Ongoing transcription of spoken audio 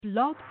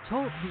Blog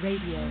Talk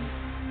Radio.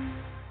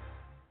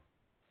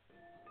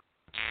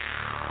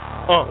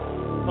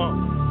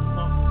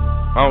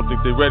 I don't think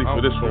they ready for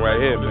this one right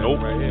here, man.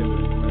 Nope.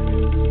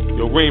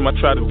 Yo, Reem, I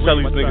tried to tell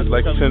these niggas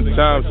like 10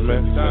 times,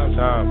 man. 10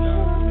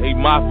 times. Hey,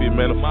 Mafia,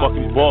 man, the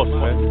fucking boss,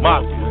 man.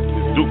 Mafia.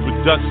 It's Duke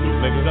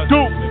Productions, nigga.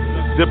 Duke!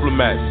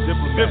 Diplomats.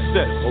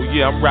 Dipset. Oh,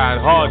 yeah, I'm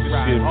riding hard this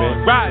year,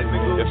 man. Riding,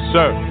 nigga. Yes,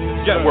 sir.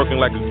 I'm working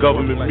like a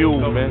government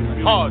mule,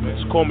 man. Hard.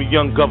 Just call me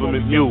Young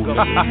Government Mule.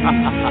 40th,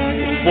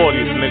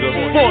 nigga.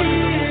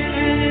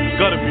 40th.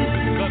 Gutter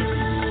music.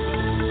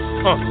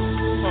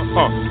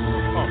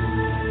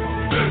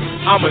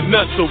 I'm a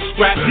nut so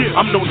strapped,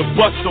 I'm known to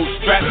bust so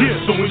strapped.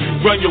 So when you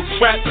run your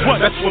trap,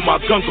 that's when my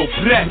gun go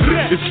black.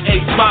 It's A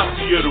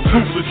Mafia, the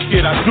ruthless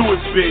kid, I do it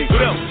big.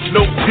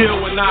 No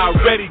deal when I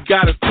already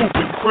got a coupe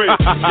and crib.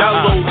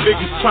 Y'all old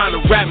niggas trying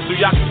to rap so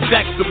y'all can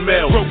stack some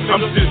mail.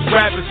 I'm just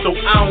rapping so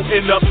I don't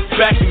end up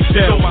back in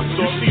jail.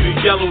 You see the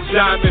yellow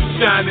diamond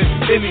shining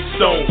any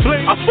stone.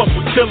 I fuck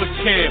with Killer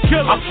Cam,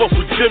 I fuck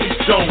with Jimmy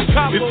Jones.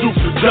 It's Duke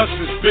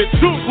Productions, bitch.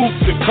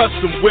 Hoops and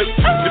custom whips.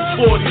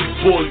 It's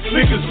 40s boys,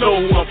 niggas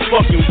know who I'm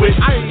fucking with.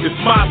 It's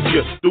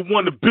Mafia, the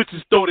one the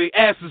bitches throw their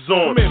asses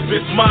on.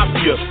 It's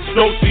Mafia,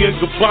 Dolce and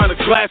Gabbana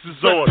glasses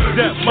on.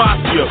 It's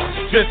Mafia,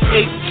 just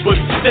ate but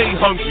he stay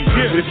hungry.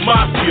 It's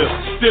Mafia,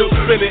 still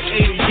spending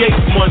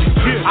 88 money.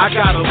 I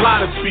got a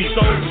lot of beef,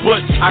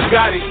 but I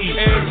gotta eat.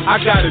 I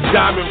got a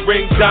diamond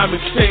ring,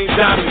 diamond chain,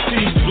 diamond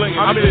teeth.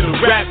 I'm in a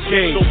rap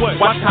game.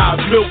 Watch how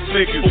I milk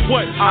niggas.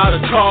 Out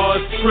of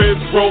cars,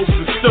 cribs, robes,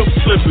 and silk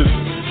slippers.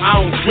 I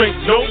don't drink,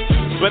 no,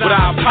 but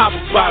I'll pop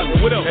a bottle.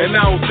 And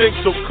I don't think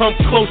so, come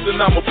close and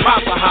I'ma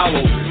pop a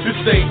hollow. This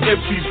ain't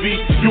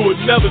MTV, you will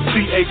never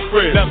see a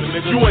crib.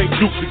 You ain't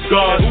Duke the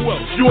God,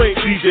 you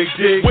ain't DJ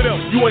Dig,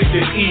 you ain't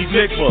the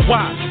Enigma.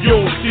 Why? You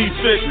don't see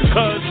fitness,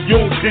 cause you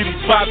don't Diddy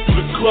pop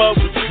through the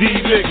club with D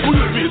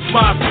niggas. It's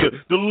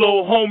Mafia, the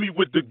little homie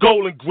with the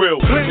golden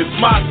grill. It's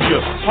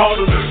Mafia,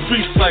 hard on the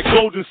streets like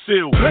Golden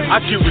Seal.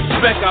 I get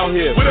respect out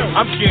here,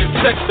 I'm getting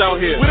checks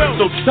out here.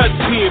 So touch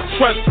me and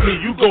trust me,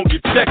 you gon' get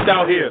checked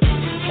out here.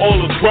 All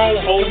the grown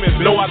homies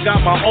know I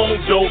got my own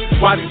dough.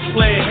 Why these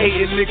playing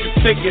hating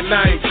niggas thinking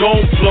I ain't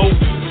gon' blow?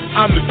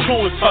 I'm the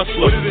truest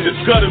hustler.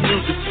 It's gutter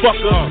music,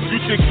 fucker. You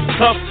think you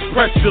tough?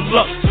 Press your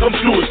luck. Come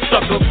do it,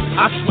 sucker.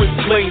 I switch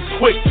lanes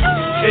quick.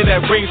 In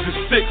that range of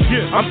 6.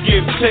 I'm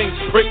getting chains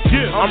pricked.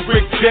 I'm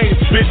Rick James,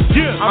 bitch.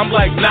 I'm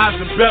like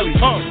Nas and Belly.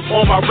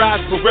 On my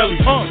rides Pirelli.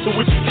 So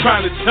what you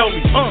trying to tell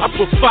me? I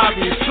put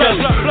 5 in your celly.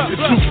 It's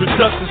Duke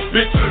Productions,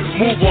 bitch.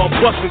 Move on,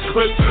 bustin'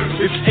 clips.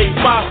 It's A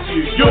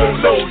Mafia. You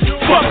don't know who you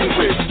fucking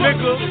with,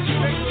 nigga.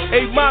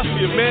 A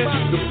Mafia,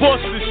 man. The boss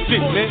of this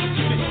shit, man.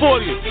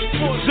 40th.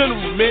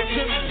 General, man.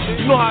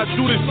 You know how I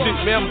do this shit,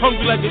 man. I'm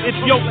hungry like an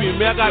Ethiopian,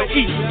 man. I gotta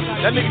eat.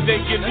 That niggas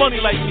ain't getting money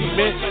like me,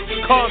 man.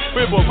 Cars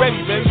crib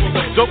already, man. You think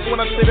I'm joking when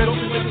I say that? I'm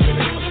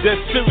dead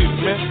serious,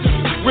 man.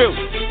 Real.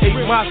 Hey,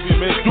 Mafia,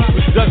 man. Duke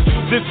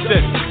Productions, this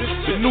set.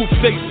 The new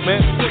face,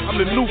 man. I'm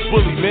the new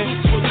bully, man.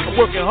 I'm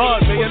working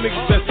hard, man. Y'all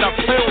niggas better stop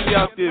playing with me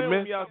out there,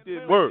 man.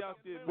 Word.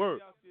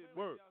 Word.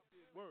 Word.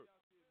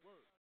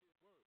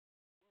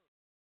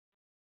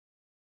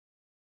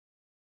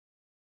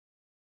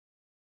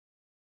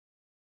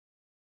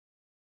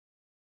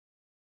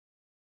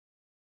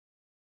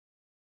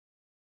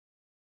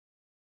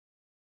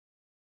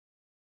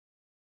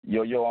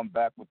 Yo, I'm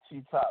back with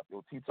T-Top.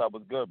 Yo, T-Top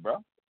was good,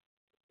 bro.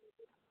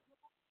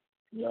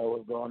 Yo,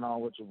 what's going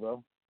on with you,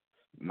 bro?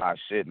 Not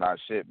shit,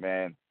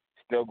 man.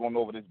 Still going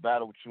over this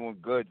battle with you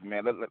and Goods,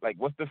 man. Like,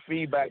 what's the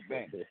feedback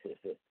been?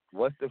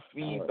 What's the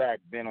feedback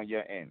been on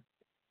your end?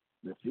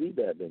 The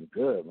feedback been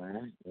good,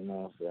 man. You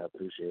know, so I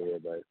appreciate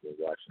everybody still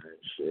watching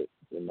and shit.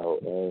 You know,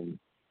 and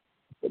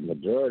the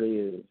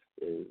majority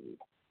is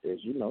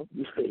you know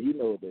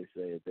what they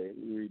say. They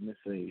reading the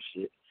same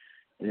shit.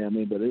 You know what I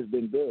mean? But it's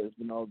been good. It's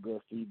been all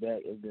good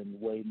feedback. It's been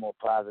way more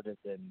positive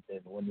than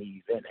when the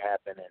event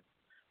happened. And,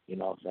 you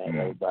know what I'm saying,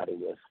 everybody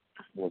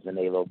was in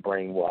a little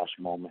brainwash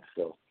moment.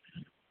 So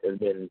it's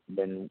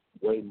been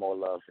way more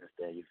love since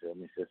then, you feel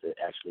me, since it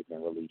actually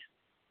been released.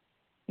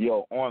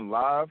 Yo, on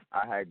live,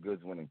 I had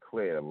Goods winning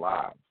clear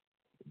live.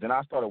 Then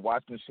I started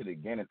watching shit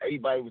again, and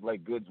everybody was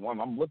like, Goods won.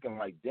 I'm looking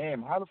like,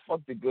 damn, how the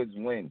fuck did Goods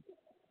win?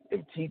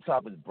 If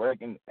T-Top is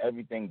breaking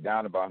everything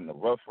down about him, the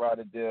Rough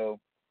Rider deal,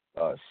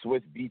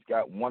 Swiss Beats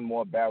got one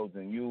more battles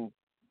than you.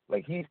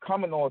 Like, he's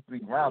coming all 3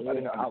 rounds. Yeah, I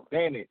didn't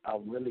understand it. I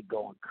was really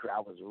going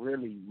crazy,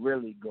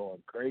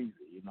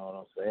 you know what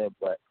I'm saying?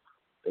 But,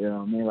 you know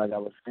what I mean? Like I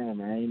was saying,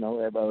 man, you know,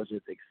 everybody was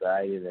just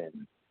excited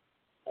and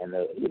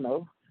you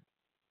know,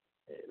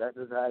 that's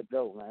just how it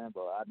goes, man.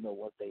 But I know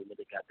once they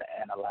really got to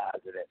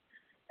analyze it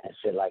and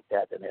shit like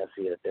that, then they'll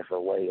see it a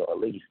different way, or at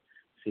least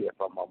see it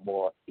from a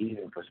more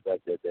even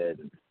perspective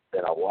than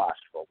I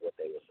watched from what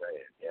they were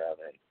saying. You know what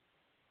I mean?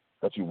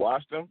 But you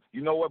watched them?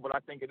 You know what? But I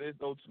think it is,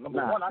 though. Number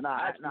one, I'm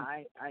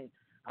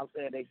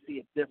saying they see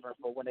it different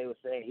from when they were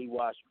saying he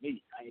watched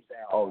me. I ain't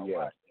saying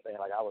watched. I'm saying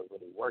like I was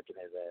really working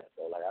his ass.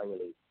 So like I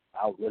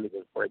really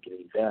was breaking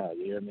him down.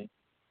 You hear me?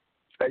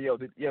 Hey, yo,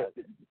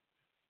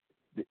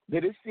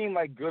 Did it seem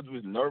like Goods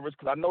was nervous?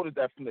 Because I noticed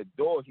that from the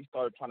door, he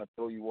started trying to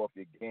throw you off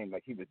your game.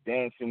 Like he was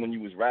dancing when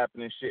you was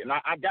rapping and shit. And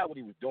I got what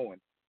he was doing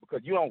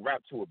because you don't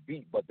rap to a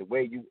beat, but the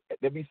way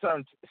there be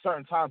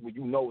certain times where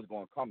you know it's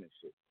going to come and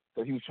shit.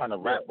 So he was trying to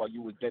rap while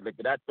you was dead. Like,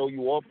 did that throw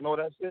you off and all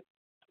that shit?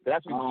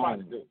 That's what he was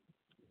trying to do.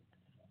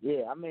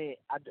 Yeah, I mean,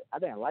 I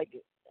didn't like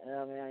it. You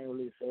know what I mean, I ain't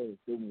really say it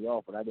threw me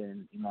off, but I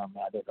didn't, you know what I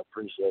mean, I didn't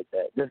appreciate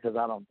that. Just because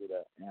I don't do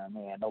that. You know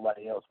what I mean?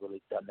 Nobody else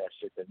really done that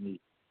shit to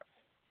me.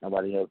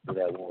 Nobody else do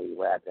that when we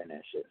rapping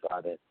and shit, so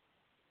I didn't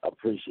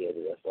appreciate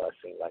it. So it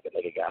seemed like a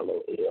nigga got a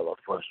little ill or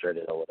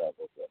frustrated or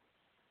whatever. But,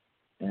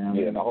 you know what I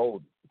mean? And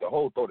the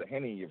whole throw the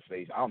Henny in your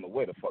face, I don't know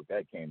where the fuck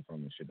that came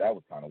from and shit. That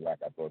was kind of whack,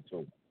 I thought,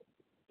 too.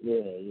 Yeah.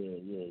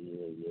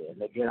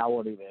 And again, I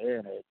wasn't even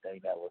hearing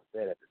anything that was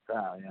said at the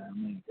time, you know what I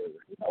mean? Because,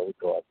 you know, we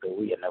go up there,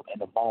 we in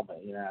the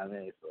moment, you know what I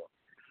mean? So,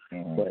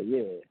 But,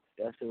 yeah,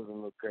 that shit was a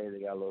little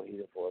crazy, got a little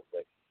heated for a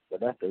second. But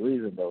that's the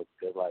reason, though,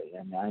 because, like,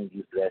 I mean, I ain't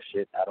used to that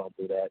shit. I don't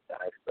do that.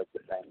 I expect the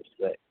same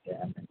respect, you know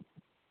what I mean?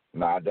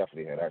 Nah, I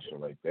definitely had that shit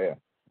right there.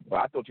 But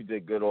I thought you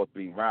did good all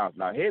 3 rounds.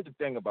 Now, here's the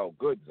thing about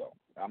Goods, though.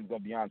 I'm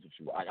going to be honest with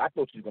you. I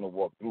thought you were going to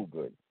walk through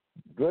Goods.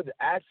 Goods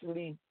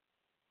actually,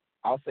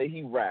 I'll say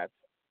he raps.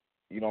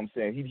 You know what I'm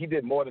saying? He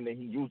did more than he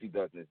usually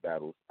does in his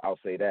battles. I'll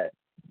say that.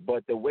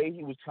 But the way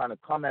he was trying to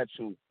come at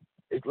you,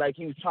 it's like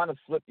he was trying to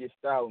flip your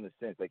style in a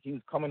sense. Like he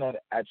was coming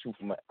at you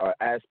from an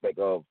aspect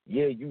of,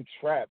 yeah, you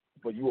trap,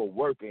 but you a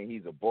worker and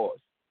he's a boss.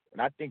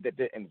 And I think that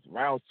in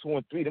rounds 2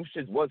 and 3, them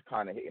shits was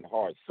kind of hitting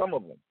hard. Some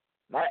of them,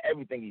 not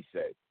everything he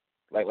said.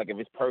 Like if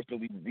it's personal,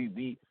 he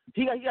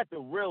got the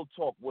real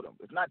talk with him.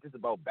 It's not just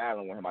about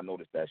battling with him. I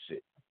noticed that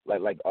shit. He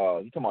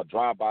talking about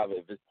drive by.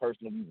 If it's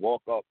personal, we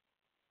walk up.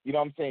 You know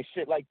what I'm saying?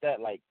 Shit like that,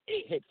 like,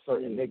 it hits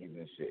certain niggas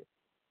and shit.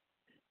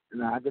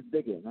 Nah, I could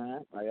dig it,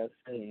 man. Like I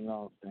said, you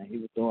know what I'm saying? He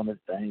was doing his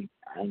thing.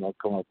 I ain't gonna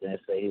come up there and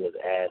say he was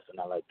ass and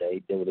all like that.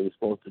 He did what he was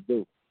supposed to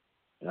do.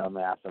 You know what I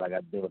mean? I feel like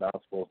I did what I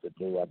was supposed to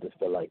do. I just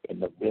feel like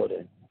in the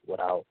building, what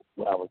I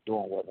was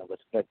doing wasn't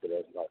respected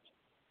as much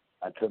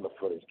until the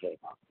footage came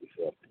out. You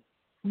feel me?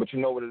 But you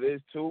know what it is,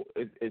 too?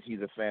 Is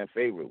he's a fan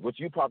favorite, which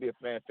you probably a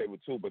fan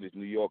favorite, too, but it's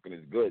New York and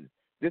it's good.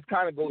 This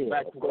kind of goes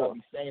back to what I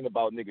be saying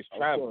about niggas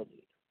traveling.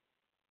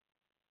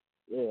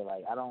 Yeah,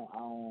 like I don't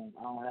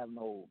have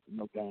no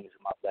games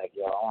in my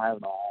backyard. I don't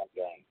have no home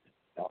games. You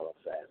know what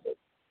I'm saying? So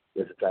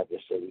this is the type of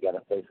shit you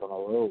gotta face on the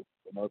road.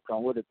 You know,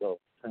 come with it though.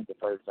 Ain't the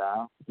first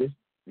time.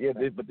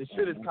 But this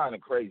shit is kind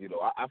of crazy though.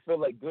 I feel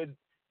like Goods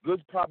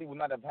probably would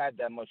not have had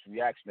that much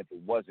reaction if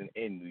it wasn't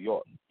in New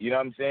York. You know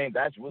what I'm saying?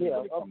 That's really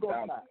what it comes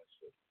down to.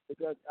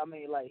 Because I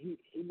mean, like he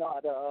know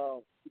how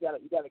to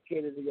you gotta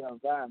cater to your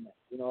environment.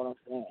 You know what I'm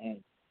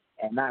saying?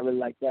 And not really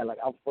like that. Like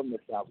I'm from the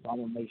South, so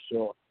I'm gonna make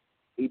sure.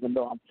 Even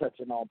though I'm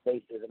touching on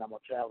bases and I'm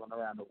traveling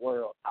around the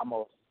world, I'm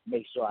going to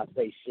make sure I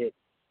say shit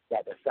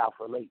that the South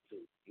relate to.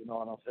 You know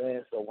what I'm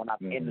saying? So when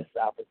I'm in the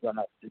South, it's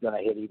gonna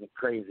hit even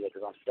crazier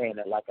because I'm saying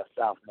it like a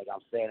South nigga.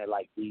 I'm saying it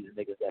like these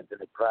niggas that's in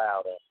the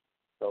crowd. And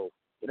so,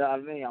 you know what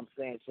I mean? I'm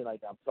saying shit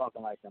like that. I'm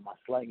talking like them. My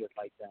slang is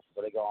like that.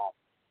 So they're going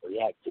to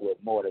react to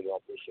it more. They're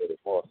going to appreciate it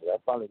more. So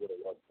that's probably what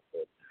it was.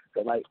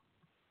 Because, like,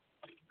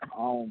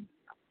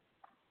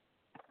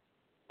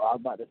 I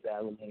was about to say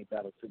I really ain't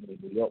battled too many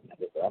New York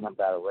niggas, but I'm gonna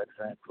battle Rex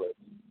and Clips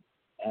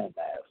and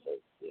Mav, so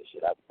yeah,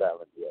 shit, I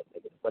battle New York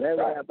niggas. But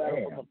everybody I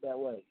battle come up that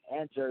way.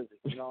 And Jersey,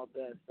 you know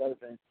what I'm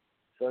saying?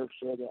 Surf,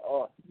 Sugar,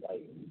 Art.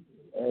 Like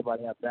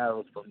everybody I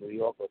battle is from New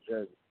York or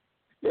Jersey.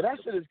 Yeah, that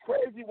shit is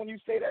crazy when you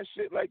say that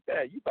shit like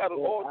that. You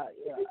battle all I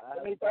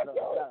didn't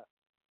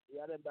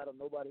battle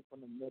nobody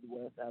from the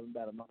Midwest, I haven't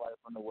battled nobody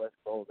from the West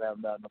Coast, I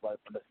haven't battled nobody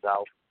from the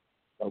South,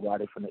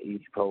 nobody from the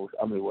East Coast.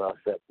 I mean well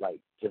except like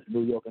just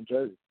New York and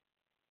Jersey.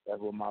 That's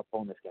where my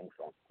opponents came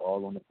from.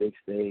 All on the big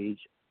stage.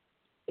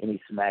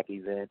 Any smack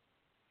event,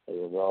 they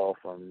was all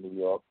from New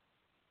York.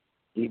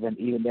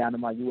 Even down to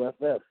my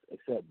UFFs,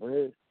 except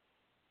Briz.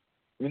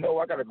 You know,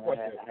 I got a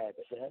question. I had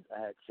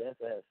Chess,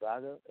 I had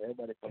Saga,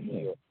 everybody from New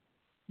York.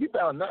 You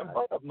battle nothing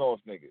but up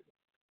north niggas.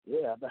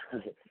 Yeah,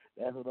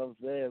 that's what I'm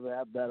saying,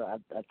 man.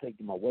 I take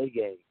them away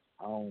games.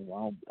 I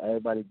don't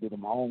everybody do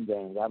them home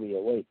games. I be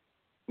away.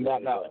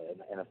 No.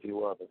 And a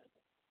few others.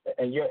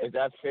 And is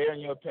that fair in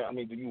your opinion? I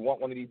mean, do you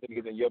want one of these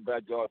niggas in your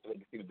backyard so they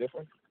can see the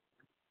difference?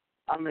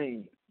 I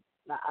mean,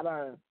 I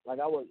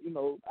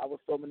was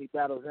so many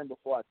battles in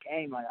before I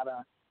came. Like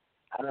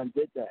I done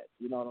did that.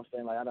 You know what I'm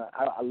saying? Like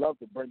I love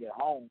to bring it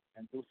home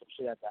and do some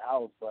shit at the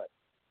house, but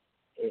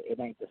it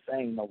ain't the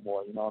same no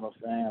more. You know what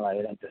I'm saying? Like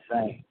it ain't the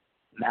same.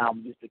 Now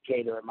I'm used to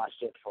catering my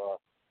shit for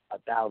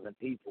 1,000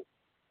 people.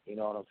 You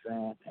know what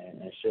I'm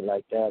saying? And shit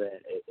like that.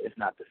 It's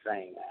not the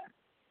same, man.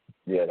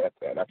 Yeah,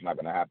 that's not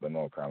gonna happen in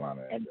North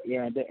Carolina. And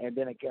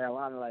then in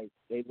Carolina, like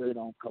they really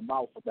don't come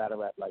out for battle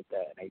rap like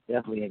that. And they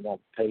definitely ain't gonna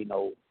pay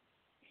no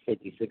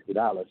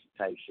 $50-$60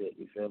 type shit.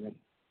 You feel me?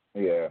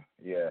 Yeah,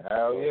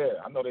 hell yeah.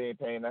 I know they ain't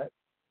paying that.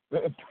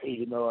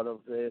 You know what I'm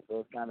saying? So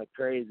it's kind of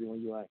crazy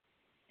when you like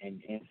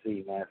in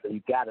NC, man. So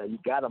you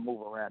gotta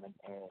move around and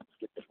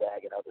get the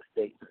bag in other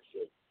states and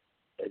shit.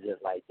 It's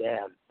just like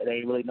damn, it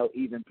ain't really no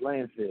even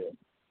playing field.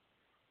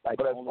 Like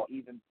the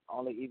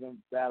only even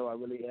battle I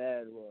really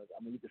had was,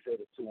 I mean, you could say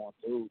the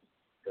 2-on-2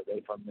 because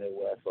they from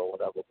Midwest or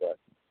whatever, but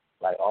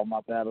like all my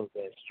battles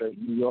been straight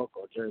New York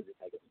or Jersey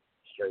niggas,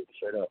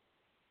 straight up.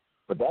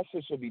 But that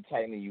shit should be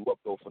tightening you up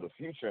though for the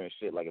future and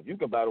shit. Like if you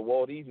can battle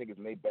all these niggas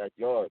in their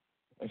backyard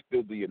and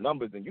still do your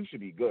numbers, then you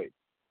should be good.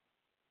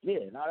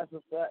 Yeah, no, that's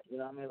a fact. You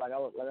know what I mean? Like I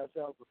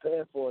said, I was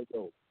prepared for it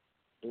though.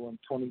 Doing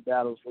 20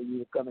 battles for you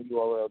to come to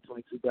URL,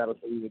 22 battles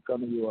for you to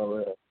come to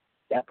URL.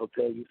 That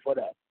prepared you for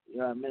that. You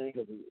know what I mean?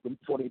 Because them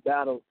 20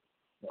 battles,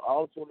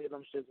 all 20 of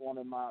them shits one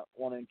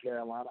in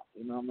Carolina.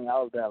 You know what I mean? I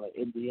was down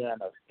in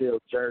Indiana, still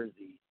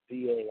Jersey,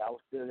 VA. I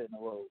was still hitting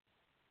the road.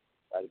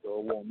 Like, so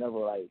it won't never,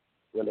 like,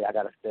 really, I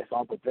got to stay. So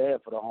I'm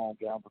prepared for the home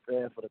game. I'm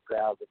prepared for the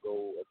crowd to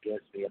go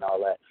against me and all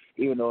that,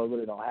 even though it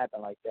really don't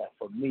happen like that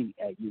for me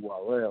at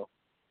URL.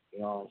 You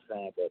know what I'm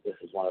saying? But this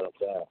is one of them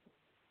times.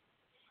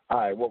 All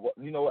right, well,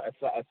 you know what?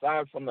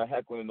 Aside from the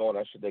heckling and all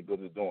that shit that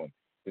Goods is doing,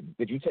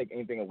 did you take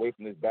anything away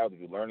from this battle? Did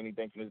you learn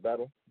anything from this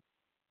battle?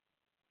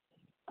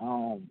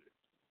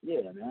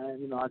 Yeah, man.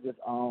 You know, I just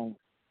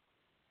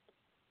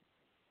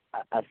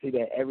I see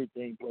that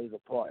everything plays a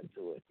part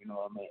into it. You know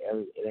what I mean?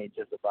 It ain't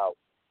just about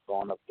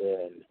going up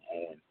there and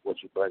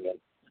what you bring in.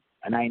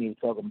 And I ain't even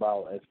talking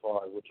about as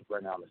far as what you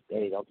bring on the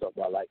stage. I'm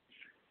talking about, like,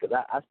 because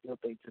I still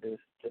think to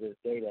this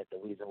day that the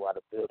reason why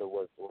the builder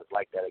was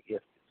like that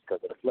against is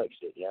because of the flex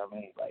shit. You know what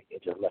I mean? Like,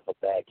 it just left a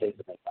bad taste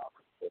in their mouth.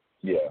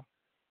 Yeah.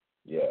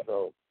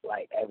 So,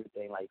 like,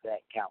 everything like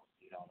that counts.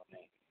 You know what I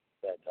mean?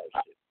 That type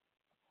shit.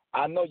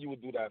 I know you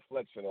would do that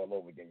flex shit all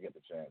over again, get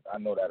the chance. I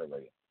know that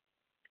already.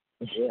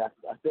 Yeah,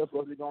 I still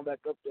supposed to be going back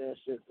up there and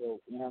shit. So,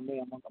 you know what I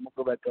mean? I'm gonna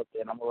go back up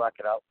there and I'm gonna rock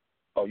it out.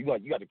 Oh, you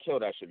got to kill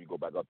that shit if you go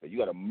back up there. You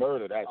got to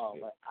murder that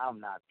shit. Man, I'm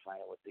not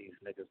playing with these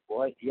niggas,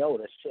 boy. Yo,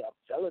 the shit I'm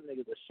telling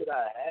niggas, the shit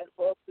I had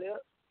for up there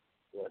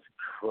was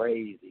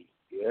crazy.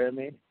 You hear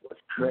me? It was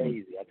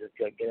crazy. I just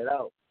couldn't get it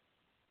out.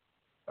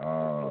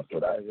 So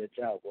that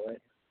bitch out, boy.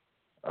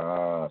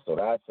 So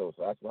that's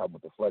what happened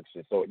with the flex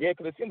shit. So yeah,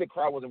 because it seemed the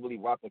crowd wasn't really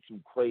rocking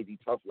too crazy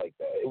tough like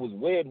that. It was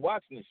weird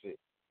watching this shit.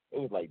 It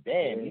was like,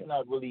 damn, he's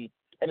not really,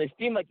 and it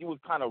seemed like he was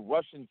kind of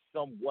rushing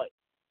somewhat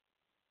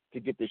to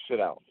get this shit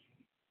out.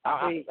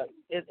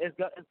 It's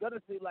gonna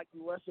seem like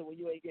you rushing when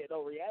you ain't getting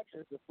no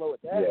reactions to slow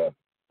it down. Yeah.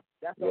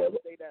 That's the only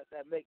thing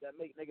that make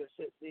niggas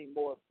shit seem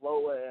more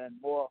slower and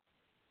more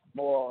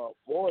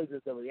boys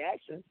is the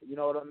reactions. You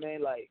know what I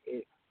mean? Like,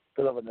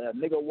 because of a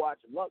nigga watch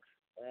Lux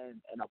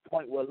and a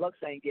point where Lux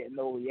ain't getting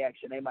no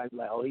reaction, they might be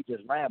like, oh, he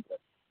just rambling.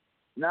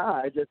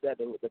 Nah, it's just that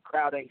the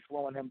crowd ain't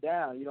slowing him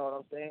down. You know what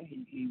I'm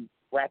saying? He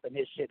rapping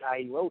his shit how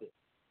he wrote it.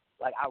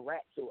 Like, I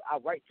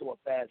write to a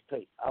fast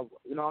pace.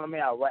 You know what I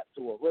mean? I rap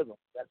to a rhythm.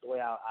 That's the way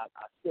I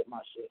spit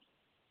my shit.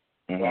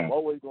 So I'm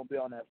always going to be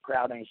on that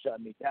crowd ain't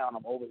shutting me down.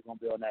 I'm always going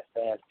to be on that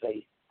fast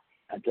pace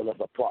until it's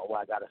a part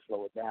where I got to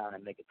slow it down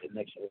and make a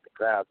connection with the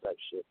crowd type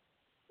shit.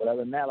 But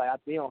other than that, like, I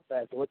be on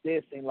fast. So it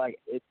might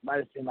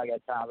have seemed like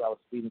at times I was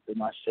speeding through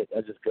my shit.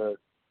 That's just because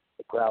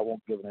the crowd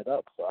won't giving it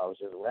up. So I was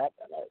just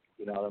rapping. Like,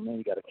 you know what I mean?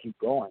 You got to keep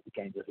going. You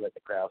can't just let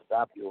the crowd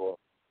stop you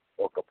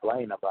or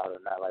complain about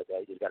it. Not like that.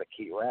 You just got to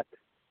keep rapping.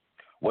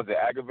 Was it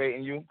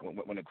aggravating you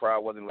when the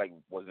crowd wasn't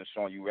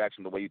showing you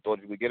reaction the way you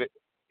thought you would get it?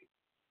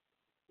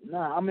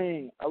 Nah, I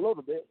mean, a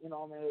little bit. You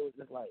know what I mean? It was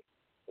just like,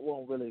 it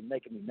wasn't really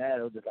making me mad.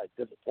 It was just like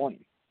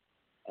disappointing.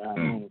 And I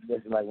mean,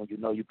 especially like when you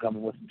know you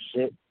coming with some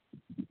shit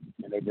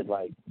and they just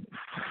like,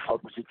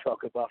 what you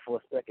talking about for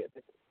a second?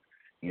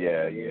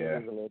 Yeah.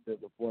 It was a little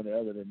disappointing.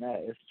 Other than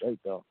that, it's straight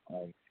though.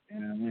 Like, you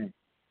know what I mean?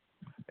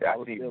 Yeah, I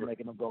was still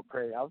making them go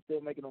crazy. I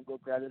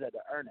just had to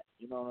earn it.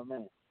 You know what I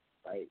mean?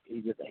 Like,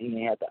 he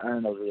ain't had to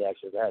earn those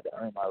reactions. I had to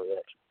earn my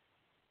reaction.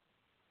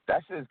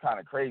 That shit is kind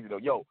of crazy though.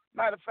 Yo,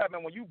 matter of fact,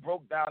 man, when you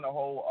broke down the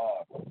whole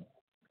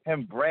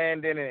him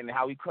branding and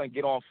how he couldn't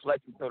get on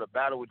Flex until the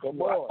battle with you, I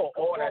thought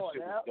all that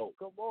shit was dope.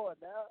 Come on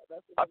now.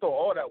 I thought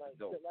all that was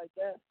dope.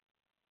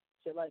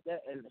 Shit like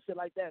that, and shit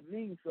like that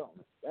means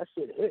something. That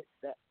shit hits.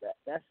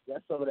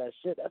 That's some of that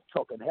shit. That's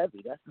talking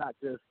heavy. That's not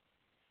just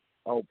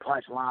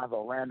punchlines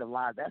or random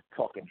lines. That's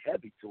talking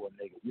heavy to a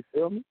nigga. You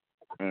feel me?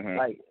 Mm-hmm.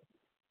 Like,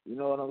 you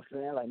know what I'm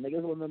saying? Like,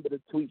 niggas remember the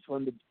tweets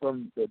from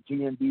the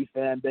GNB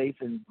fan base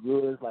and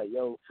Goods, like,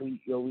 yo, we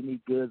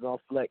need Goods on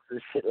Flex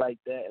and shit like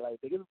that. Like,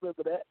 niggas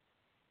remember that?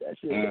 That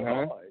shit hit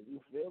hard.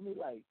 You feel me?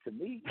 Like, to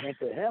me, and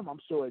to him, I'm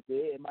sure it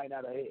did. It might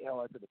not have hit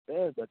hard to the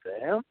fans, but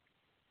to him,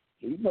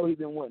 he know he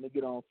been wanting to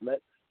get on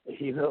Flex.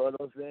 You know what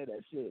I'm saying?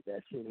 That shit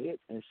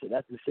hits and shit.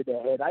 That's the shit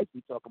that Head Ice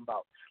be talking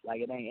about.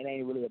 Like, it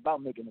ain't really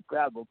about making the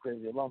crowd go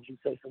crazy. As long as you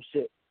say some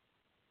shit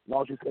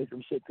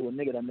to a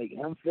nigga that make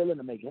him feel it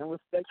and make him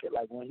respect it.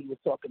 Like when he was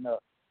talking to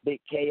Big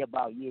K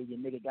about, your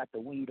nigga got the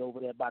weed over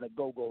there by the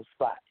go-go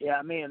spot. You know what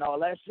I mean? And all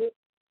that shit.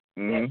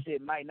 That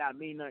shit might not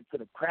mean nothing to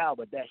the crowd,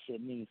 but that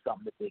shit means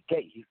something to Big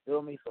K. You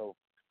feel me? So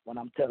when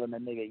I'm telling a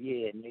nigga,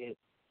 nigga,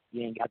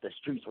 you ain't got the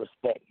streets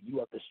respect.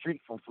 You up the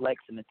street from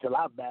flexing until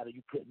I battle,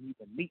 you couldn't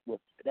even meet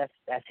with me.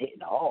 That's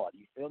hitting hard.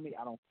 You feel me?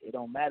 It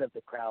don't matter if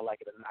the crowd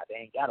like it or not. They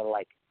ain't gotta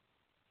like it.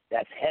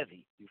 That's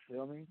heavy. You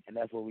feel me? And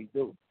that's what we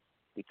do.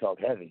 We talk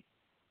heavy.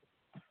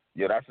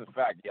 Yeah, that's a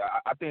fact. Yeah,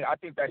 I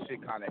think that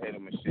shit kind of hit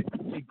him and shit.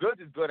 See,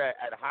 Goods is good at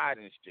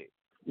hiding shit.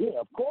 Yeah,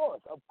 of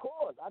course.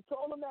 I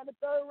told him that in the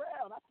third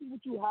round. I see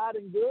what you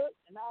hiding good,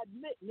 and I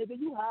admit, nigga,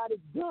 you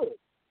hiding good.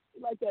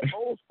 You like that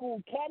old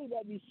school caddy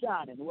that be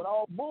shining with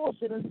all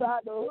bullshit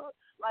inside the hood.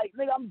 Like,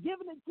 nigga, I'm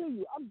giving it to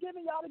you. I'm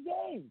giving y'all the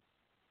game.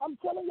 I'm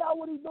telling y'all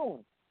what he's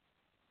doing.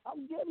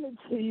 I'm giving it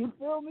to you.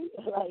 Feel me?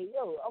 Like,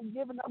 yo, I'm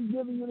giving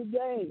you the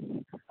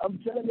game. I'm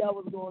telling y'all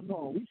what's going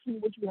on. We see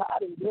what you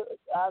hiding good.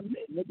 I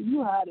admit, nigga,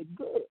 you hiding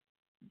good.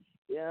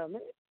 Yeah,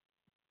 man.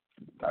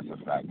 That's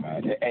a fact,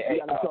 man. Hey, you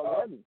gotta talk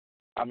heavy.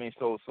 I mean,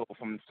 so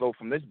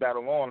from this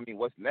battle on, I mean,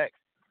 what's next?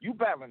 You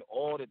battling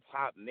all the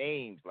top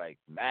names like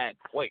mad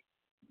quick.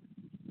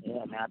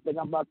 Yeah, man. I think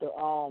I'm about to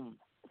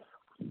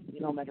you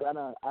know, man, 'cause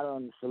I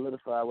done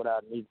solidify what I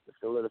need to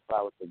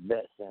solidify with the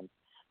vets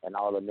and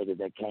all the niggas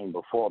that came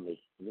before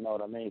me. You know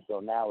what I mean? So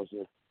now it's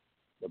just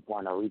the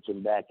point of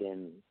reaching back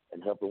and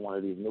helping one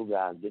of these new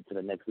guys get to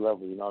the next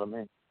level. You know what I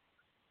mean?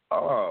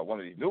 Oh, one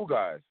of these new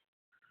guys.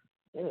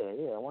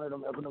 Yeah. One of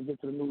them helping them get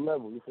to the new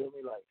level. You feel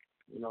me? Like,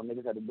 you know,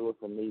 niggas had to do it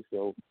for me,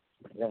 so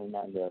there ain't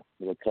nothing to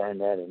return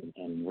that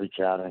and reach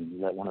out and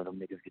let one of them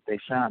niggas get their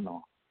shine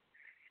on.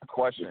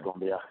 Question. It's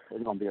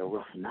gonna be a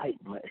rough night,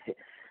 but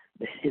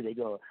they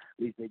go, at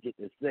least they get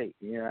to say,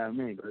 you know what I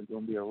mean? But it's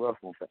gonna be a rough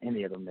one for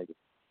any of them niggas.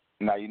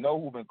 Now you know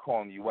who been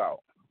calling you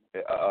out.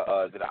 Is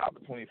it an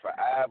opportunity for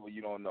Av or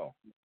you don't know?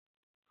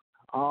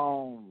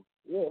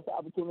 Yeah, it's an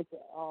opportunity.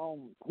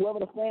 Whoever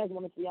the fans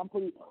want to see, I'm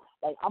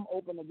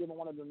open to giving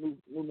one of the new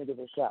niggas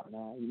a shot,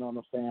 man. You know what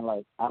I'm saying?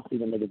 Like, I see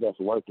the niggas that's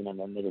working and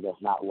the niggas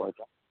that's not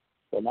working.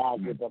 So now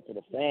it's up to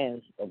the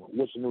fans of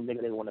which new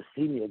nigga they want to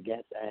see me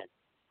against. And,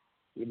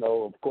 you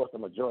know, of course, the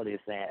majority is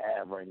saying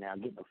Av right now.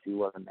 I'm getting a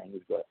few other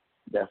names, but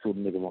that's who the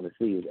niggas want to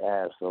see is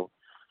Av. So,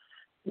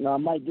 you know, I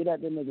might get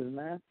at them niggas,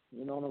 man.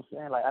 You know what I'm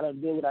saying? Like, I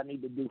done did what I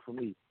need to do for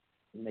me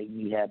to make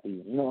me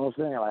happy. You know what I'm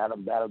saying? Like, I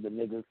done battled the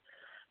niggas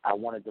I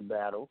wanted to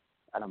battle.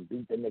 I done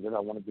beat the niggas I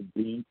wanted to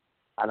beat.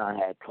 I done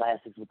had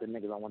classics with the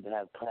niggas I wanted to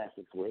have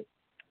classics with.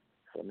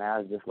 So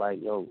now it's just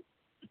like, yo,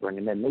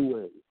 bringing that new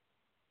wave.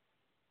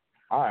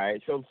 All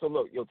right, so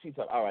look, yo,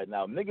 T-Top, all right,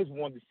 now, niggas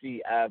wanted to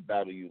see Av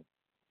battle you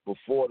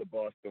before the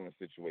bar stealing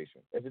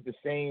situation. Is it the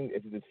same,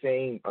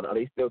 are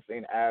they still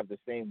saying Av the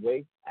same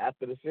way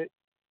after the shit?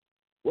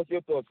 What's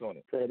your thoughts on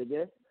it? Say it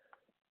again?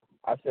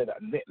 I said,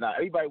 now,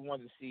 everybody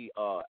wanted to see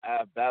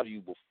Av battle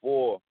you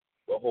before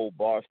the whole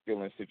bar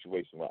stealing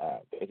situation with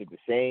Av. Is it the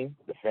same?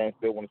 The fans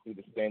still want to see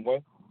it the same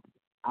way?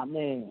 I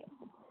mean,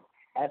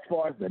 as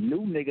far as the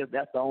new niggas,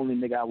 that's the only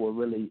nigga I would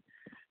really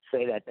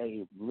say that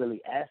they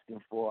really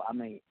asking for. I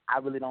mean, I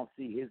really don't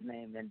see his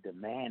name in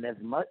demand as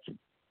much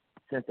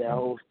since that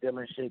whole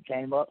stealing shit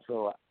came up.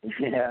 So,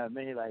 you know what I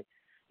mean? Like,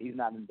 he's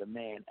not in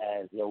demand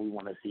as, yo, we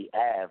want to see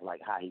Av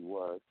like how he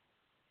was.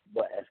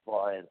 But as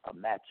far as a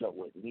matchup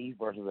with me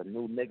versus a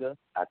new nigga,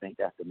 I think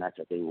that's the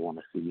matchup they want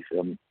to see. You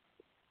feel me?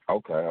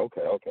 Okay.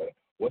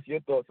 What's your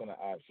thoughts on the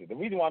Av shit? The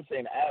reason why I'm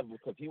saying Av is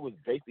because he was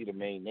basically the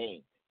main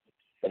name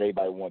that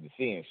everybody wanted to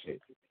see and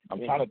shit. I'm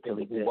trying to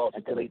think who else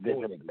until he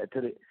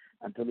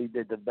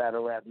did the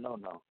battle rap no.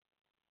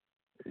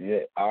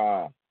 Yeah.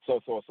 So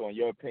in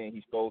your opinion,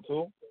 he stole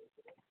too?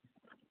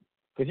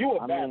 Because you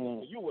were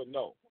battling, so you would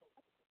know.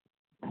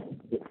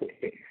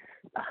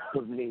 I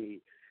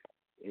mean,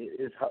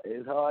 it's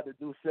hard to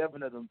do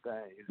 7 of them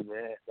things,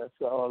 man. That's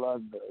all I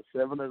know.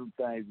 7 of them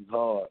things is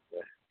hard,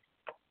 man.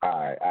 All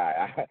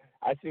right.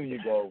 I see where you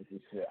go with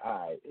this shit.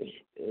 All right.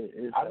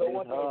 I know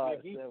one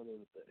thing.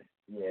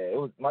 Yeah, it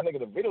was my nigga.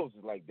 The videos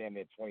was like damn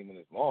near 20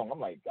 minutes long. I'm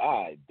like,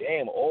 God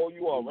damn, all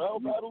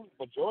URL battles,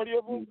 majority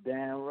of them. You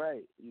damn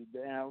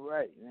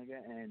right, nigga.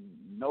 And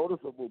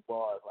noticeable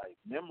bars, like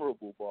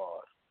memorable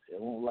bars. It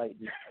won't like.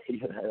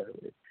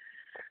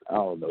 I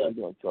don't know. We're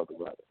gonna talk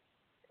about it.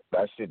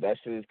 That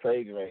shit is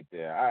crazy right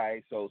there. All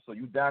right, so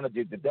you down to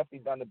definitely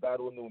down to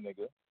battle a new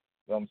nigga.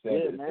 You know what I'm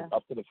saying? Yeah, man. It's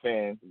up to the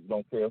fans. You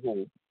don't care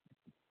who.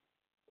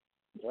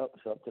 Yep,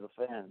 it's up to the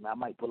fans. Man, I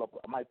might put up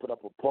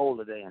a poll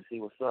today and see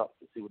what's up,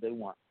 to see what they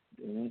want.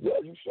 Mm-hmm. Yeah,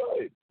 you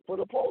should put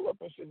a poll up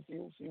and shit. See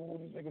who these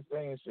niggas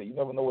saying and shit. You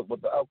never know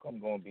what the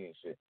outcome gonna be and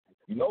shit.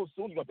 You know,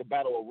 soon you got to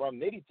battle a Rum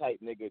Nitty type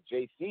nigga,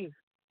 JC.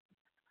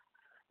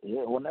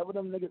 Yeah, whenever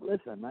them niggas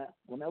listen, man.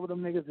 Whenever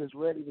them niggas is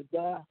ready to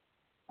die,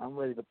 I'm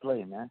ready to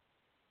play, man.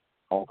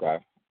 Okay.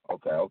 All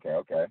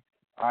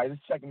right,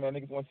 just checking, man.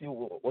 Niggas want to see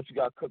what you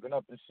got cooking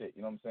up and shit.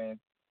 You know what I'm saying?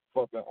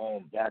 Fucking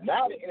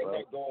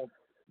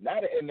now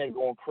the internet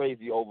going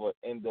crazy over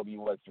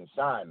NWX and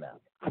Shine now.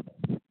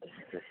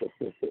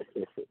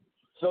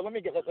 So let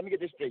me get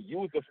this straight. You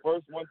was the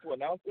first one to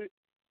announce it?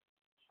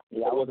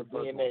 Yeah, I was the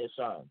first DNA one. and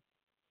Shine?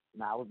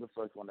 Nah, I was the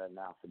first one to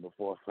announce it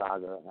before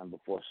Saga and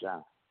before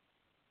Shine.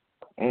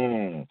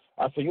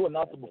 So you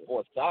announced it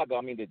before Saga.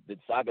 I mean, did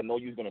Saga know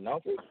you was gonna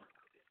announce it?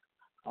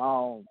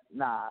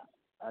 Nah,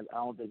 I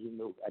don't think he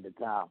knew at the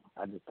time.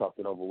 I just talked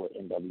it over with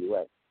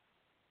NWX.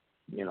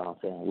 You know what I'm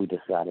saying? We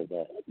decided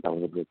that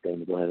was a good thing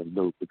to go ahead and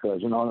do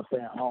because, you know what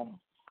I'm saying?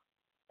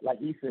 Like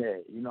he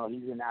said, you know,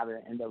 he's been out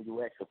of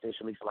NWX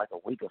officially for like a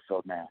week or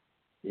so now.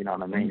 You know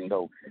what I mean?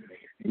 So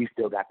you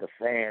still got the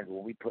fans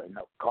when we putting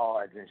up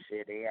cards and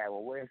shit. They ask,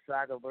 well, where's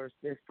Saga versus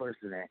this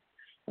person at?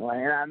 Well,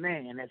 you know what I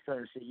mean? And there's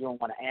certain shit you don't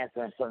want to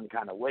answer in certain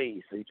kind of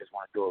ways, so you just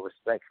want to do it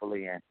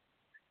respectfully and,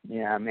 you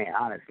know what I mean,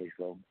 honestly.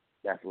 So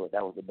that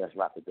was the best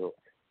route to do it.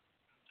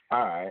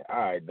 All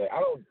right. But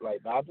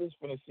I just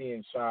finished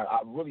seeing Sean. I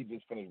really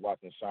just finished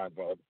watching Sean's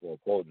episode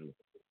of Cordial.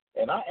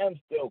 And I am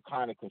still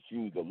kind of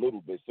confused a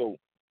little bit. So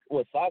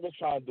what Saga's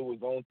trying to do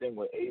his own thing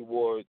with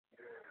A-Ward,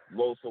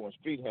 Loso, and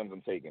Street Hymns,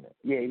 I'm taking it.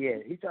 Yeah.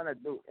 He's trying to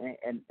do,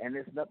 and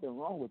there's nothing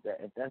wrong with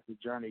that if that's the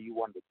journey you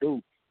want to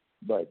do.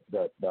 But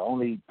the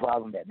only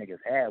problem that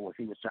niggas had was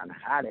he was trying to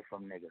hide it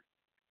from niggas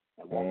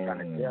and wasn't trying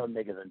to tell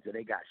niggas until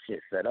they got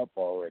shit set up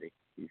already.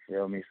 You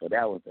feel me? So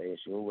that was the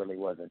issue. It really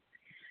wasn't.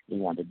 He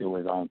wanted to do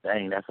his own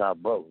thing. That's how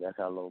broke. That's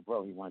how low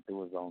broke. He wanted to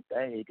do his own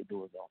thing. He could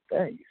do his own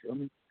thing. You feel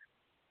me?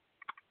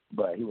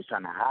 But he was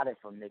trying to hide it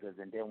from niggas,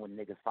 and then when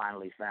niggas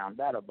finally found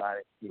out about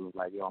it, he was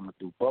like, yo, I'm going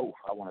to do both.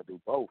 I want to do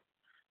both.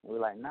 And we're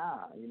like,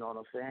 nah, you know what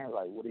I'm saying?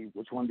 Like,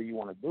 which one do you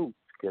want to do?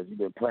 Because you've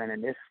been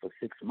planning this for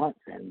 6 months,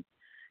 and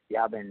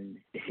y'all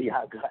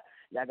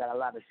got a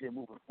lot of shit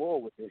moving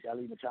forward with this. Y'all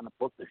even trying to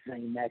book the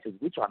same matches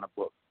we trying to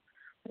book.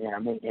 You know what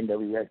I mean?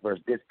 NWS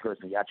versus this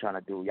person. Y'all trying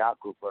to do y'all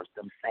group versus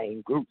them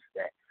same groups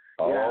that.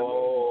 You know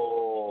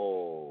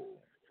what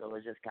I mean? So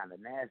it's just kind of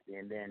nasty.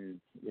 And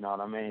then, you know what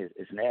I mean?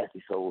 It's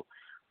nasty. So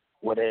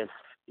what if,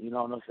 you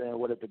know what I'm saying?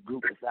 What if the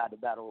group decide to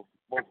battle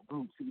both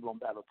groups? You gonna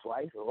battle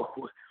twice, or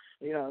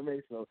you know what I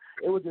mean? So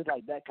it was just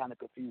like that kind of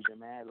confusion,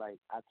 man. Like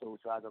I told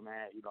Saga,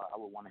 man, you know, I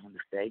would want him to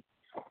stay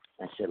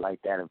and shit like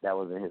that if that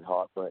was in his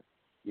heart. But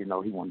you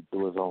know, he wanted to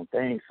do his own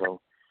thing.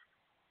 So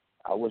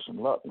I wish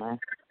him luck, man.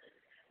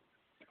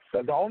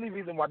 So the only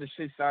reason why this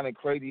shit sounded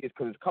crazy is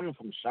because it's coming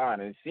from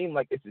Sean, and it seemed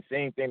like it's the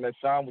same thing that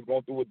Sean was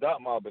going through with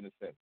Dot Mob in a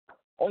sense.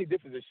 Only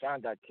difference is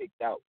Sean got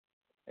kicked out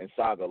and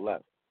Saga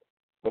left.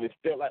 But it's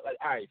still like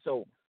all right,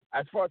 so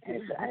as far as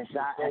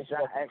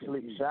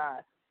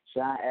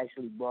Sean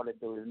actually brought it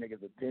to his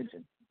niggas'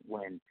 attention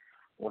when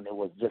it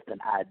was just an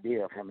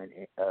idea of him and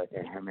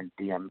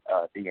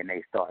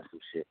DNA starting some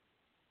shit.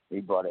 He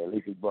brought it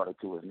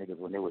to his niggas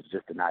when it was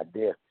just an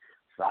idea.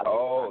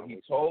 So he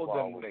told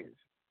them niggas.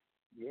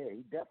 Yeah,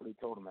 he definitely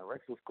told him, and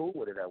Rex was cool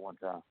with it at one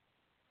time.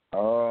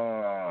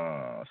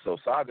 So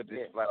Saga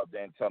just flat out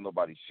didn't tell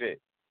nobody shit.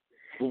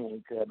 He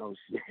ain't tell no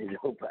shit,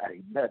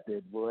 nobody,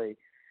 nothing, boy.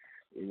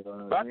 You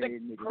know but I think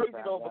it's crazy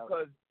though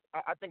because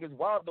I think it's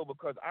wild though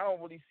because I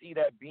don't really see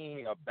that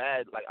being a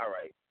bad, like, all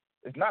right,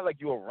 it's not like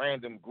you're a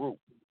random group.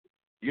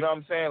 You know what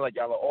I'm saying? Like,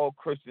 y'all are all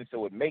Christians,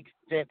 so it makes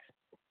sense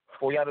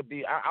for y'all to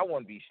be, I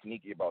want to be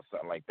sneaky about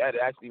something like that.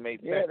 It actually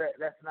made sense.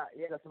 That's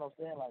what I'm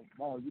saying. Like,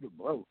 no, you the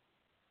bro.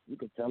 You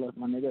could tell us,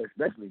 my nigga,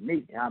 especially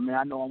me. I mean,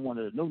 I know I'm one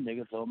of the new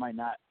niggas, so it might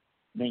not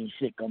mean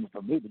shit coming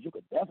from me, but you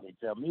could definitely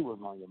tell me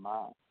what's on your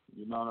mind.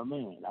 You know what I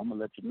mean? I'm going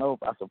to let you know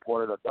if I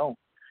support it or don't.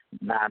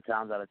 9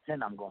 times out of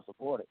 10, I'm going to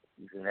support it.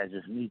 Because that's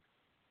just me.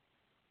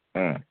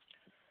 All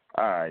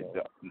right.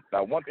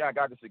 Now, one thing I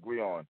got to disagree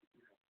on,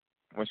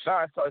 when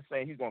Sean started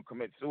saying he's going to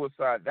commit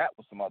suicide, that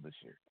was some other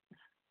shit.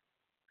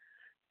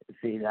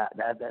 See,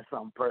 that's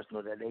something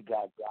personal that they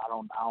got. I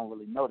don't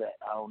really know that.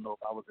 I don't know if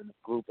I was in the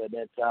group at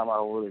that time. I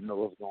don't really know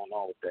what's going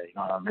on with that. You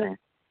know what I mean?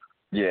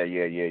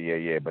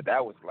 Yeah. But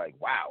that was like,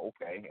 wow,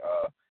 okay.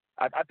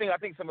 I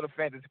think some of the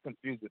fans are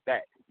confused with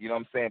that. You know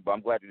what I'm saying? But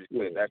I'm glad you just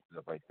cleared that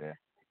stuff right there.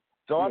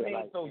 So I mean,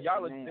 so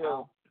y'all are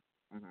still.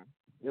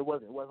 It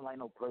wasn't like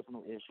no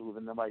personal issues,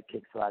 and nobody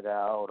kicked Saga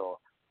out or,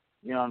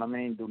 you know what I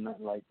mean, do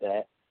nothing like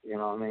that. You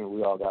know what I mean?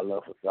 We all got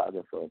love for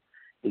Saga, so.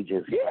 He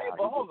just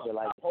but hold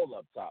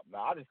up, top.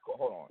 Now I just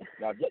hold on.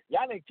 Now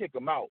y'all didn't kick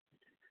him out,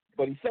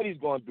 but he said he's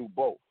going to do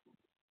both.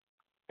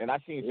 And I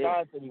seen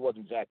Sean said he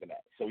wasn't jacking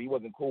that, so he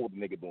wasn't cool with the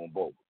nigga doing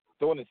both.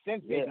 So in a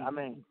sense, I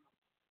mean,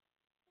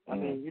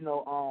 you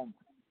know,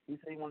 he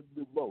said he wanted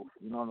to do both.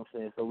 You know what I'm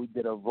saying? So we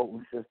did a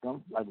voting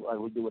system, like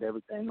we do with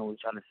everything. And we're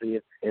trying to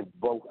see if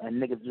both,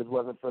 and niggas just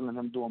wasn't feeling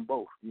him doing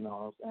both. You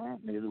know what I'm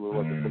saying? Niggas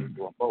wasn't feeling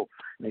doing both.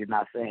 Niggas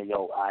not saying,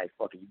 yo, all right,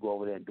 fuck it, you go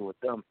over there and do it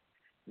them.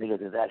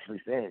 Niggas is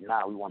actually saying,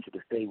 nah, we want you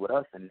to stay with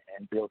us and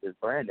build this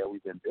brand that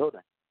we've been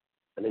building.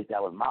 At least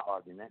that was my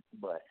argument.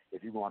 But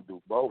if you're going to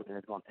do both, then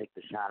it's going to take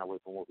the shine away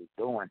from what we're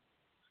doing.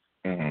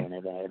 And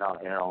it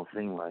don't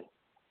seem right.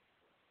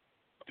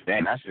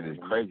 Damn, that shit is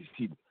crazy.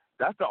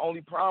 That's the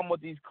only problem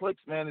with these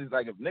cliques, man, is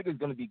like if niggas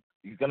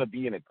he's gonna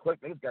be in a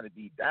clique, niggas gotta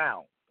be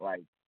down.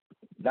 Like,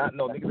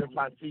 niggas are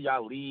trying to see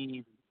y'all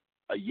leave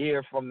a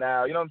year from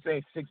now, you know what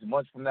I'm saying, 6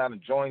 months from now to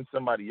join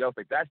somebody else.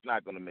 Like, that's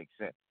not gonna make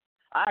sense.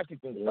 I actually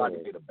think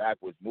Saga did a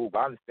backwards move.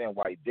 I understand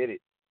why he did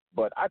it,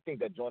 but I think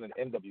that joining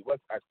NWS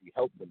actually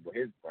helped him with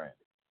his brand.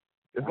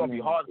 It's going to be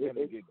hard for him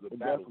to get good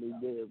battles. It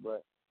definitely did,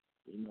 but,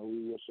 you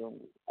know,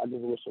 I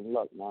just wish him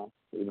luck, man.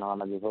 You know,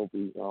 and I just hope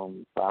he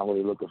find what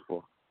he's looking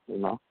for, you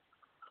know?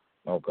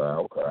 Okay.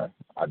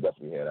 I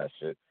definitely hear that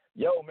shit.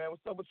 Yo, man,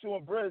 what's up with you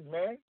and Briz,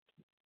 man?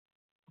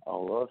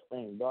 Oh, rough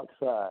thing, dark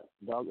side,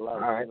 dark life. All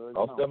right,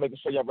 I'm still making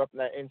sure y'all repping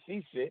that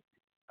NC shit.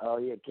 Oh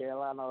yeah,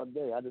 Carolina all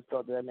day. I just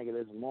talked to that nigga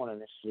this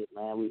morning and shit,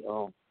 man.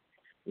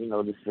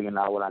 just figuring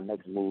out what our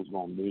next move's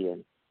gonna be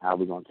and how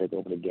we're gonna take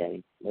over the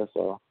game. That's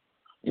all.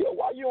 Yo,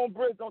 why you on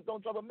Bridge don't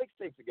drop a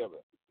mixtape together?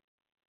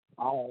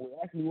 Oh,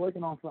 we're actually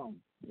working on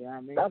something. You know what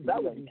I mean?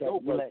 That would be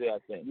dope right there, I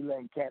think. You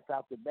letting cats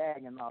out the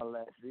bag and all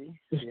that, see?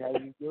 See how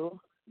you do?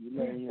 You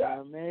know what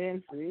I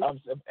mean? See?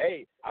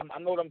 I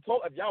know what I'm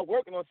talking. If y'all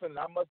working on something,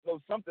 I must know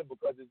something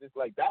because it's just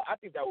like that. I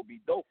think that would be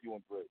dope, you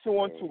and Bridge.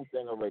 2-on-2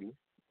 thing already.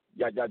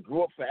 Y'all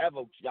grew up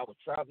forever. Y'all was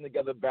traveling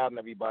together, battling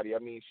everybody. I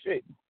mean,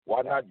 shit.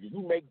 Why not?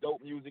 You make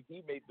dope music.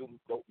 He made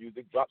dope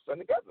music. Drop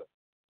something together.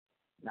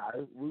 Nah,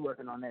 we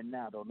working on that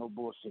now, though. No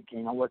bullshit,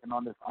 King. I'm working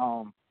on this.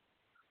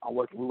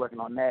 We're working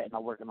on that, and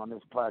I'm working on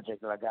this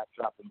project that I got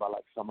dropping by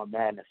like Summer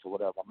Madness or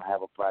whatever. I'm gonna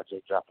have a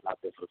project dropping out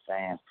there for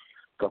fans.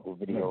 A couple of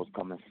videos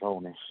coming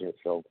soon and shit.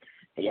 So,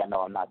 yeah,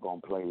 no, I'm not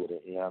gonna play with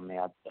it. You know what I mean?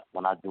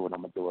 When I do it,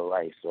 I'm gonna do it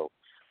right. So,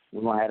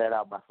 we're gonna have that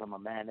out by Summer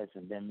Madness,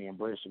 and then me and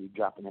British will be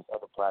dropping this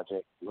other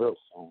project real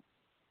soon.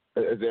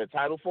 Is there a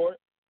title for it?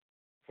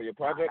 For your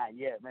project? Not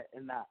yet, man.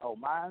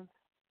 Mine?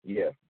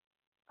 Yeah.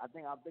 I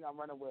think I'm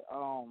running with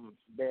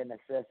Bare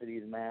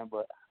Necessities, man,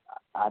 but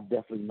I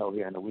definitely know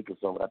here in a week or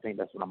so, but I think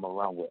that's what I'm gonna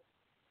run with.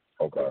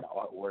 Okay. The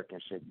artwork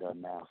and shit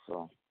done now,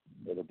 so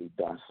it'll be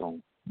done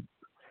soon.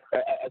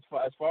 As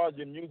far as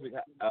your music,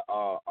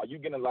 are you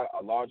getting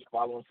a large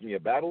following from your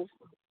battles?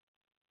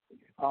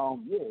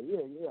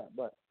 Yeah.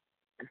 But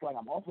it's like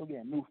I'm also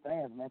getting new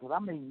fans, man, because I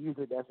make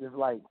music that's just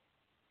like,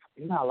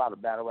 you know how a lot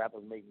of battle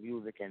rappers make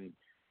music and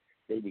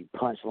they be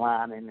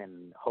punchlining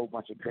and a whole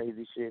bunch of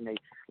crazy shit. And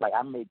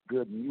I make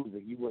good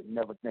music. You would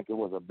never think it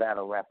was a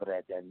battle rapper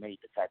that made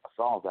the type of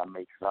songs I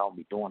make, because I don't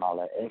be doing all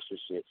that extra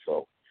shit.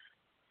 So,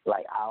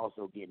 like, I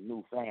also get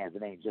new fans.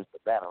 It ain't just the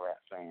battle rap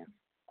fans.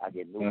 I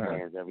get new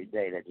fans every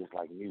day that just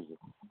like music.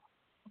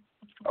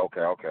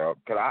 Okay.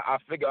 Cause I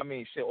figure, I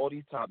mean, shit, all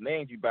these top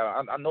names you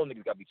battle, I know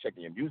niggas gotta be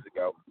checking your music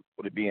out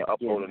with it being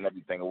uploaded and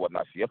everything or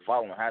whatnot. So your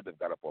following had to have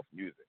got up off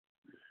music.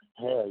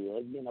 Hell yeah,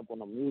 it's getting up on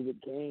the Music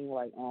King,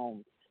 like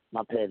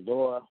my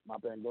Pandora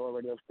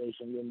radio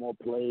station getting more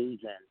plays,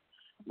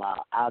 and my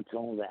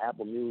iTunes and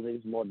Apple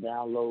Music more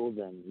downloads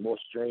and more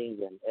streams,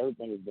 and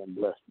everything has been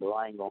blessed. But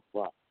I ain't gonna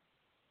front.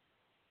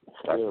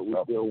 We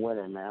still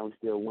winning, man. We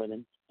still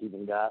winning,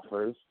 keeping God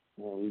first,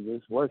 and we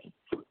just working.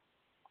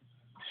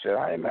 Shit,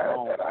 I ain't mad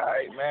at that. All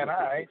right, man. All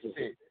right,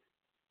 shit.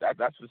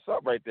 That's what's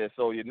up right there.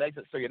 So your next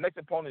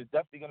opponent is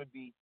definitely gonna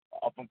be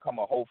up and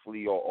comer,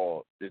 hopefully,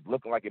 or it's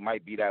looking like it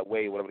might be that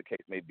way, whatever the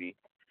case may be.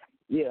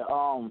 Yeah,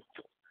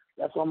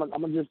 that's why I'm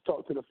gonna just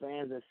talk to the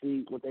fans and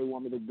see what they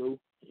want me to do.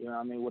 You know what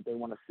I mean? What they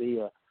want to see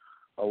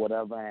or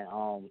whatever. And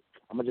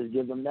I'm gonna just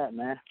give them that,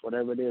 man.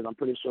 Whatever it is, I'm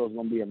pretty sure it's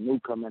gonna be a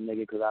newcomer nigga,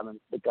 because I done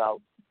pick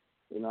out,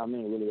 you know what I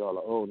mean? Really all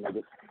the old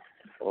niggas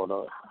or the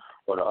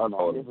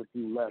other. There's a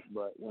few left,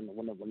 but when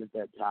it's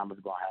that time,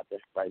 it's gonna happen.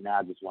 Right now,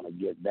 I just want to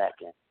get back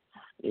and,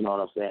 you know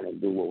what I'm saying,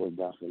 and do what was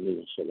done for me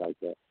and shit like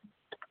that.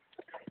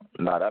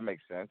 Nah, that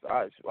makes sense. All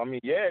right. I mean,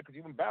 yeah, because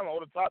you've been battling all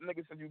the top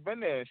niggas since you've been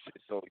there and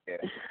shit. So, yeah,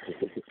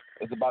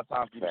 it's about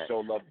time for you to show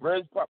love.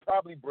 Bridge,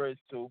 probably Bridge,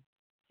 too.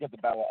 You have to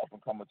battle up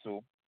and comer,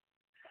 too.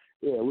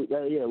 Yeah,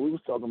 we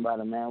was talking about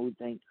it, man. We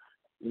think,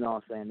 you know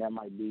what I'm saying, that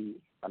might be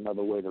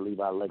another way to leave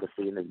our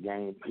legacy in this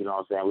game. You know what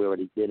I'm saying? We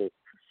already did it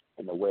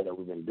in the way that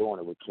we've been doing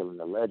it with killing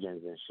the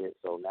legends and shit.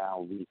 So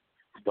now we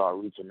start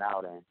reaching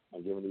out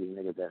and giving these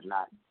niggas that's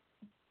not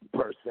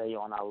per se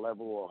on our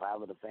level, or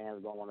however the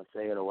fans don't want to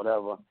say it or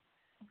whatever.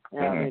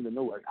 You know what I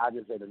mean? I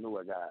just say the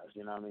newer guys,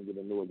 you know what I mean? Give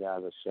the newer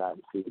guys a shot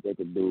and see what they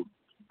can do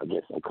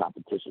against some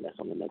competition that's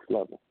on the next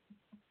level.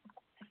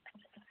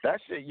 That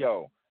shit,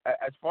 yo,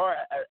 as far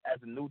as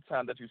the new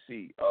talent that you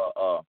see,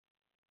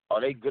 are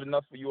they good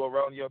enough for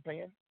URL in your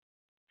opinion?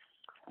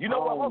 You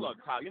know what? Hold on,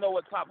 Top. You know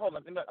what, Top? Hold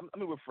on. Let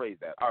me rephrase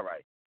that. All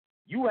right.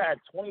 You had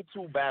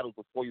 22 battles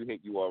before you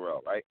hit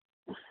URL, right?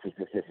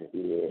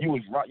 Yeah.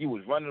 You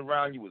was running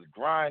around, you was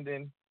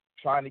grinding,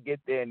 trying to get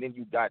there, and then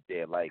you got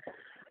there. Like,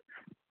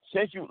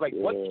 since you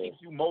what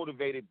keeps you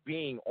motivated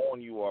being on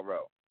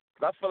URL?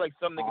 Because I feel like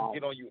some niggas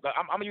get on you. Like,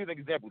 I'm gonna use an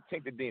example.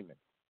 Tink the Demon.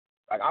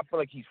 Like, I feel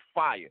like he's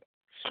fire,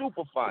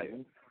 super fire.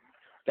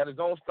 Got his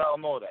own style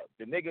and all that.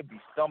 The nigga be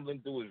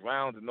stumbling through his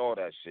rounds and all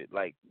that shit.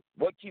 Like,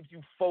 what keeps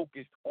you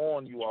focused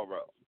on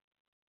URL?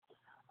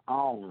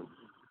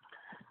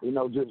 You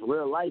know, just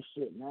real life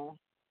shit, man.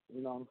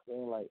 You know what I'm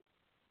saying? Like,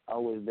 I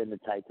always been the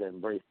type to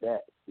embrace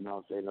that. You know what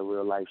I'm saying? The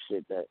real life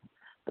shit that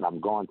I'm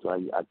going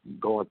through.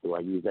 I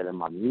use that in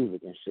my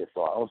music and shit.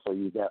 So I also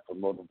use that for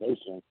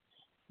motivation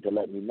to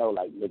let me know,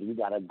 like, look, you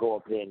gotta go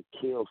up there and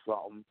kill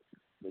something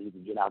so you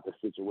can get out the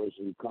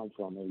situation you come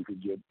from, and you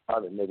can get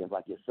other niggas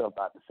like yourself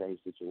out the same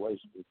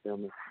situation. You feel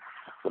me?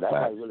 So that's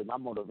like really my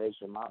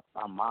motivation. My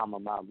mama,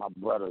 my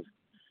brothers,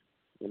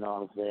 you know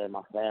what I'm saying,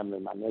 my family,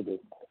 my niggas.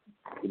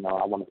 You know,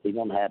 I want to see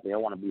them happy. I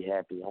want to be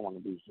happy. I want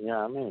to be, you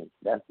know what I mean?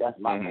 That's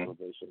my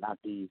motivation, not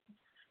these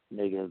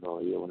niggas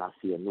or when I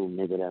see a new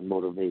nigga that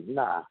motivates.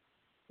 Nah,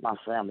 my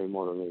family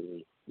motivates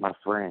me, my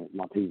friends,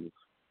 my people.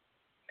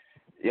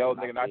 Yo,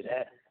 nigga, not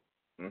that.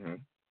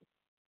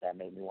 That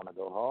made me want to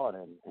go hard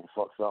and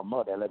fuck something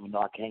up. That let me know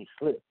I can't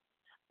slip.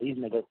 These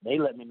niggas, they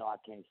let me know I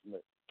can't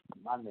slip.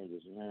 My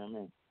niggas, you know what I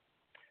mean?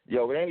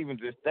 Yo, it ain't even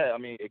just that. I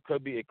mean, it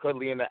could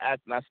lead into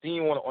acting. I seen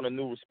you on a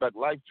new Respect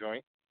Life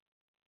joint.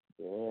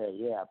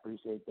 Yeah, I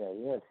appreciate that.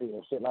 Yeah, see,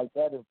 shit like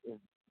that is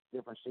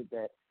different shit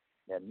that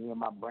me and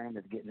my brand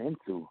is getting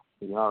into.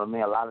 You know what I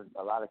mean? A lot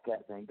of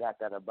cats ain't got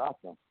that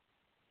about them.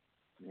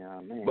 You know what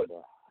I mean?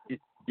 But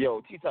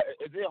yo, Tita,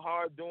 is it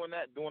hard doing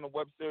a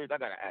web series? I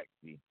gotta ask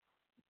you.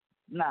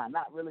 Nah,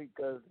 not really,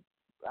 because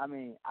I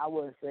mean, I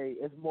would say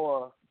it's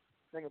more.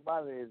 Thing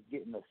about it is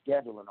getting the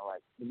scheduling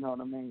right. You know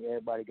what I mean?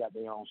 Everybody got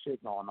their own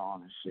shit going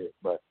on and shit,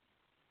 but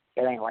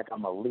it ain't like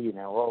I'm a leading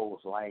role,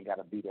 so I ain't got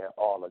to be there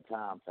all the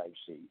time type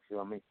shit. You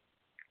feel me?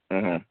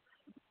 Mhm.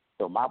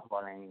 So my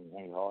part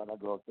ain't hard. I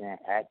go up there and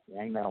act.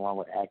 Ain't nothing wrong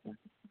with acting.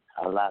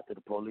 I lied to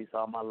the police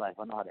all my life.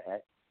 I know how to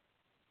act.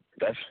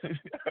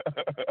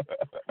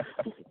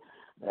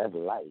 That's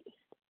light.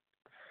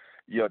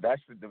 Yo, that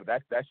shit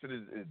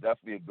is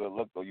definitely a good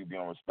look though. You be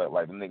on Respect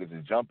Life. The niggas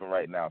is jumping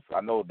right now, so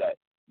I know that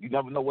you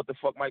never know what the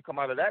fuck might come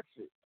out of that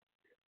shit.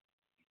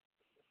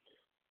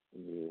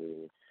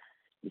 Yeah.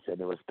 You said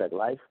the Respect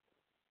Life?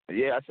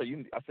 Yeah, I say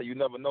you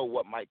never know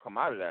what might come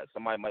out of that.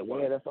 Somebody might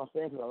want. Yeah, that's what I'm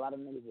saying. Because a lot of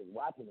niggas is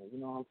watching it. You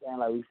know what I'm saying?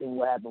 Like we seen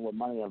what happened with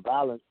Money and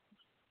Violence.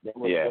 They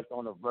were just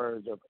on the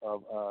verge of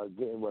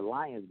getting with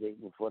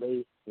Lionsgate before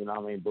they, you know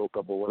what I mean, broke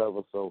up or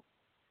whatever. So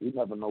you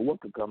never know what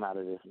could come out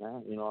of this,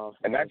 man. You know what I'm saying?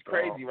 And that's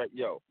crazy, right?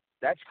 Yo,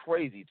 that's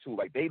crazy too.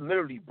 Like they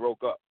literally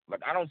broke up.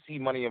 Like I don't see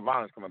Money and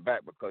Violence coming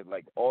back because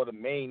like all the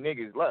main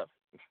niggas left.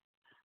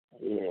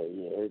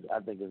 Yeah. I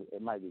think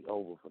it might be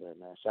over for that,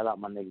 man. Shout out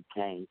my nigga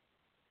Kane.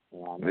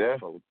 You know, Yeah.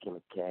 Killer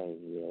Kane.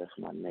 Yeah, that's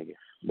my nigga.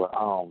 But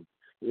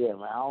yeah,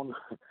 man.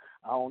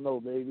 I don't know,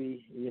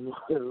 baby. You know,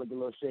 it look a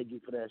little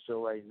shaky for that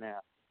show right now.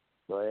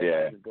 So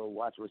everybody just go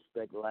watch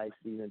Respect Life.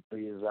 Season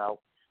 3 is out.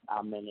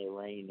 I'm in it,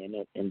 Rain in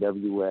it,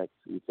 NWX.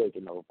 We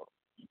taking over.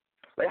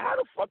 Like, how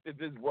the fuck did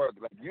this work?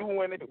 Like,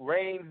 you in it,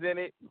 Rain's in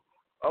it.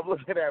 I'm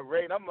looking at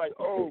Rain. I'm like,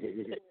 oh,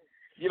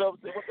 you know what I'm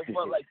saying? What the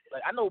fuck? Like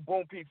I know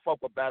Boom P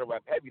fuck with battle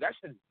rap heavy. That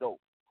shit is dope.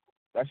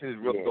 That shit is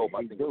real dope.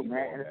 I think do,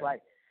 man. And it's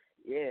like,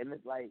 and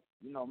it's like,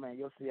 you know, man,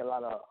 you'll see a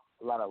lot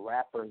of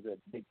rappers, that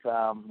big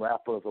time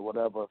rappers or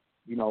whatever.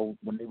 You know,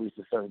 when they reach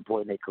a certain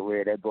point in their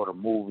career, they go to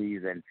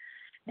movies and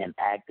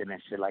acting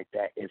and shit like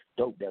that. It's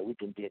dope that we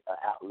can get an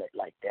outlet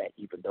like that,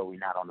 even though we're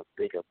not on a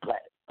bigger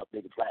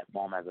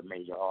platform as a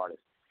major artist.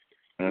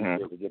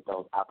 Mm-hmm. We get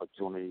those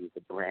opportunities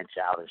to branch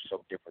out and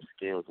show different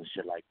skills and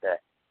shit like that.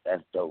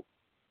 That's dope.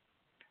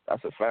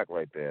 That's a fact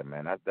right there,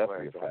 man. That's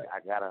definitely a fact. I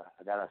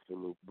gotta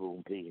salute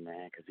Boom P,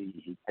 man, because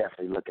he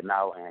definitely looking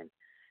out and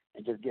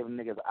just giving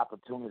niggas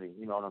opportunity.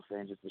 You know what I'm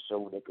saying? Just to show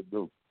what they could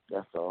do.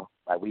 That's all.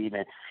 Like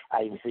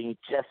I even seen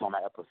Chess on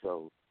that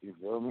episode. You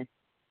feel me?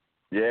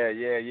 Yeah.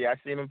 I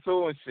seen him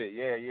too and shit.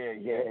 Yeah.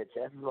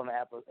 Chess was on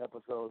the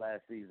episode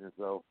last season,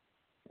 so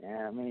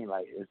yeah, I mean,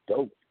 like it's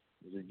dope.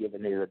 It's just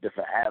giving niggas a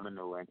different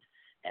avenue and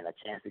a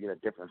chance to get a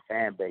different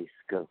fan base,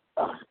 because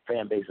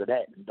fan base of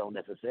that don't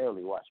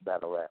necessarily watch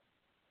battle rap.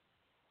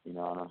 You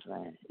know what I'm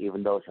saying?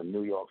 Even though it's a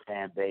New York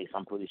fan base,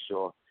 I'm pretty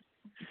sure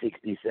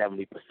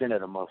 60-70%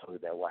 of the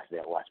motherfuckers that watch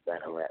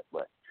battle rap,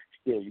 but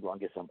still you're gonna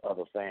get some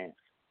other fans.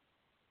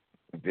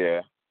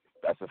 Yeah,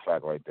 that's a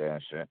fact right there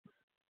and shit.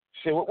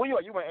 Shit, where you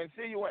at? You went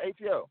NC? You went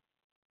ATL?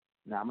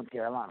 Nah, I'm in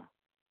Carolina.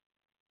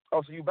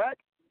 Oh, so you back?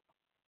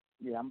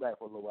 Yeah, I'm back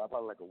for a little while,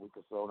 probably like a week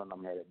or so, and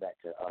I'm headed back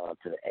to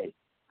the A.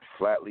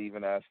 Flat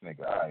leaving ass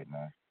nigga. All right,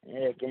 man.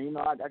 Yeah, you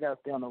know, I gotta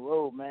stay on the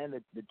road, man.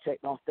 The check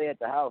don't stay at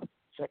the house.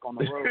 Check on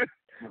the road.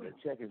 The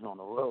check is on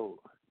the road.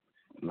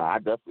 Nah, I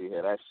definitely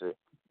hear that shit.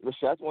 But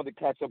shit, I just wanted to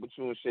catch up with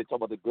you and shit, talk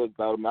about the good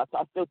battle, man.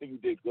 I still think you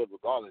did good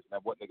regardless,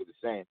 man, what niggas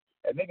are saying.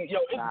 And nigga, yo,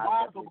 it's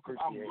wild though, because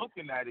I'm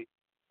looking at it,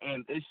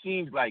 and it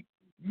seems like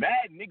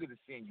mad niggas are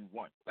saying you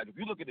won. Like, if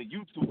you look at the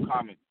YouTube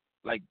comments,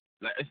 like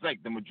it's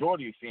like the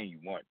majority are saying you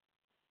won.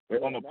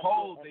 But on the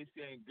polls, they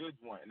saying Goods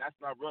won, and that's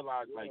when I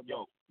realized, like,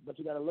 yo. But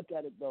you got to look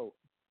at it, though.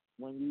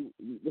 When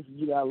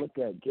you got to look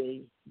at,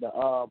 okay? The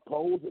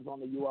polls is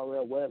on the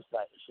URL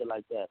website and shit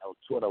like that, or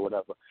Twitter, or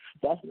whatever.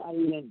 That's not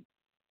even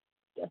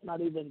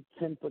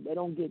 10%. They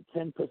don't get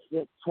 10%,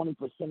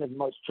 20% as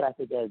much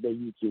traffic as their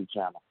YouTube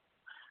channel.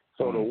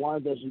 So the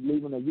ones that you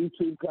leaving the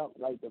YouTube account,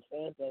 like the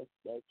fans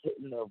that's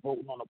hitting the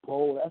voting on the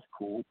poll, that's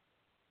cool.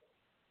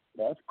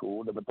 That's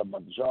cool. But the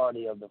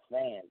majority of the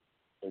fans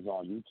is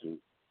on YouTube.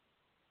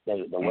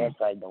 The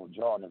website don't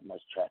draw as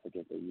much traffic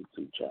as the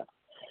YouTube channel.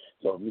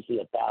 So if you see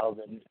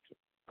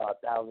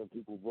 1,000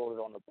 people voted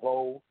on the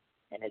poll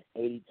and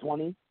it's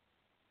 80-20,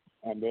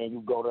 and then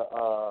you go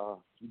to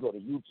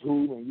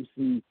YouTube and you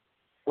see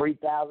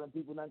 3,000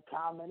 people done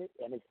commented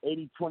and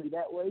it's 80-20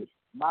 that way,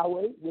 my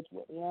way, which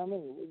way, you know what I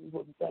mean?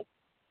 What you think?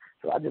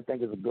 So I just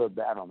think it's a good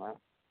battle, man.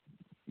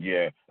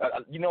 Yeah.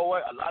 You know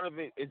what? A lot of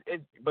it is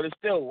but it's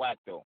still whack,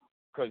 though.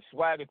 Because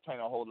Swag is playing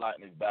a whole lot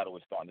in this battle.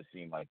 It's starting to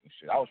seem like and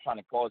shit. I was trying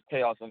to cause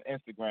chaos on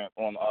Instagram,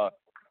 on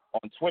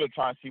Twitter,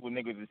 trying to see what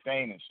niggas are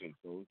saying and shit.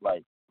 So it's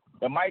like,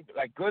 it might,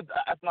 like, Goods,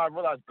 after I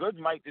realized Goods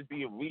might just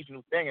be a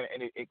regional thing,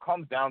 and it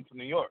comes down to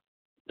New York.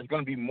 It's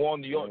gonna be more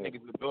New York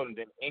niggas in the building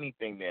than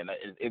anything. Then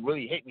it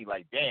really hit me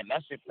like, damn,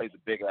 that shit plays a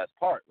big ass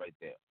part right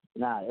there.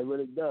 Nah, it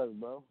really does,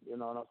 bro. You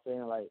know what I'm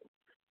saying? Like,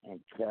 in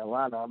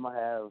Carolina, I'm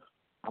gonna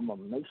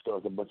make sure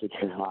it's a bunch of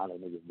Carolina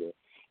niggas there.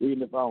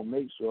 Even if I don't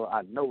make sure,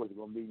 I know it's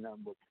gonna be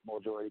nothing but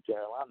majority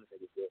Carolina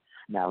niggas there.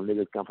 Now,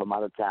 niggas come from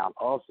out of town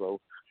also.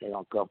 They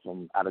gonna come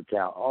from out of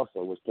town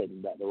also, which takes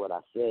me back to what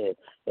I said.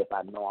 If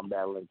I know I'm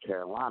battling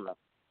Carolina,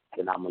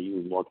 then I'm gonna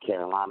use more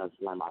Carolina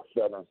slang. My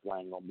southern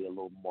slang gonna be a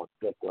little more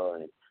thicker,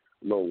 and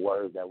little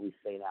words that we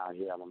say down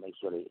here, I'm gonna make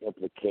sure they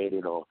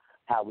implicated, or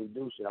how we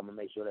do shit, I'm gonna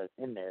make sure that's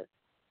in there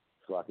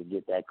so I can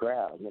get that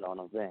crowd. You know what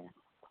I'm saying?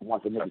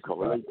 Once a nigga can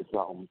relate to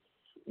something,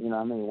 you know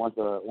what I mean? Once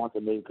a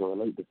nigga can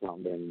relate to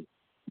something, then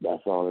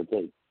that's all it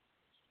takes.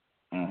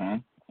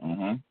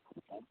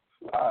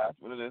 That's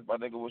what it is, my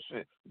nigga. Well,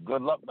 shit.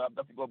 Good luck, man. I'm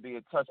definitely gonna be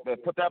in touch, man.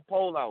 Put that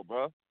poll out,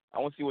 bro. I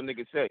want to see what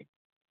niggas say.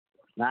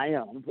 Nah,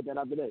 yeah, I'm gonna put that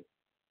out today.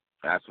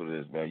 That's what it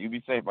is, man. You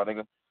be safe, my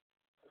nigga.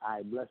 All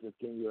right, blessings,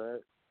 King. You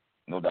heard?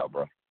 No doubt,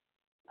 bro.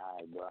 All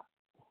right, bro.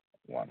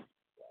 One.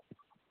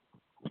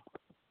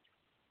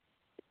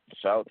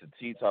 Shout out to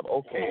T-Top.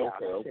 Okay.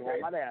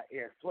 I'm out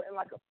here sweating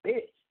like a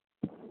bitch.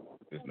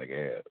 This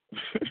nigga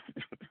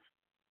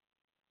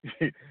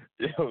here.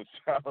 Yo,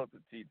 shout out to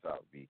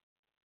T-Top, B.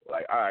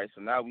 Like, all right,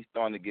 so now we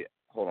starting to get.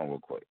 Hold on real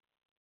quick.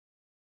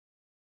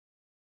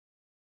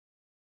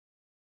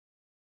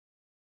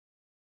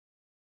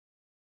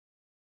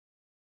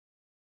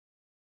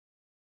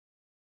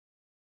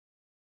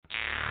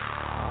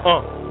 I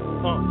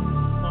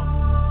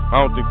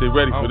don't think they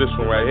ready for this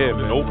one right here,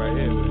 man. Nope.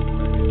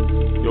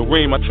 Yo,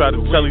 Reem, I tried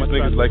to tell these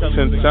niggas like 10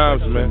 times,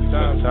 man.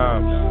 10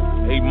 times.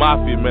 Hey,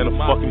 Mafia, man, the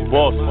fucking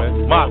boss,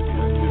 man.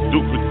 Mafia.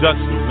 Duke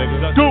Productions,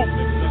 nigga. Duke.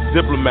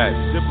 Diplomats.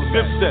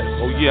 Dipset.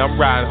 Oh, yeah, I'm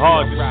riding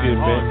hard this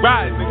year, man.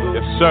 Riding, nigga.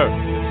 Yes, sir.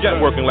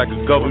 I'm working like a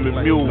government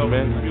mule,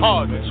 man.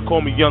 Hard. Just call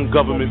me Young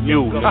Government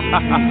Mule.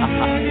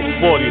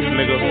 40th,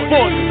 nigga.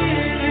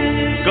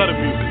 40th. Gutter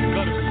music.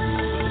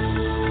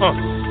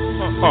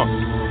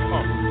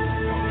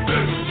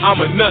 I'm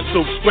a nut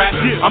so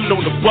strapped, I'm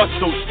known to bust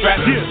so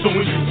strapped. So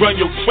when you run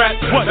your trap,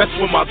 that's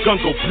when my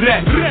gun go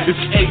black. It's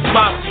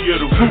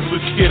A-Mafia, the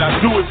ruthless kid, I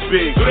do it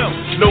big.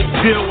 No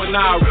deal when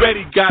I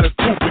already got a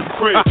coupe and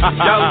crib.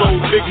 Y'all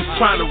old niggas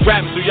trying to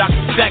rap so y'all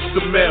can stack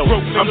some mail.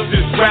 I'm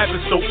just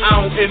rapping so I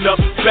don't end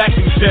up back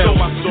in jail.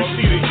 You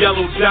see the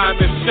yellow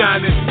diamond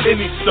shining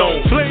any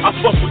stone. I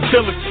fuck with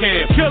Killer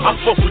Cam, I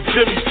fuck with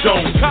Jimmy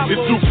Jones.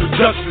 It's Duke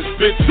Productions,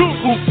 bitch.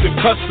 Hoops and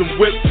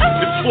custom whips.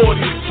 It's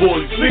 40s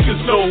boys,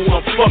 niggas know who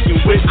I'm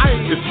fucking with.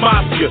 It's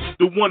Mafia,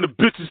 the one the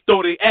bitches throw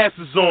their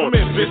asses on.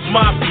 It's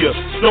Mafia,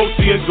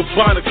 Dolce and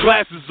Gabbana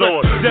glasses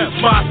on. It's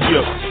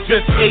Mafia,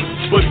 just ate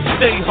but he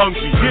stay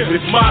hungry.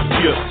 It's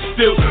Mafia,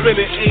 still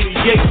spending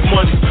 88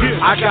 money.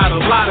 I got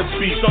a lot of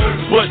beef,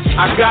 but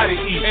I gotta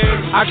eat.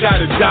 I got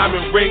a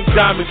diamond ring,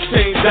 diamond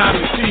chain,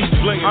 diamond teeth.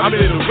 I'm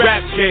in the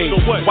rap game.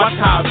 Watch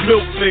how I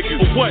milk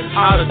niggas.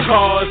 Out of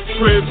cars,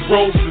 cribs,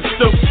 robes, and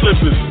silk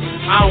slippers.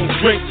 I don't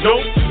drink, no,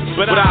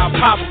 but I'll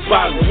pop a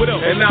bottle.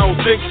 And I don't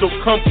think so.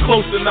 Come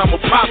close and I'ma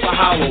pop a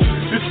hollow.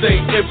 This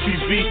ain't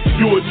MTV.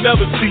 You will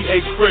never see a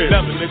crib.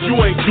 You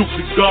ain't Duke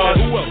the God.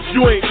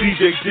 You ain't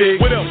DJ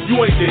Dig. You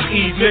ain't the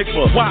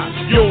Enigma. Why?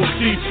 You don't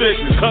see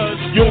fitness. Cause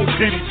you don't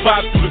Diddy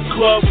pop through the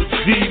club with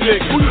D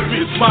niggas.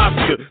 It's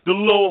Mafia, the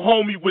little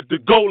homie with the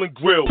golden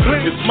grill.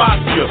 It's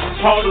Mafia,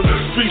 hard on the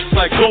streets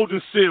like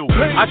Golden Seal.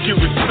 I get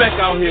respect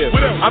out here.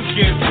 I'm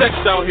getting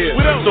text out here.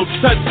 So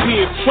touch me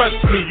and trust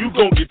me, you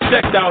gon' get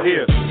checked out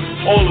here.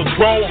 All the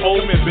grown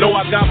homies know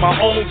I got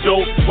my own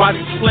dough. Why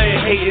these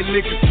playin' hating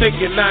niggas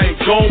thinking I ain't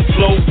gon'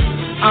 blow?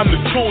 I'm the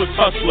truest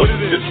hustler.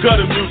 It's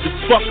gutter music,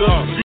 fuck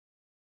up.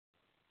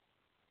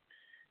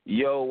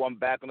 Yo, I'm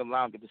back on the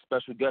line with the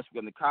special guest.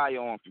 We got Nakai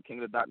on from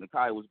King of the Dot.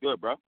 Nakai, what's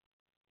good, bro?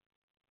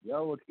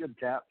 Yo, what's good,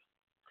 Cap?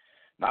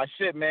 Nah,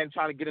 shit, man.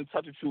 Trying to get in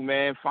touch with you,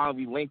 man.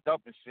 Finally, we linked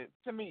up and shit.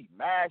 To me,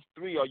 Match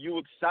 3, are you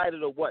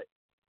excited or what?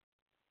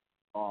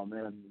 Oh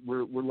man,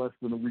 we're less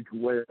than a week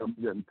away. I'm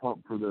getting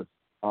pumped for this.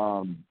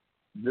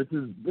 This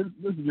is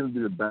gonna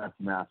be the best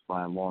match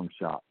by a long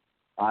shot.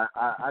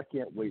 I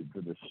can't wait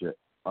for this shit.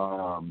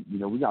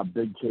 We got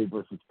Big K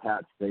versus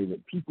Pat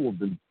Stayman. People have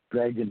been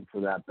begging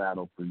for that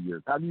battle for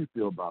years. How do you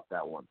feel about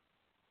that one?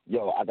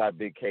 Yo, I got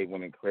Big K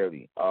winning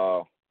clearly.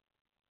 I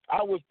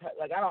wish Pat,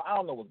 I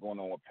don't know what's going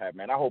on with Pat,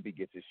 man. I hope he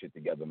gets his shit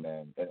together,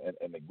 man,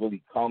 and it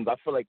really comes. I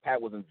feel like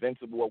Pat was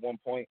invincible at one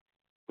point,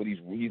 but he's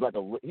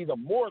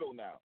immortal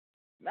now.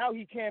 Now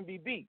he can be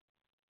beat.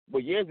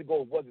 But years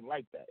ago it wasn't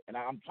like that. And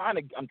I'm trying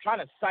to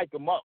psych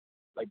him up.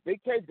 Like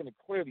Big K's gonna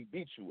clearly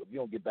beat you if you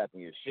don't get back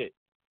on your shit.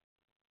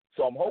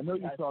 So I'm hoping. I know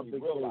you saw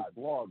Big K's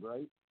blog,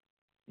 right?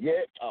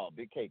 Yeah. Oh,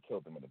 Big K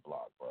killed him in the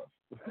blog, bro.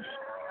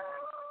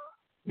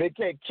 Big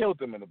K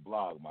killed him in the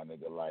blog, my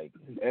nigga. Like,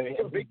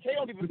 and Big K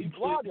don't even be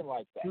blogging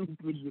like that.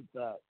 Stupid with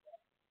that.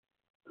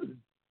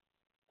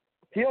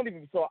 He don't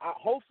even. So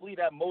hopefully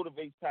that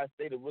motivates Pat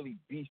Stay to really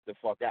beast the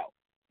fuck out.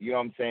 You know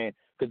what I'm saying?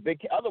 Because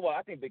otherwise,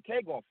 I think Big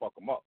K gonna fuck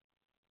him up.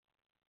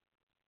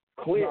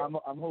 clear. I'm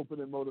hoping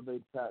it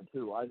motivates Pat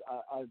too. I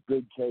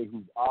Big K,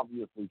 who's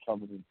obviously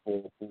coming in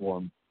full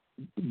form,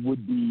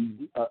 would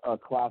be a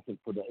classic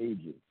for the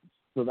ages.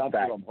 So that's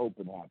what I'm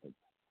hoping happens.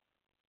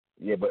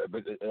 Yeah, but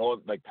it all,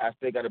 like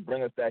Pastor got to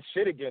bring us that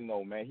shit again,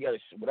 though, man. He got to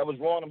whatever's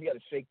wrong, he got to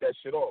shake that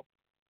shit off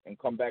and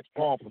come back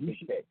strong for Big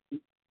K.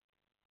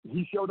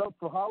 He showed up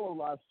for Hollow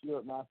last year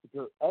at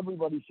Massacre.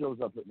 Everybody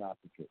shows up at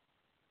Massacre.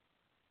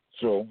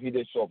 True, he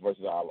did show up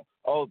versus Hollow.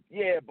 Oh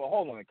yeah, but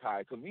hold on,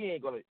 Kai, because we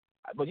ain't gonna.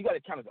 But you got to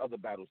count his other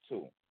battles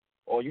too,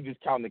 or you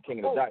just count the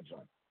King of the Dot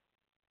joint.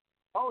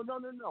 Oh no!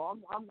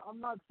 I'm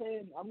not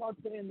saying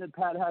that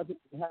Pat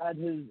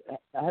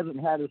hasn't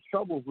had his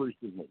troubles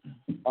recently.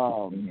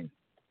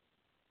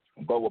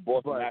 But with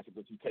Boston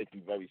Massacre, you take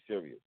him very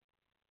serious.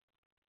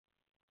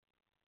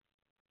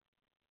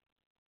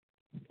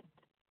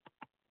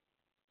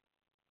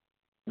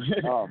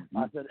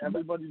 I said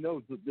everybody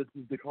knows that this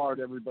is the card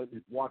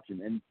everybody's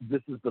watching, and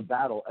this is the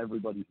battle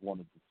everybody's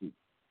wanted to see.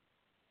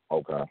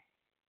 Okay.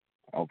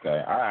 All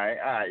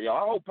right. Yo,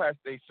 I hope Pat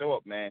Stay show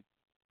up, man.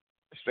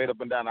 Straight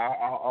up and down. I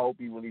hope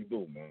he really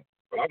do, man.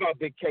 But I got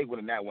Big K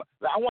winning that one.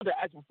 I wanted to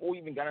ask before we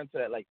even got into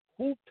that, like,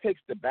 who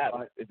picks the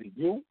battle? Is it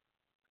you?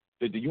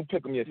 Do you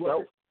pick them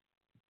yourself?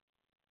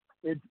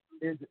 It's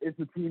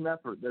a team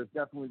effort. There's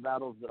definitely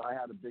battles that I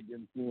had a big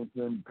influence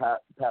in.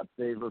 Pat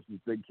Stay versus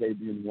Big K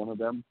being one of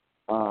them.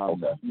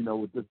 You know,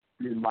 with this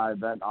being my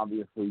event,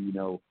 obviously, you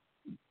know,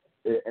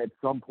 at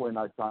some point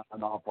I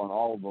signed off on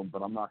all of them,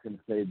 but I'm not going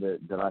to say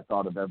that I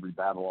thought of every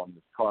battle on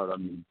this card. I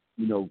mean,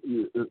 you know,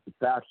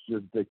 facts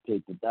just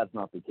dictate that that's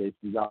not the case.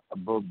 We got a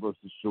Verb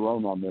versus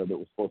Sharon on there that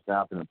was supposed to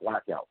happen in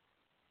Blackout.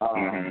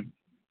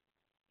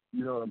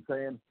 You know what I'm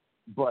saying?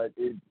 But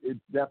it's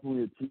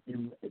definitely a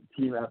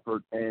team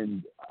effort,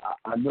 and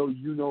I know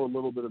you know a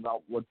little bit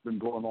about what's been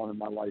going on in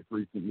my life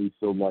recently,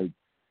 so, like,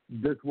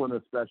 this one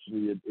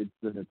especially, it's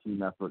been a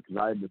team effort because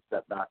I had to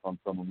step back on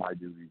some of my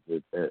duties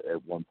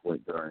at one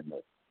point during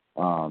this,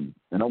 and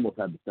almost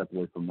had to step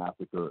away from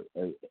Massacre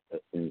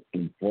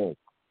in full,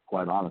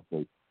 quite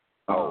honestly.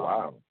 Oh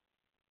wow!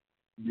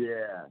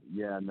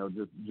 Yeah, no,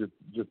 just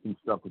some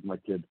stuff with my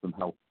kids, some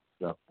health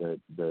stuff that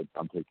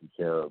I'm taking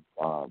care of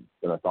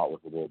that I thought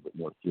was a little bit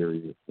more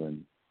serious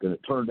than it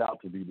turned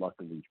out to be.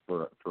 Luckily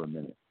for a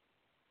minute,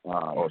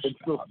 it's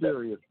still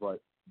serious,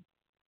 but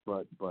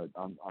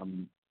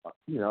I'm.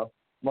 You know,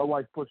 my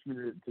wife pushed me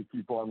to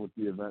keep on with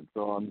the event,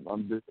 so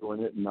I'm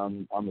doing it, and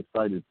I'm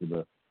excited for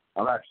this.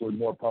 I'm actually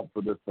more pumped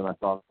for this than I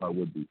thought I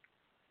would be.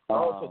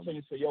 So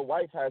your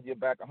wife has your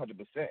back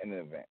 100% in the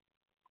event.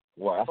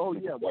 Well,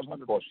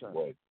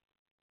 100%.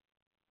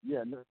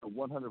 Yeah, no,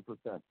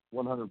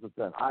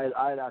 100%.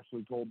 I had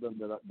actually told them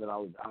that I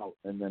was out,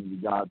 and then we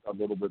got a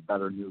little bit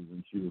better news,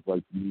 and she was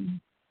like, "You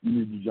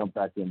need to jump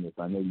back in this.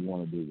 I know you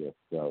want to do this."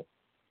 So.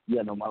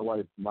 Yeah, no, my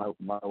wife is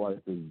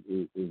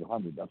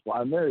 100. That's why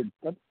I married.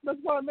 That's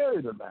why I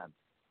married her, man.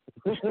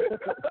 You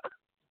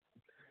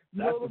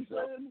know what I'm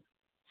saying?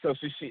 So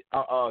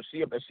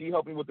she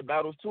helping with the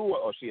battles too,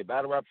 or she a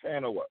battle rap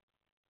fan or what?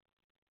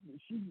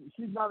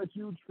 She's not a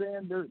huge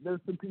fan.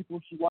 There's some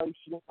people she likes.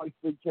 She likes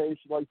Big K.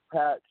 She likes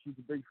Pat. She's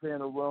a big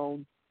fan of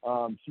Roan.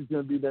 She's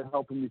gonna be there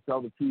helping me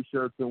sell the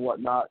T-shirts and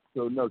whatnot.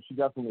 So no, she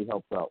definitely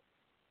helps out.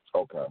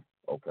 Okay.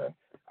 All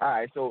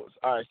right. So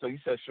you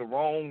said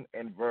Sharon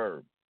and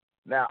Verb.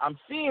 Now, I'm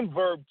seeing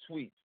Verb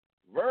tweets.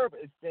 Verb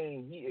is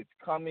saying he is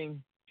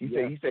coming. He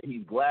said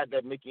he's glad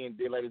that Mickey and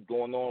Daylight is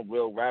going on,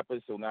 real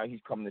rappers, so now he's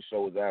coming to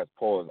show his ass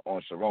paws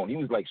on Sharon. He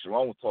was like,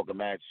 Sharon was talking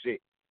mad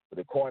shit, but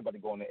the coin about to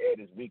go on the air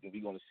this week, and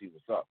we're going to see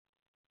what's up.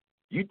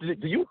 Do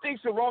you think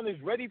Sharon is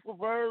ready for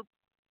Verb?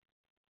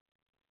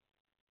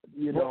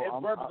 You know,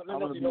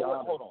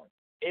 hold on.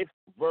 If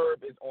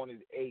Verb is on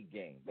his A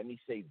game, let me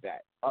say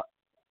that.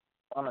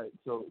 All right,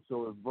 so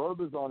if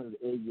Verb is on his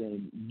A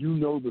game, you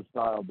know the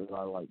style that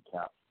I like,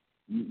 Cap.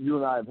 You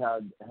and I have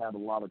had a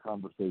lot of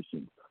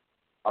conversations.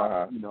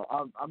 You know,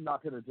 I'm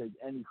not going to take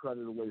any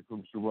credit away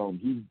from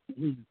Sharon.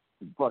 He's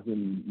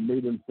fucking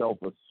made himself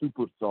a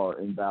superstar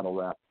in battle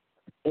rap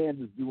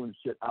and is doing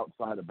shit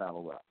outside of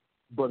battle rap.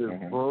 But if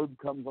Verb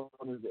comes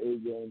on his A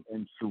game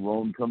and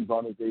Sharon comes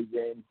on his A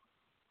game,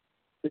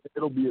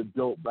 it'll be a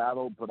dope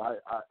battle. But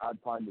I'd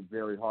find it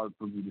very hard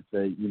for me to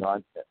say, you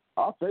know,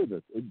 I'll say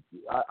this.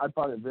 I'd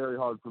find it very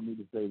hard for me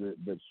to say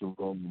that Sharon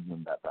will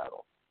win that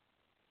battle.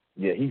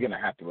 Yeah, he's going to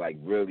have to, like,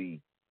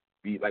 really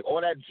be, like, all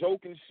that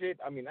joking shit.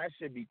 I mean, that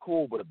should be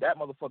cool. But if that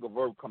motherfucker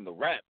Verb come to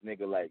rap,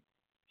 nigga, like,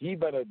 he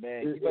better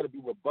be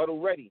rebuttal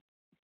ready.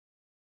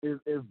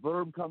 If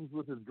Verb comes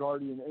with his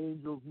Guardian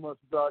Angels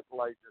mustache,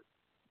 like,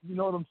 you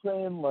know what I'm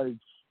saying? Like,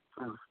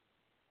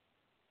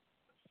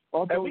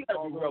 and we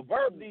gotta be real.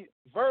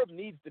 Verb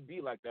needs to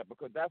be like that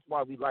because that's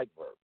why we like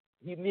Verb.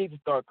 He needs to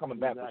start coming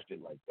back with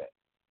shit like that.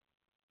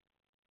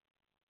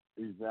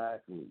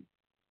 Exactly.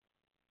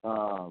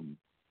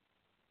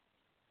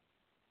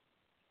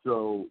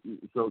 So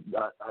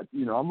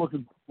you know, I'm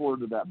looking forward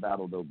to that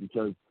battle though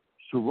because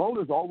Sharon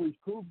has always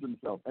proved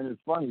himself, and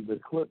it's funny the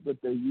clip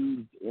that they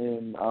used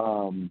in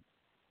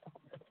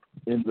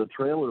the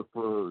trailer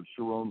for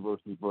Sharon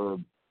versus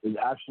Verb. is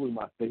actually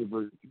my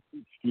favorite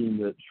scheme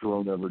that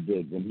Sharon ever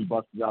did. When he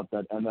busted out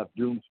that MF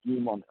Doom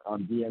scheme on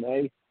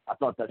DNA, I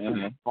thought that shit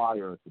was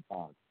fire at the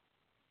time.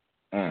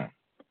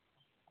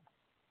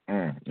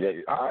 Yeah,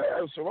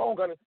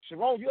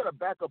 Sharon, you gotta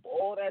back up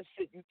all that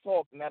shit you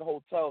talked in that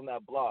hotel and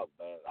that blog,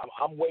 man.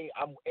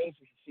 I'm anxious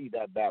to see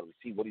that battle, to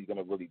see what he's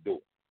gonna really do.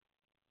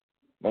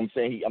 You know what I'm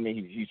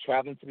saying? He's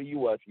traveling to the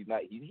U.S. He's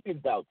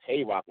about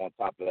Tay-Rock on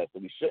top of that, so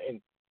we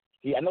shouldn't.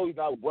 I know he's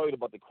not worried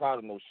about the crowd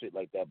and no shit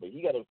like that, but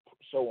he got to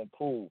show and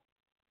prove.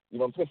 You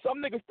know what I'm saying?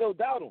 Some niggas still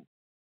doubt him.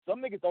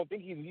 Some niggas don't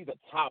think he's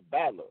a top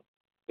battler.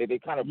 They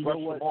kind of brush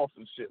him off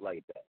and shit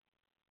like that.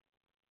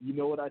 You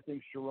know what I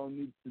think Sharon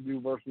needs to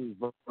do versus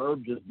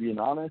Verb, just being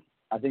honest?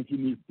 I think he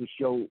needs to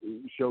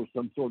show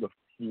some sort of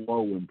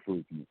flow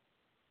improvement.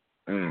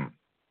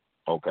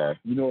 Okay.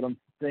 You know what I'm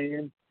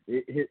saying?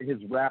 His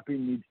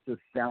rapping needs to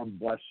sound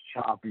less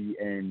choppy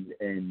and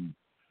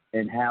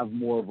have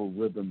more of a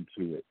rhythm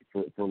to it,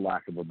 for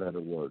lack of a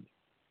better word.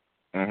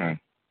 You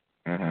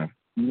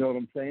know what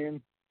I'm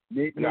saying?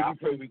 Maybe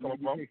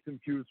take some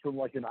cues from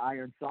like an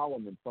Iron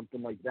Solomon,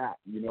 something like that.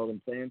 You know what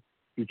I'm saying?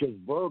 Because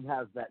Verb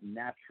has that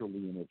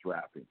naturally in his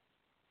rapping.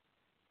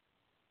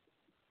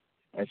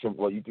 And so,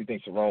 well, you do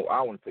think Sharon?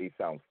 I want to say he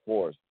sounds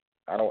forced.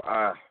 I don't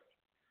want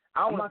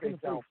to say he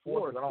sounds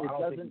forced.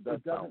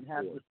 It doesn't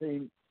have the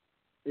same.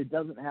 It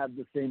doesn't have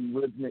the same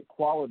rhythmic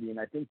quality, and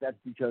I think that's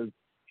because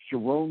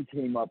Sharon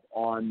came up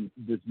on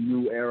this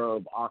new era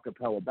of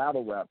acapella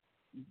battle rap.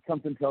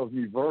 Something tells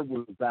me Verb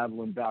was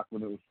battling back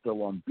when it was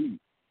still on beat.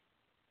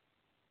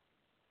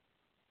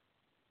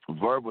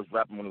 Verb was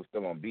rapping when it was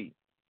still on beat.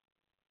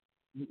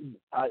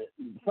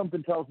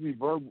 Something tells me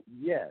Verb,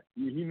 yeah,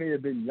 he may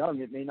have been young.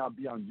 It may not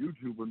be on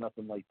YouTube or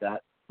nothing like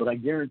that, but I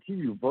guarantee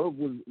you Verb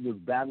was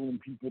battling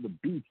people to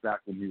beats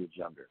back when he was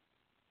younger.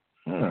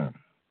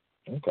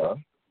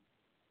 Okay.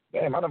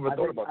 Damn, I never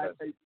thought about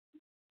that.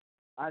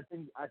 I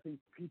think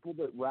people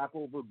that rap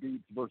over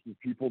beats versus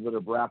people that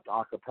have rapped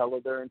a cappella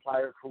their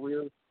entire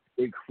career,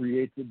 it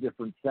creates a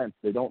different sense.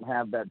 They don't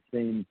have that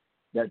same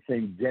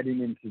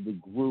getting into the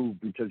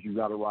groove because you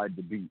got to ride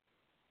the beat.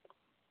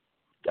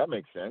 That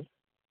makes sense.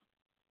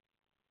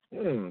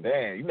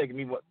 Damn, you making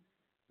me what?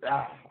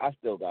 I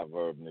still got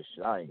Verb in this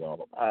shit. I ain't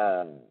gonna.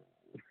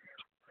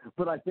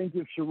 But I think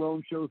if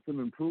Sharon shows some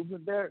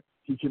improvement there,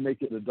 he can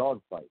make it a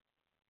dogfight.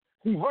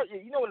 See, Verb,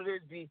 you know what it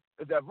is, B?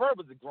 Is that Verb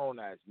is a grown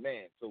ass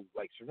man. So,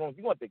 like Sharon,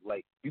 you want to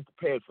be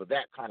prepared for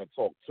that kind of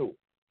talk too.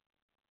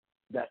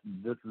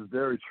 This is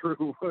very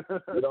true. You know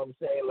what I'm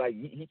saying? Like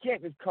he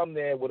can't just come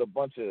there with a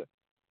bunch of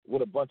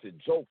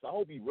jokes. I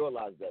hope he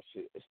realizes that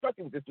shit.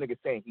 Especially with this nigga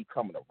saying he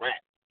coming to rap.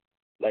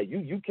 Like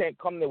you can't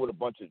come there with a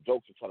bunch of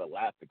jokes and try to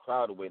laugh the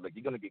crowd away. Like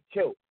you're gonna get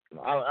killed. You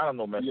know, I don't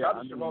know, man. Shout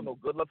out to Sharon. No,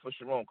 good luck for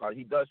Sharon, cause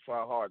he does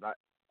try hard.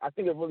 I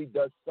think it really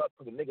does suck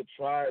because the nigga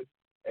tries,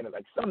 and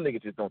like some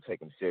niggas just don't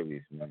take him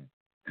serious, man.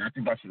 And I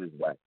think that shit is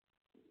whack.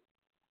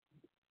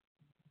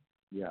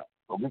 Yeah.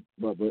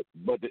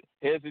 But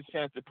here's his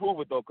chance to prove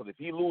it though, because if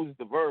he loses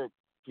the Verb,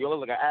 he'll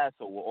look like an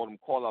asshole with all them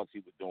call outs he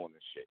was doing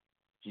and shit.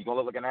 He's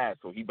gonna look like an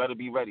asshole. He better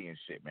be ready and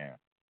shit, man.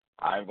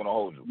 I ain't gonna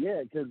hold you.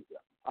 Yeah, because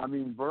I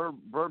mean,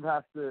 Verb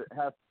has to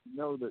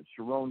know that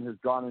Sharon has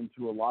gone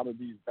into a lot of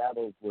these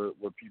battles where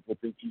people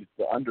think he's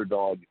the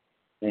underdog,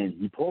 and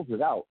he pulls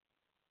it out.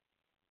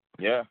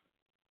 Yeah,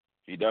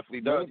 he definitely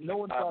does. No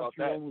one thought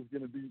Sharon was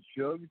going to beat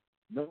Suge.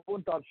 No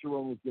one thought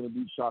Sharon was going to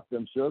beat Shock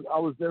Them Suge. I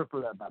was there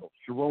for that battle.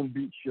 Sharon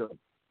beat Suge.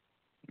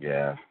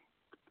 Yeah.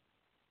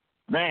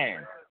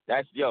 Man,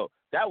 that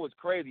was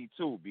crazy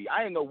too, B.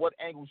 I didn't know what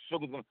angle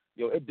Suge was going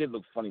to. It did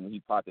look funny when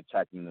he popped the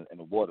track in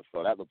the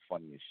waterfall. That looked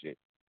funny as shit.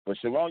 But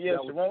Sharon,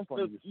 Sharon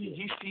stood,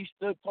 he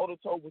stood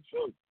toe-to-toe with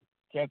Suge.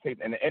 Can't take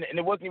and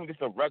it wasn't even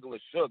just a regular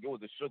Suge. It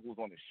was a Suge who was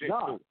on the shit,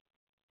 too.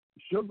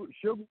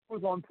 Suge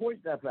was on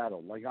point that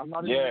battle. Like, I'm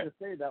not even going to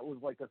say that was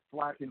like a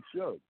slacking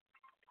Suge.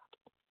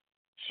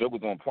 Suge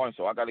was on point,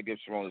 so I got to give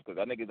Sharon this because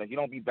that nigga, he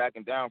don't be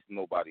backing down from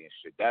nobody and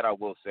shit. That I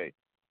will say.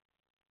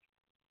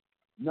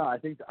 No, I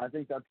think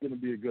that's going to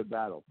be a good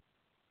battle.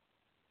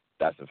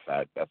 That's a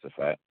fact.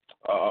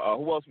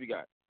 Who else we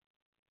got?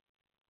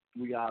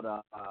 We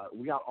got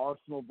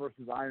Arsenal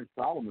versus Iron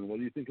Solomon. What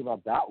do you think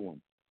about that one?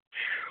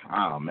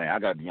 Oh man, I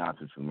got to be honest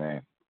with you,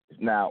 man.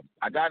 Now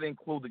I got to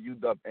include the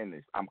UW in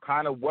this. I'm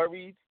kind of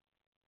worried.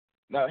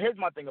 Now here's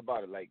my thing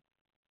about it. Like,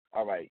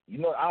 all right, I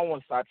don't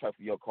want to sidetrack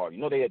for your card.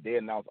 They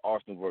announced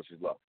Arsenal versus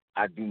Love.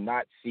 I do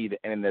not see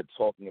the internet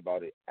talking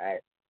about it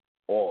at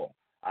all.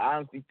 I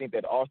honestly think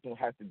that Arsenal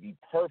has to be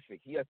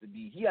perfect. He has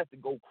to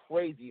go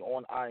crazy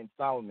on Iron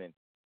Solomon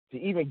to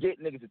even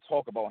get niggas to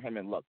talk about him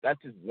and Luck. That's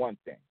just one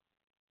thing.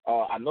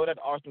 I know that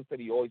Arsenal said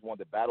he always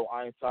wanted to battle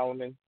Iron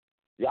Solomon.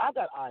 Yeah, I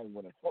got Iron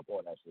winning. Fuck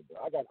all that shit, bro.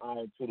 I got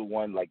Iron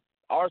 2-1. Like,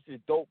 Ars is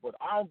dope, but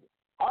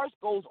Ars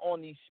goes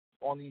on these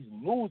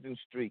losing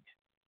streaks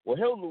where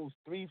he'll lose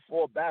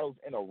 3-4 battles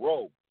in a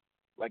row,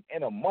 like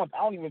in a month.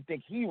 I don't even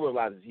think he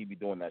realizes he be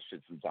doing that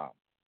shit sometimes.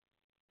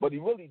 But he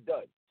really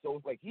does. So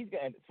it's like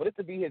for this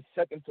to be his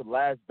second to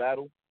last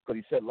battle,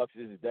 because he said Lux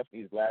is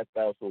definitely his last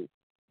battle. So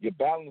you're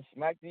battling the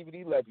Smack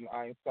DVD legend,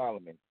 Iron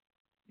Solomon.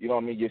 You know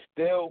what I mean? You're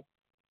still,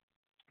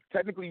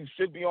 technically you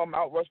should be on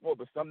Mount Rushmore,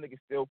 but some niggas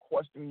still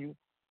question you.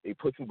 They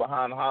put you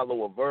behind Hollow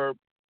or Verb.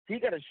 He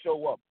got to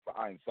show up for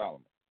Iron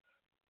Solomon.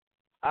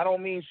 I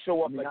don't mean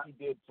show up like he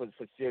did for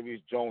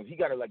Serious Jones. He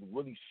got to, like,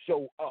 really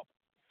show up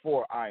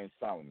for Iron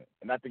Solomon.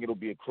 And I think it'll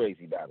be a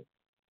crazy battle.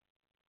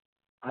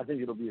 I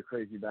think it'll be a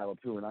crazy battle,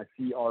 too, and I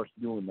see Ars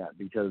doing that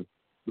because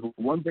the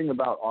one thing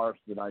about Ars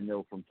that I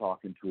know from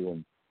talking to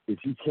him is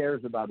he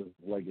cares about his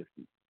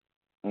legacy.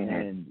 Mm-hmm.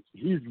 And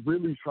he's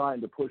really trying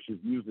to push his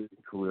music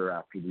career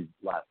after these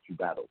last two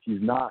battles.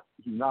 He's not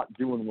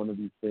doing one of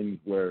these things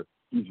where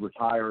he's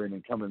retiring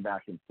and coming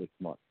back in 6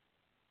 months.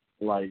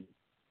 Like,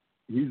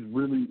 he's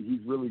really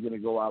going to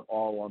go out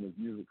all on his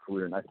music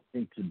career. And I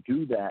think to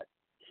do that,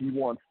 he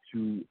wants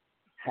to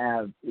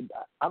have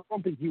 – I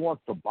don't think he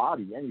wants to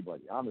body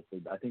anybody,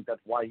 honestly. I think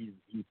that's why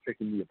he's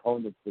picking the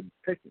opponents that he's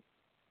picking.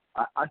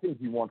 I think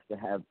he wants to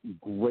have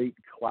great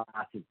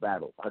classic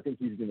battles. I think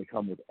he's going to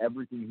come with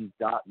everything he's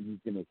got, and he's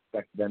going to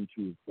expect them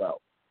to as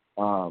well.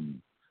 I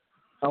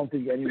don't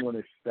think anyone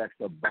expects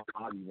a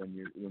body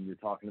when you're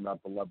talking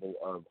about the level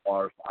of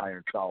Ars,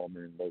 Iron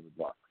Solomon, and Loaded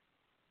Lux.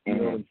 You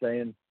know what I'm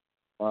saying?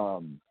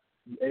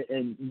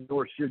 And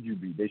nor should you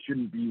be. They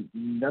shouldn't be.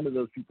 None of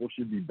those people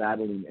should be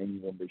battling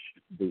anyone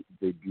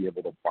they'd be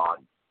able to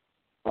body.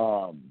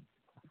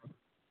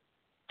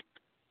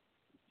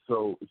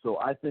 So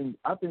I think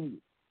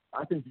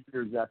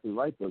you're exactly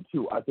right though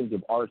too. I think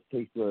if Ars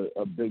takes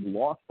a big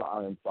loss to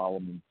Iron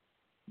Solomon,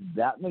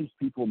 that makes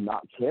people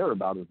not care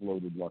about his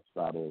Loaded Lux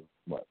battle as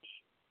much.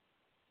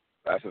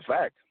 That's a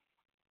fact.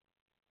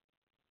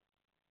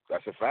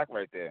 That's a fact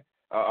right there.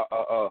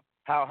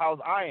 How's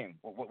Iron?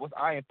 What's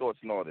Iron thoughts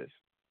on all this?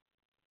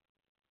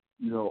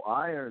 You know,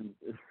 Iron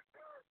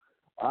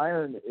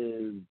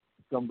is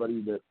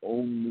somebody that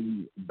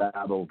only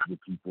battles the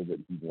people that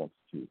he wants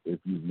to. If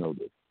you've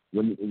noticed,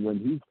 when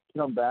he's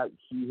come back,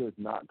 he has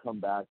not come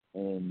back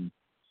and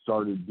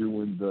started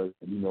doing the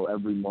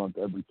every month,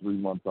 every 3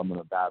 months I'm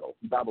going to battle.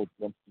 He battles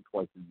once or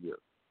twice a year.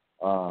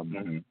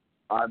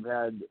 I've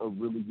had a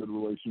really good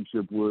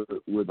relationship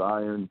with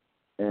Iron,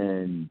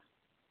 and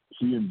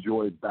he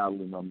enjoys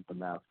battling on the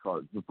mass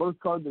cards. The first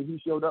card that he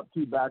showed up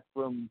to back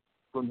from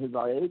his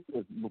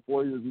hiatus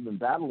before he was even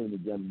battling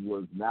again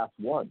was Mass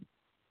 1.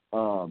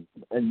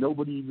 And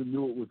nobody even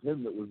knew it was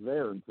him that was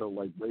there until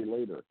like way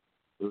later.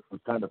 It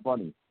was kind of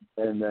funny.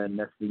 And then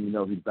next thing you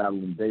know, he's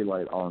battling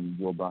Daylight on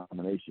World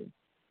Domination.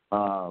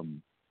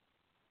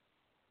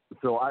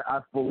 So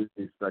I fully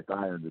expect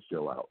Iron to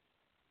show out.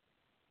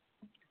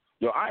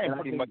 Yo, Iron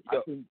pretty much.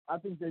 I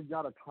think they've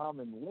got a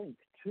common link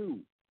too.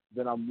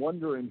 That I'm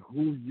wondering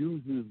who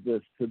uses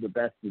this to the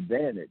best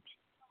advantage,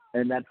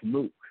 and that's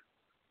Mook.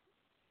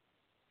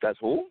 That's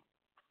who?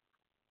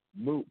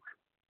 Mook.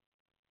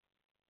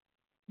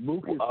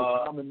 Mook is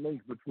the common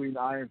link between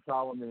Iron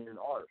Solomon and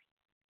Ars.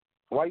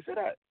 Why you say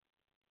that?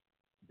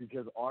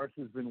 Because Ars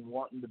has been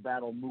wanting to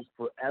battle Mook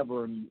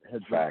forever and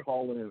has been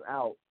calling him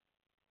out,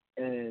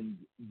 and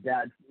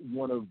that's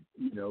one of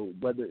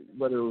whether it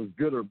was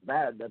good or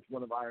bad, that's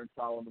one of Iron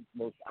Solomon's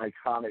most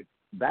iconic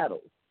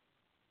battles.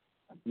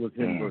 Was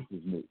him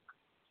versus Mook.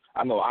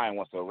 I know Iron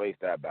wants to erase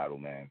that battle,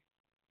 man.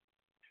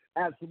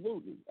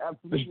 Absolutely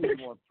he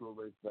wants to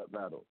erase that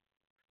battle.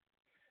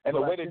 And the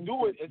way to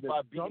do it is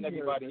by beating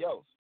everybody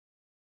else,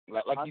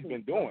 like he's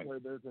been doing.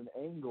 There's an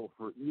angle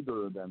for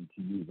either of them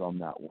to use on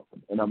that one,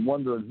 and I'm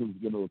wondering who's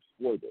going to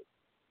exploit it.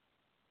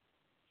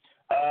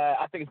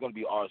 I think it's going to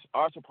be Ars.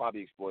 Ars will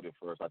probably exploit it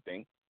first. I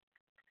think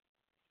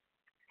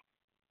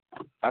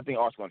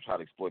Ars going to try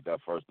to exploit that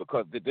first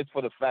because this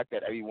for the fact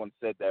that everyone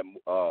said that.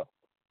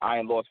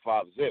 Iron lost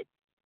 5-zip,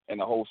 and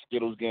the whole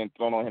Skittles getting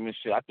thrown on him and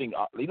shit. I think,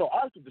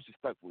 Ars is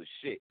disrespectful as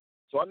shit.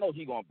 So I know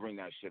he going to bring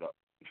that shit up.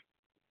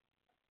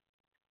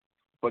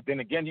 But then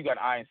again, you got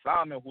Iron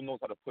Solomon who knows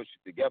how to push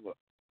it together.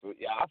 So,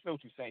 yeah, I feel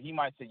what you're saying. He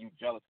might say you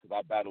jealous because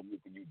I battled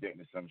Luke and you didn't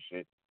or some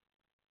shit.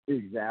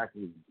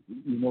 Exactly.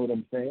 You know what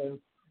I'm saying?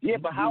 Yeah,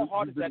 but how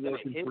hard is that going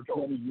to hit,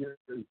 though? 20 years.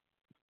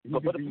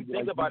 But if you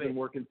think about it. I've been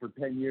working for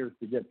 10 years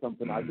to get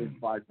something I did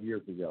 5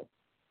 years ago.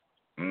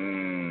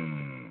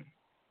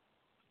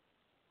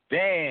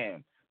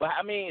 Damn, but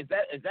I mean, is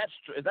that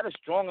a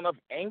strong enough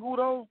angle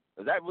though?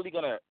 Is that really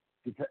gonna?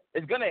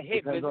 It's gonna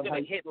hit. But it's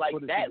gonna hit like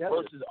that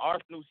versus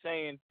Arsenal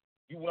saying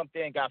you went up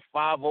there and got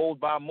 5-0'd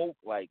by Mook.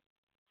 Like,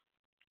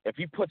 if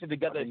he puts it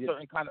together, a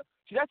certain kind of.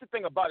 See, that's the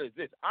thing about it is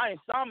this: Iron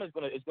Solomon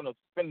is gonna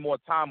spend more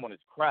time on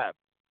his craft,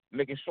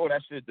 making sure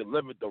that shit is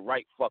delivered the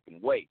right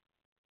fucking way.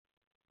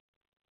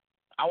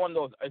 I want to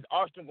know is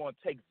Arsenal gonna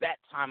take that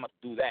time up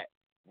to do that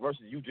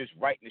versus you just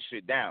writing the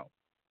shit down.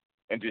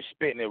 And just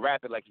spitting it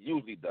rapid like he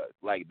usually does.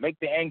 Like, make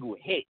the angle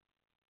hit.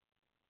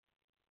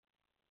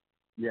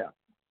 Yeah.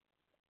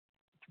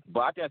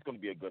 But I think that's going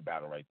to be a good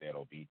battle right there,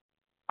 though, B.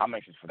 I'm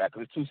anxious for that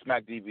because it's two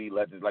Smack DV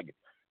legends. Like,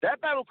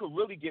 that battle could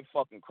really get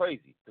fucking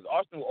crazy because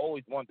Arsenal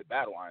always wanted to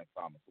battle Iron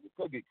Solomon, so it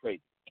could get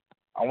crazy.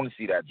 I want to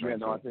see that. Yeah,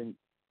 no, I think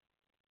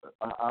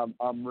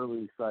I'm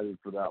really excited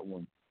for that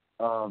one.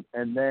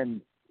 And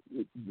then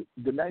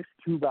the next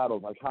two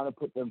battles, I kind of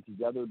put them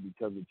together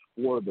because it's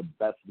four of the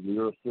best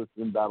lyricists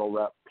in battle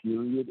rap,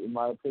 period, in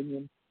my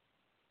opinion.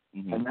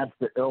 Mm-hmm. And that's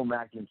the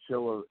Ilmac and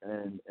Chilla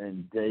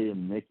and Day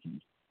and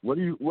Mickey. What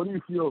do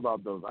you feel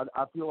about those?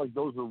 I feel like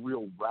those are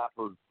real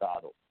rappers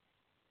battles.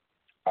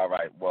 All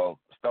right, well,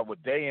 start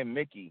with Day and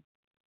Mickey.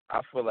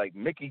 I feel like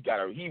Mickey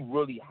he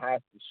really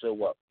has to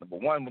show up. Number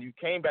one, when you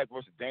came back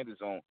versus Danger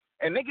Zone,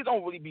 and niggas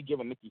don't really be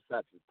giving Mickey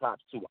Facts his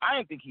props too. I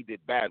didn't think he did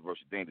bad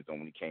versus Danger Zone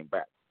when he came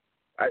back.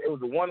 It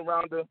was a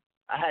one-rounder.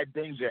 I had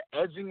Danger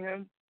edging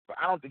him, but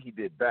I don't think he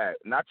did bad.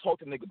 And I talked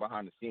to the nigga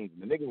behind the scenes,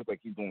 and the nigga was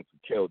like he's going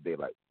to kill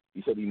Daylight.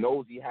 He said he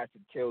knows he has to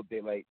kill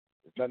Daylight.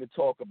 There's nothing to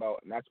talk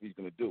about, and that's what he's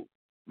going to do.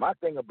 My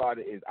thing about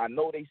it is I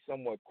know they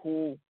somewhat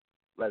cool.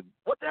 Like,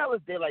 what the hell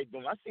is Daylight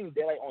doing? I seen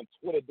Daylight on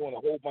Twitter doing a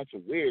whole bunch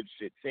of weird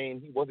shit, saying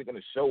he wasn't going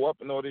to show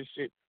up and all this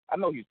shit. I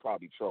know he's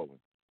probably trolling.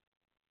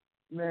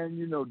 Man,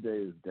 you know Day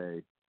is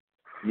Day.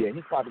 Yeah,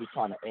 he's probably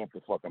trying to amp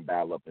the fucking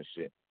battle up and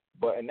shit.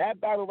 But in that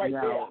battle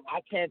there, I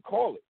can't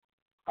call it.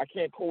 I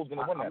can't call it.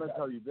 I'm going to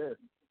tell you this.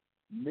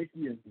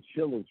 Mickey and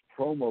Chilla's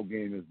promo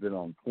game has been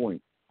on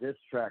point. This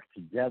track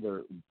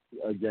together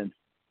against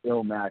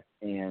Ilmac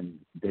and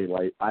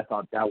Daylight, I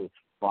thought that was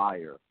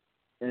fire.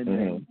 And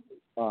then,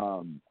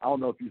 I don't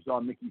know if you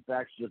saw Mickey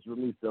Fax just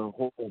released a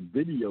whole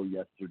video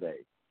yesterday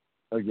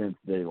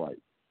against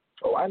Daylight.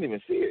 Oh, I didn't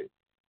even see it.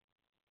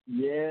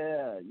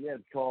 Yeah,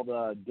 it's called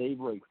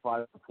Daybreak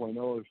 5.0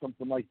 or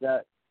something like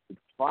that. It's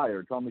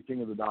fire. It's on the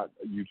King of the Dot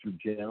YouTube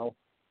channel.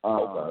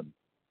 Okay.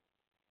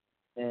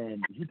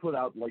 And he put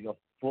out like a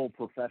full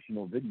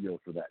professional video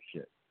for that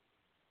shit.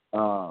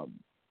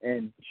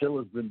 And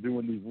Chilla's been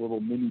doing these little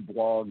mini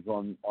blogs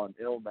on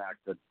Ilmac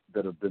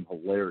that have been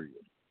hilarious.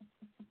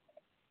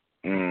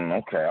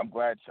 Okay, I'm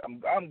glad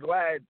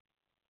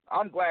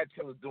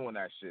Chilla's doing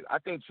that shit. I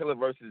think Chilla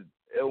versus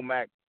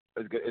Ilmac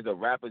is a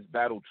rapper's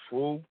battle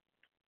true.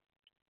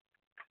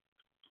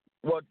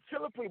 Well,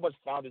 Chilla pretty much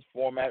found his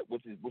format,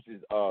 which is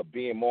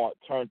being more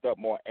turned up,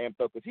 more amped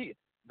up. Because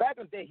back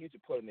in the day, he used to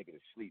put a nigga to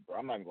sleep, bro.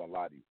 I'm not even gonna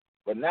lie to you.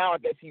 But now I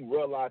guess he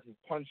realizes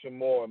punching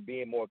more and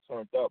being more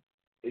turned up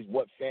is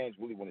what fans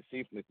really want to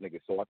see from this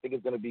nigga. So I think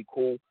it's gonna be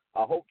cool.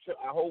 I hope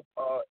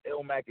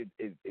Ilmac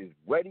is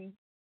ready.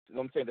 You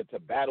know what I'm saying, to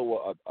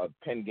battle a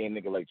pen game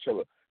nigga like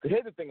Chilla. Because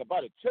here's the thing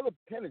about it, Chilla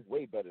pen is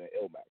way better than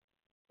Ilmac.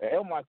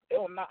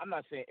 I'm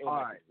not saying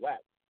Ilmac is whack.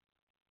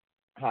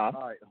 Huh?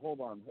 All right, hold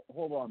on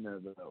there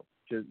though,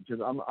 because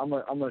I'm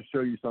gonna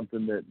show you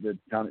something that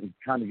kind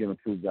of gonna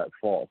prove that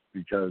false,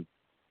 because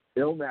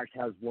Ilmac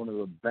has one of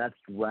the best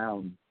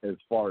rounds as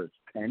far as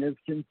pen is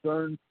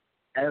concerned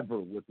ever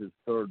with his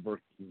third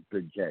versus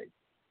Big K.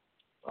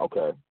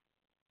 Okay.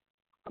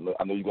 I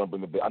know you're gonna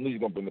bring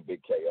the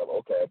Big K up.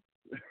 Okay.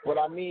 But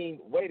I mean,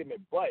 wait a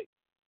minute.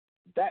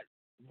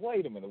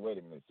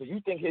 So you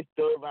think his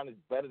third round is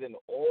better than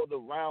all the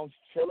rounds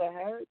Chilla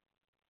had?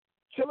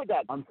 Chilla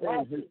got. I'm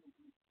saying his.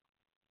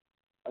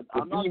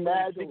 The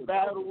B-Magic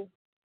battle,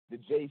 the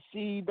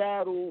JC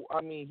battle.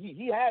 I mean,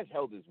 he has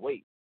held his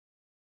weight.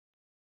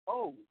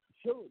 Oh,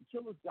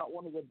 Chilla's got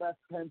one of the best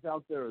pens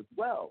out there as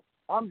well.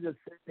 I'm just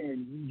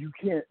saying you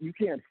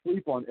can't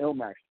sleep on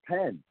Ilmac's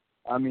pen.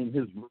 I mean,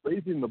 his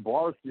Raising the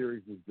Bar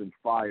series has been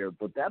fire,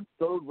 but that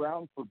third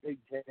round for Big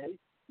K,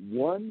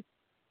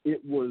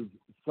 it was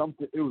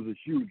a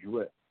huge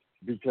risk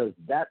because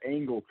that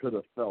angle could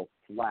have fell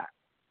flat.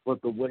 But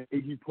the way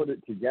he put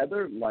it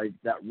together, like,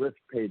 that risk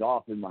paid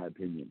off, in my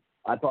opinion.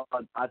 I thought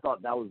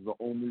that was the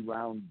only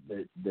round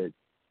that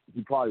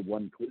he probably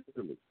won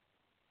clearly.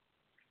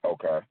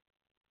 Okay.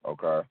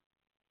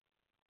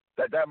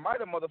 That might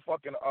have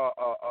motherfucking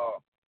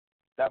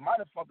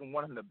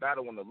won him the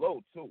battle on the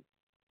low too.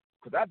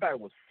 Because that battle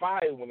was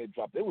fire when it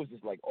dropped. It was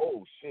just like,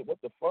 oh, shit,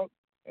 what the fuck?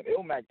 And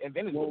Ilmac, and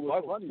then his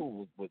rebuttal,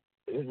 too,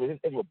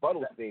 his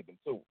rebuttal saved him,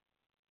 too.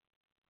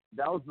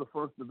 That was the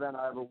first event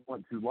I ever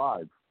went to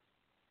live.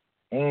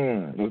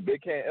 Was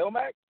Big K and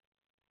Ilmac?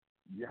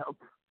 Yep.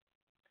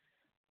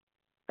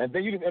 And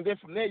then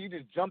from there, you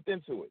just jumped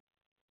into it.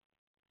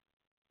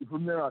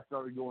 From there, I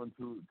started going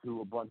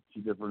to a bunch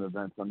of different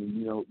events. I mean,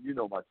 you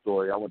know my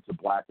story. I went to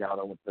Blackout.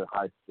 I went to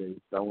High Stakes.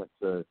 I went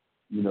to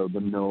the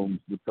Gnomes,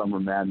 the Summer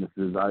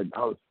Madnesses. I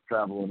was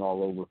traveling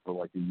all over for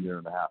like a year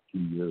and a half, 2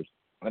 years.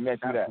 Let me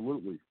ask you that.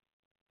 Absolutely.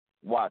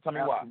 Why? Tell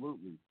me why.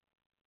 Absolutely.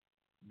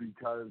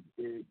 Because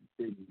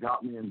it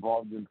got me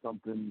involved in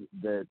something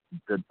that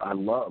I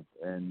love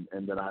and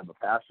that I have a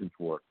passion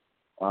for.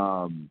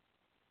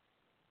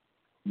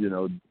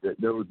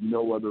 There was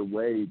no other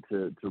way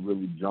to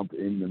really jump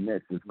in the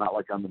mix. It's not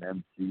like I'm an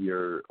MC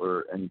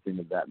or anything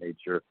of that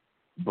nature,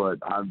 but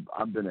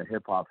I've been a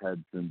hip hop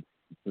head since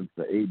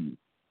the 80s.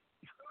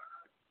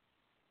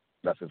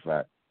 That's a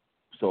fact.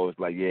 So it's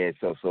like, yeah,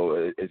 so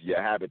it's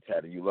your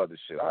habitat and you love the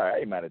shit. All right, I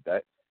ain't mad at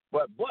that.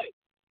 But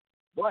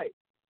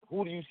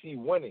who do you see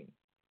winning?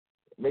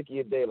 Mickey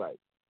or Daylight?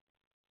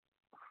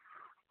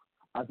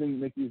 I think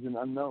Mickey's an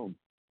unknown.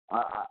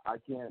 I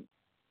can't.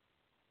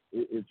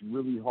 It's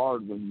really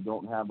hard when you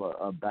don't have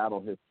a battle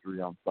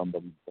history on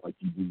somebody like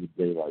you do with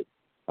Daylight.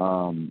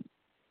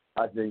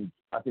 I think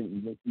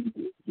Nikki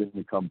is going to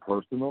become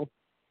personal,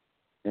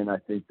 and I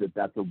think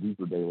that's a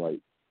weaker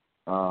Daylight.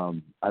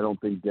 I don't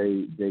think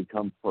Day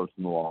comes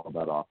personal all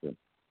that often.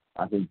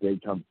 I think Day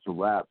comes to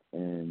rap,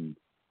 and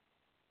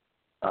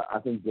I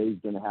think Day's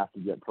going to have to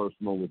get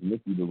personal with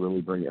Nikki to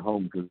really bring it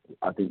home, because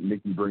I think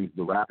Nikki brings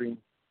the rapping,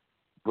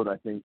 but I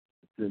think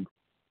since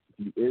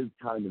he is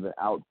kind of an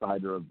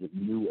outsider of the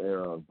new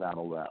era of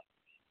battle rap,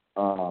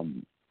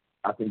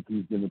 I think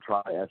he's going to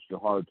try extra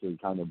hard to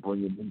kind of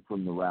bring it in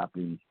from the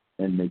rapping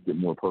and make it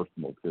more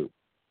personal too.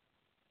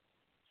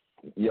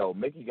 Yo,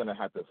 Mickey gonna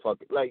have to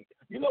fuck it. Like,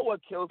 you know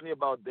what kills me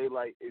about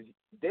Daylight is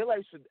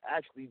Daylight should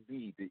actually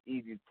be the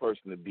easiest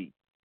person to beat.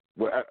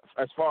 Where,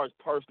 as far as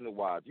personal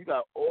wise, you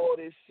got all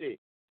this shit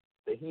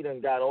that he done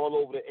got all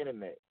over the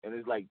internet, and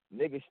it's like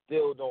niggas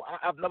still don't.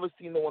 I've never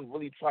seen no one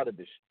really try to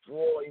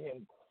destroy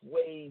him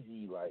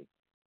crazy. Like,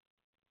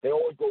 they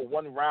always go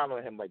one round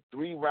on him, like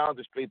 3 rounds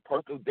of straight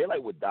personal.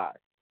 Daylight would die.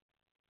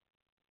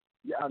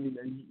 Yeah, I mean,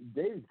 and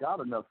Dave's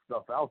got enough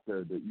stuff out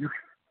there that you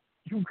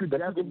could do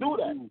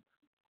that.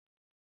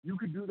 You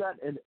could do that,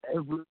 and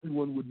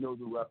everyone would know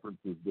the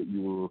references that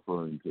you were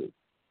referring to.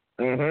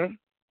 Mm-hmm.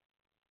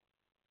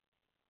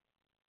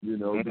 You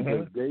know,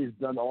 because Dave's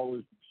done all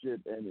this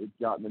shit, and it's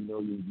gotten 1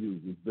 million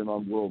views. It's been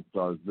on World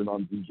Stars, been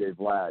on DJ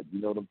Vlad.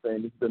 You know what I'm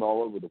saying? It's been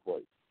all over the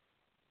place.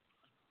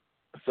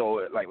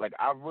 So, like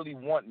I really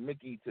want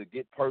Mickey to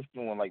get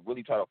personal and like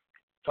really try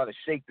to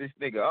shake this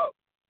nigga up.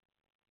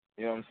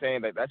 You know what I'm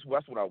saying? Like that's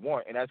what I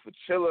want. And as for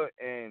Chilla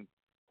and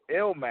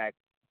Ilmac,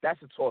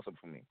 that's a toss up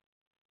for me.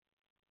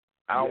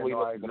 I don't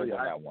really look good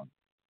on that one.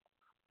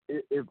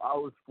 If I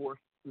was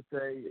forced to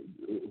say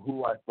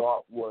who I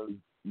thought was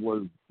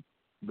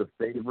the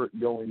favorite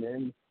going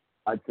in,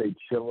 I'd say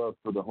Chilla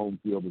for the home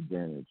field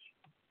advantage.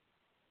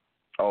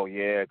 Oh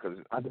yeah, because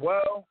I don't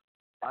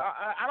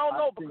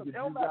know, because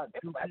Ilmac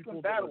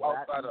can battle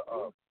outside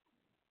of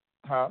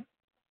huh?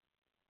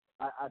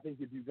 I think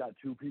if you've got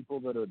 2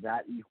 people that are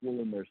that equal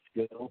in their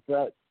skill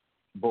set,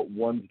 but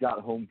one's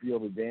got home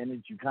field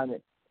advantage, you kind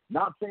of,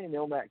 not saying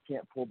Ilmac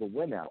can't pull the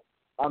win out.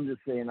 I'm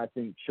just saying I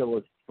think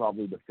Chilla's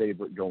probably the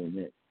favorite going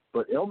in.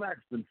 But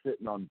Ilmac's been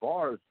sitting on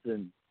bars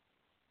since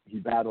he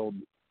battled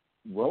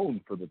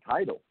Rome for the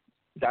title.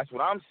 That's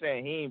what I'm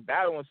saying. He ain't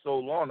battling so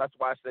long. That's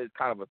why I said it's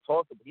kind of a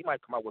toss-up. He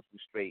might come out with some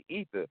straight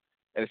ether.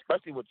 And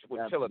especially with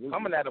Chilla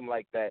coming at him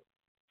like that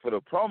for the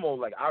promo,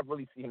 like I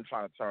really see him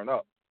trying to turn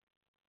up.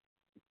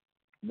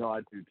 No,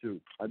 I do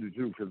too,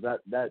 because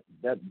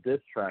that diss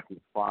track is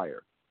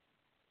fire.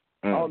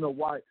 I don't know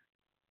why.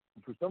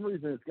 For some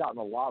reason, it's gotten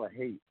a lot of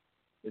hate.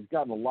 It's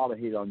gotten a lot of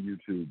hate on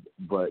YouTube,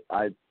 but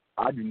I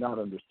do not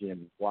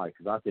understand why,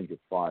 because I think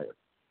it's fire.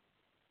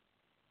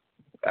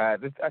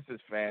 That's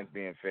just fans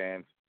being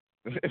fans.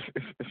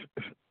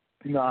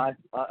 No,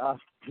 I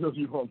feel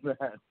you on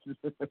that.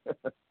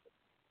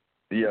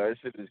 Yeah, this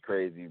shit is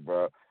crazy,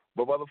 bro.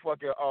 But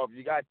motherfucker,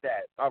 you got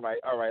that. All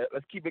right.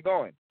 Let's keep it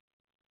going.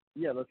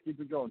 Yeah, let's keep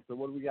it going. So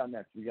what do we got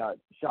next? We got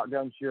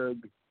Shotgun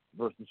Suge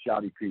versus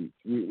Shotty P.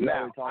 We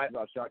already talked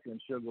about Shotgun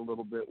Suge a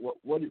little bit.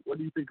 What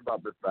do you think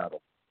about this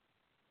battle?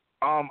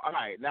 All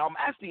right. Now I'm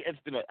actually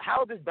interested in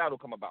how did this battle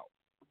come about.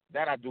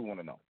 That I do want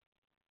to know.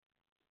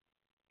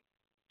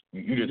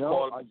 You just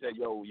called and said,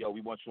 yo,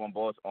 we want you on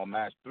boss on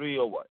match 3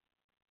 or what?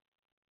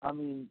 I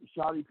mean,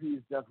 Shotty P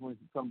is definitely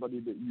somebody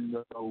that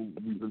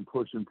we've been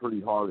pushing pretty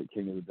hard at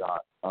King of the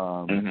Dot.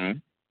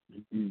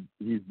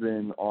 He's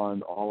been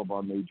on all of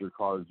our major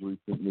cards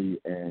recently,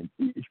 and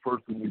each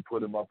person we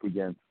put him up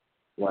against,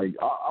 like,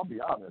 I'll be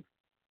honest,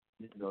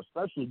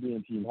 especially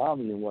being Team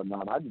Hami and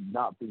whatnot, I did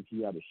not think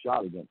he had a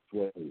shot against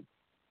Swave.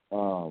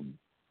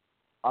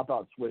 I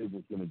thought Swave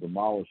was going to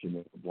demolish him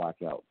at the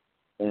Blackout,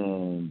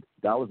 and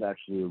that was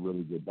actually a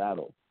really good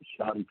battle.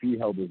 Shotty P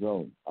held his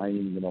own. I ain't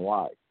even going to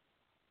lie.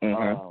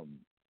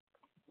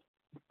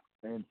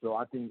 And so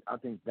I think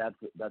that's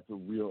a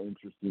real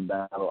interesting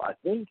battle. I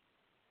think,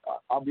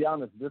 I'll be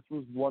honest, this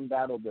was one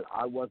battle that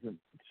I wasn't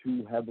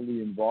too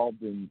heavily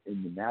involved in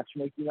the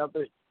matchmaking of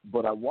it,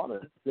 but I want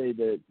to say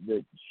that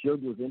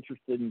Suge was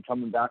interested in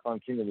coming back on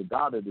King of the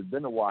Dot. It had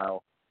been a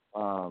while.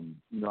 I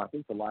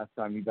think the last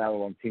time he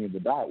battled on King of the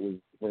Dot was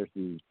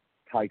versus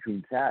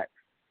Tycoon Tax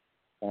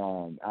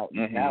out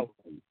in Cali.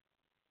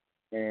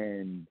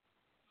 And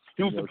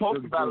he was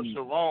supposed to battle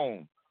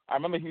Sharon. I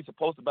remember he was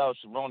supposed to battle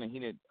Sharon, and he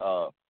didn't.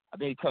 I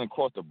think he couldn't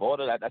cross the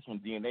border. That's when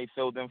DNA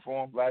filled in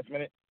for him last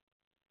minute.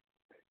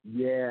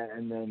 Yeah,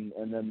 and then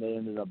they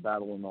ended up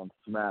battling on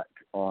Smack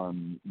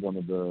on one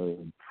of the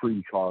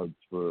pre-cards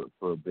for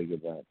a big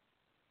event.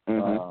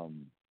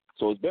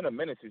 So it's been a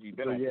minute since he's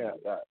been on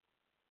that.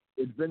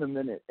 It's been a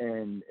minute,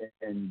 and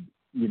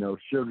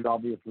Suge's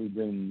obviously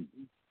been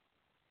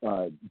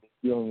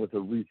dealing with a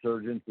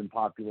resurgence in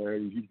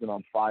popularity. He's been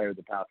on fire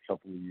the past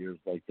couple of years.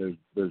 Like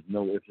there's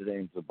no ifs,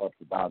 ands, or buts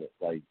about it.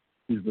 Like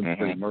he's been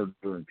straight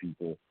murdering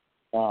people.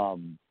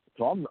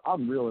 So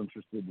I'm real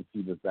interested to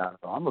see this battle.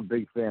 I'm a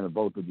big fan of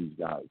both of these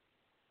guys.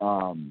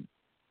 Shotgun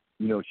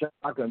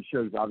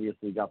Suge's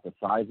obviously got the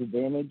size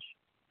advantage,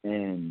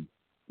 and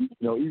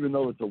even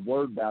though it's a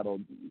word battle,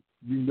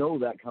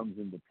 that comes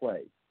into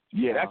play.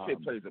 Yeah, that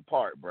shit plays a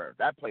part, bro.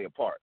 That play a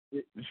part.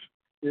 It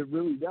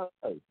really does.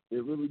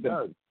 It really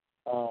does.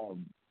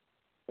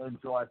 And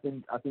so I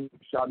think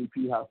Shotty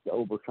P has to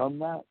overcome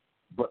that.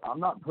 But I'm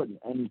not putting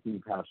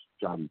anything past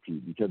Shotty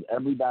P because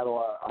every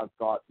battle I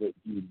thought that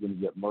he was going to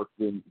get murked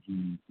in,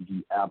 he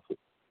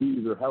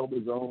either held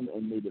his own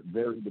and made it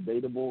very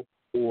debatable,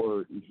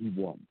 or he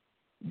won.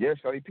 Yeah,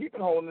 Shotty P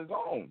been holding his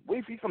own.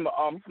 Wait, he's from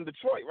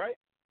Detroit, right?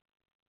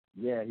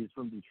 Yeah, he's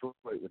from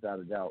Detroit without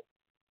a doubt.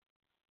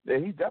 Yeah,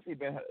 he's definitely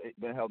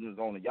been holding his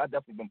own, and y'all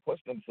definitely been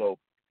pushing him. So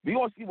we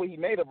gonna see what he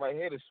made of right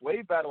here. The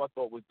Sway battle I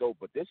thought was dope,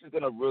 but this is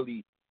gonna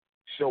really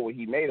show what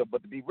he made of.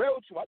 But to be real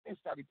with you, I think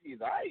Shotty P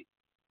is alright.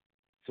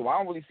 So I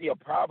don't really see a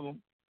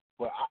problem,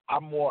 but I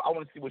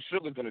want to see what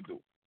Sugar's gonna do.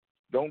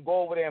 Don't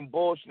go over there and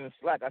bullshit and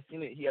slack. I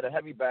seen it. He had a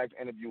Heavy Bags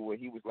interview where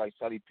he was like,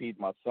 "Shotty P's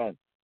my son."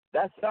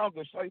 That sounds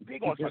good. Shotty P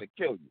gonna try to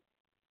kill you.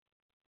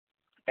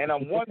 And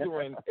I'm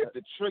wondering if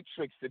the trick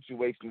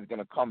situation is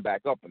gonna come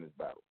back up in this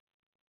battle.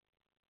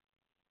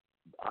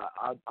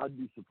 I'd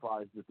be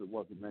surprised if it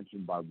wasn't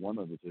mentioned by one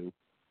of the two.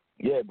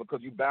 Yeah,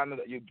 because you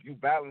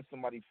battling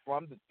somebody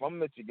from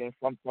Michigan,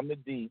 from the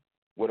D,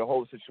 where the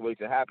whole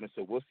situation happened.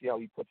 So we'll see how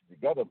he puts it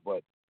together.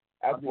 But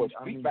as for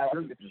street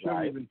battle,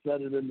 Suge even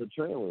said it in the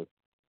trailer.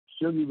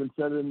 Suge even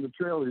said it in the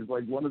trailer. He's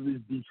like, one of these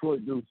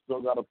Detroit dudes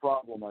still got a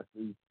problem, I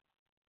see.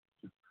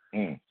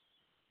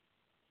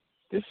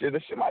 This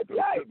shit might be all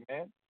right,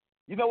 man.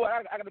 You know what?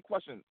 I got a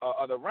question.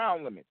 Are the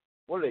round limits,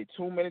 what are they,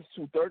 2 minutes,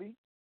 2:30?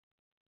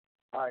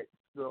 All right,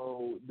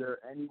 so they're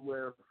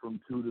anywhere from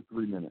 2 to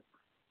 3 minutes.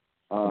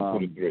 2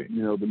 to 3.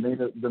 You know, the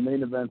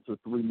main events are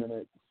 3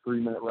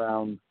 minute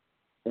rounds,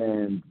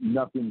 and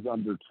nothing's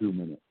under 2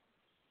 minutes.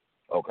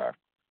 Okay.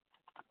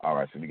 All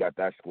right, so we got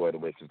that squared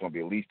away. So it's gonna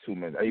be at least 2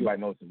 minutes. Everybody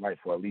knows it's right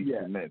for at least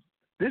 2 minutes.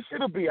 This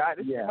shit'll be all right.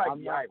 This shit might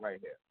be all right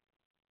here.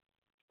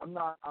 I'm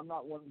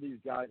not one of these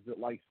guys that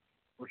likes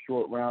for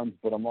short rounds,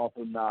 but I'm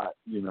also not,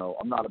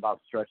 I'm not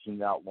about stretching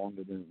it out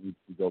longer than it needs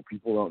to go.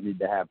 People don't need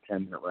to have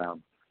 10-minute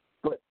rounds.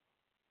 But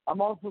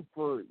I'm also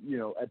for,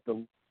 at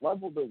the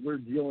level that we're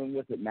dealing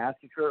with at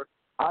Massacre,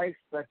 I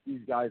expect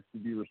these guys to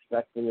be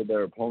respectful of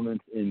their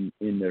opponents in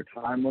their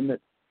time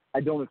limit.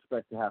 I don't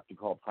expect to have to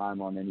call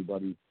time on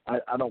anybody.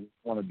 I don't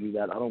want to do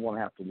that. I don't want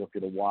to have to look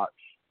at a watch.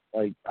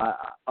 Like,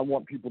 I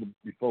want people to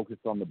be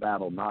focused on the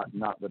battle, not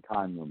the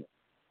time limit.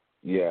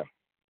 Yeah.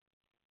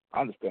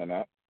 I understand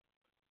that.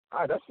 All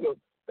right,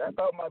 that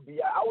battle might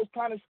be. I was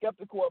kind of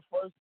skeptical at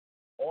first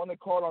on the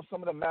card on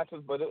some of the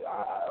matches, but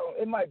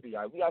it might be.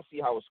 We gotta see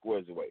how it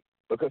squares away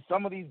because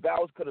some of these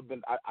battles could have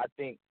been. I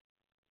think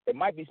it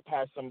might be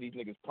past some of these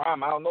niggas'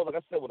 prime. I don't know. Like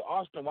I said with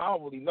Austin, I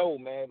don't really know,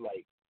 man.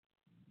 Like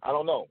I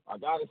don't know. I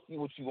gotta see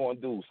what you gonna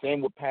do.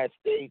 Same with Pat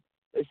Stay.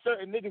 There's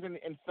certain niggas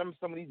in some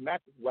of these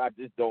matches where I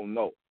just don't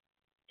know.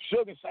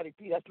 Suge and Shotty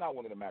P, that's not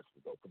one of the matches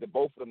though, because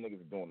both of them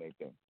niggas are doing their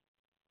thing.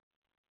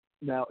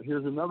 Now,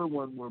 here's another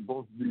one where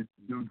both of these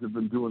dudes have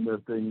been doing their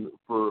thing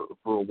for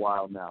a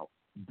while now.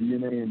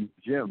 DNA and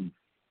Jim.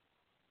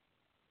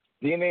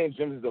 DNA and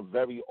Jim is a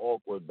very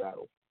awkward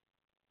battle.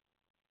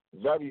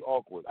 Very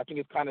awkward. I think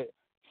it's kind of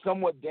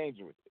somewhat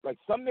dangerous. Like,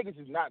 some niggas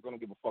is not going to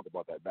give a fuck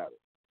about that battle.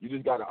 You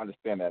just got to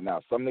understand that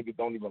now. Some niggas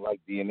don't even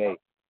like DNA,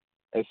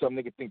 and some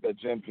niggas think that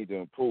Jim need to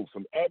improve.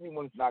 So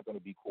everyone's not going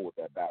to be cool with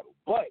that battle.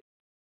 But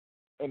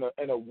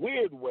in a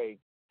weird way,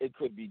 it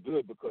could be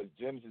good because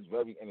Jim's is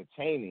very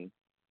entertaining,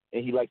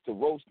 and he likes to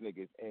roast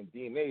niggas, and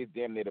DNA is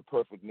damn near the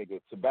perfect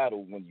nigga to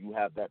battle when you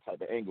have that type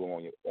of angle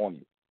on you,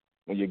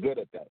 when you're good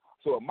at that.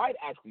 So it might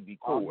actually be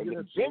cool. And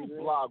then Jim's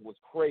blog was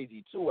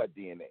crazy, too, at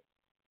DNA.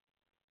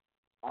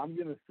 I'm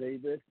going to say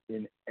this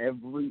in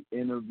every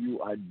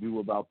interview I do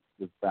about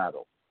this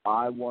battle.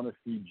 I want to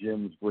see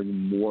Jim's bring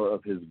more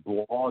of his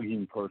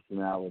blogging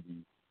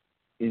personality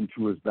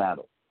into his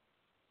battle.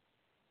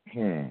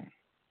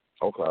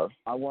 Okay.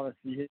 I want to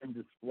see him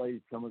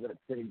display some of that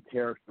same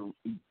character,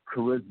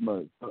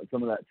 charisma,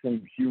 some of that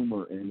same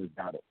humor in his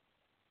battle.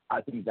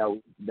 I think that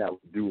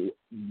would do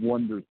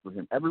wonders for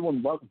him.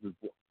 Everyone loves his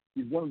blog.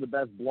 He's one of the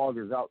best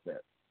bloggers out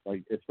there,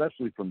 like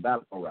especially from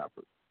battle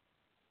rappers.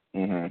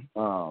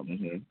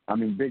 I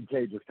mean, Big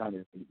K just kind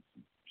of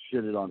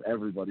shitted on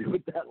everybody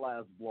with that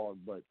last blog,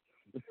 but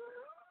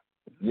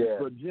yeah.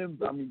 But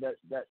Jim's, I mean,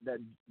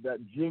 that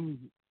Jim's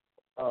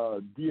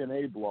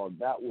DNA blog,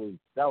 that was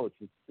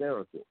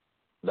hysterical.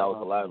 That was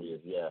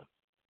hilarious, yeah.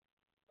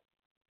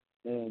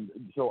 And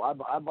so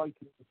I'd like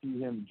to see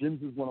him.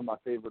 Jim's is one of my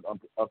favorite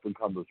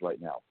up-and-comers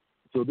right now.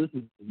 So this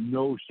is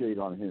no shade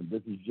on him.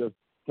 This is just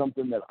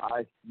something that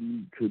I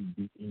see could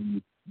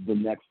be the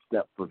next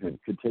step for him,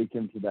 could take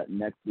him to that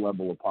next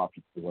level of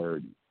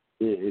popularity.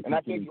 If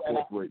he can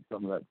incorporate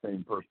some of that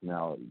same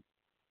personality.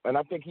 And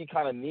I think he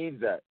kind of needs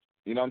that.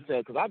 You know what I'm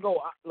saying? Because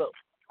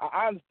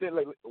I understand.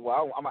 Like,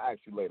 well, I'm going to ask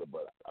you later,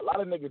 but a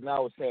lot of niggas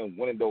now are saying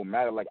winning don't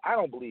matter. Like, I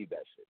don't believe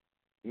that shit.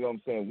 You know what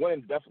I'm saying?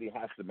 Winning definitely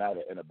has to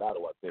matter in a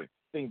battle, I think.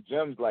 I think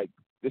Jim's like,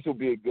 this will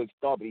be a good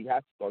start, but he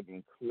has to start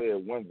getting clear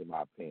wins, in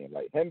my opinion.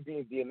 Like, him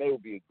being DNA will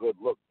be a good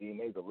look.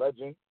 DNA's a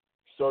legend,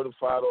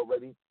 certified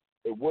already.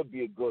 it would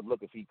be a good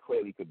look if he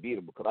clearly could beat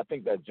him, because I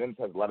think that Jim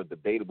has a lot of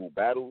debatable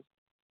battles,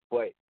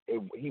 but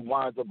he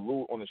winds up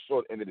on the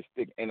short end of the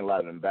stick in a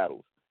lot of them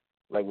battles.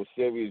 Like with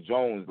Serious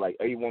Jones, like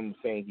everyone was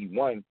saying he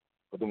won,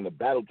 but then when the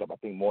battle dropped, I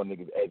think more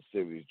niggas edged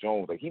Serious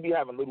Jones. Like he be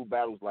having little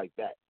battles like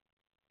that.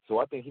 So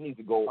I think he needs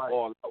to go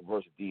all out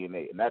versus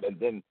DNA, and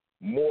then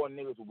more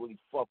niggas will really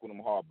fuck with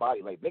him hard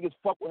body. Like niggas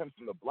fuck with him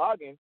from the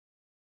blogging,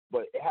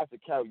 but it has to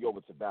carry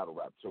over to battle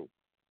rap too.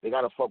 They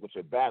gotta fuck with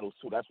your battles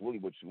too. That's really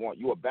what you want.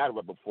 You a battle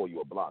rap before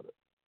you a blogger.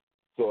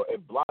 So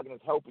if blogging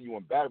is helping you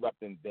in battle rap,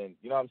 then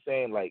you know what I'm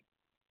saying? Like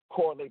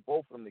correlate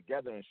both of them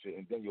together and shit,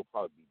 and then you'll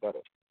probably be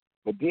better.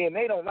 But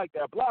DNA don't like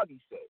that blog.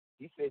 He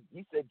said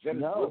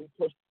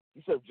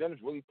Jennings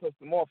really pissed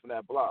him off in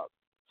that blog.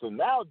 So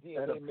now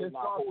DNA may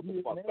not hold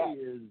the fuck back.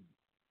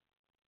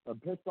 A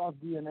pissed off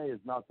DNA is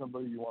not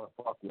somebody you want to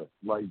fuck with.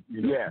 Like,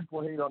 you know,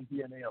 people hate on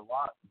DNA a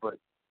lot, but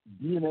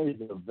DNA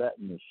is a vet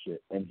in this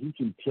shit, and he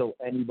can kill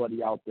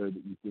anybody out there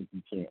that you think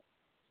he can't.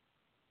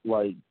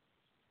 Like,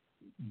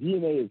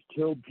 DNA has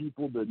killed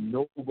people that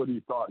nobody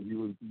thought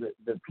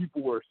that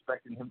people were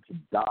expecting him to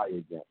die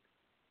against.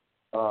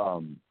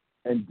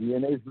 And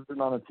DNA's been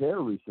on a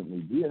tear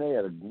recently. DNA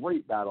had a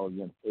great battle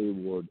against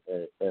A-Ward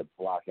at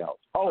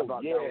Blackouts. Oh,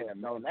 yeah,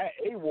 man. That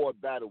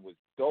A-Ward battle was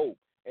dope.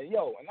 And,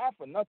 and not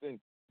for nothing,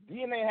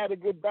 DNA had a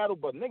good battle,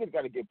 but niggas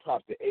got to give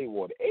props to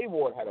A-Ward.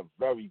 A-Ward had a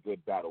very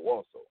good battle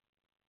also.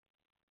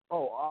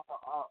 Oh,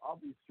 I'll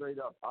be straight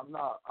up. I'm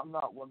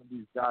not one of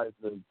these guys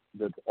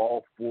that's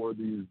all for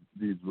these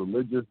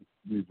religious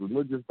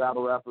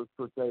battle rappers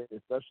per se,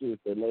 especially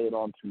if they lay it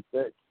on too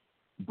thick.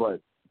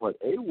 But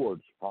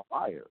A-Ward's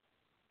fire.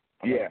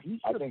 Yeah,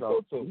 I think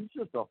so too. He's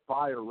just a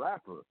fire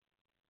rapper,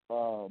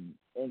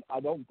 and I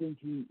don't think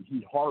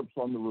he harps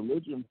on the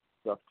religion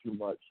stuff too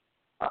much.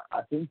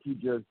 I think he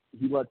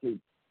lets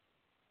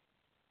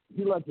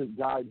it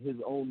guide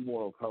his own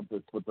moral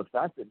compass. But the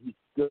fact that he's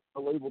still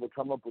able to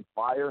come up with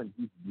fire and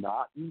he's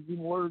not using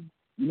words,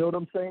 you know what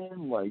I'm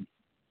saying? Like,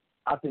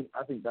 I think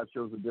that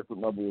shows a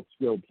different level of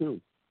skill too.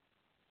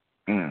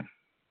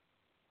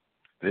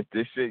 This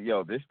shit,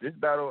 this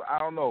battle, I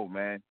don't know,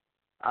 man.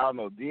 I don't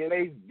know.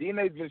 DNA's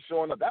been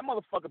showing up. That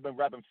motherfucker been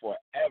rapping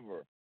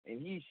forever,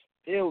 and he's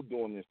still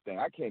doing this thing.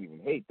 I can't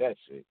even hate that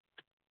shit.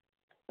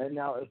 And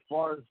now, as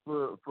far as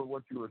for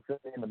what you were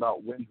saying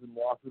about wins and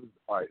losses,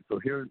 all right, so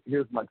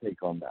here's my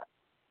take on that.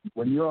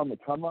 When you're on the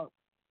come up,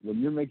 when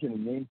you're making a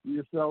name for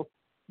yourself,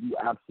 you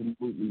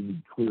absolutely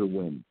need clear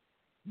wins.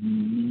 You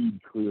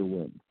need clear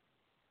wins.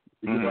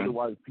 Because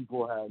otherwise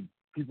people have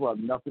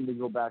nothing to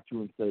go back to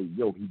and say,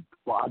 yo, he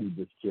bodied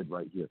this kid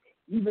right here.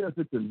 Even if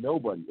it's a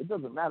nobody, it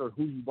doesn't matter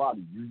who you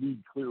body. You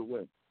need clear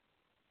wins.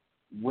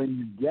 When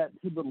you get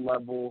to the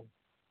level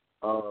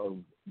of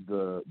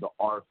the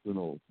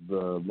Arsenals,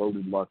 the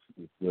Loaded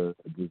Luxus, the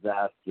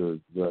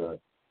Disasters, the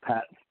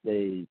Pat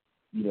Stay,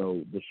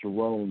 the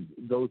Sharones,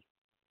 those.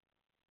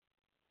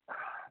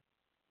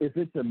 If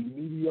it's a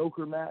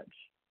mediocre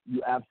match,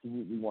 you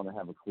absolutely want to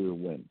have a clear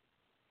win.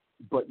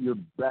 But your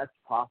best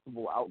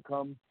possible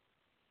outcome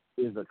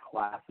is a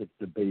classic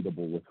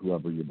debatable with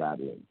whoever you're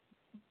battling.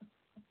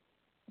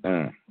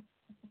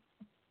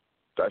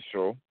 That's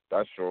true.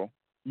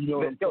 You know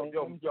what I'm saying?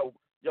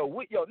 Yo,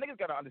 niggas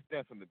gotta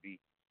understand something, B.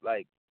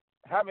 Like,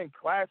 having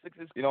classics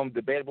is,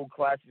 debatable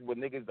classics where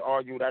niggas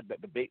argue that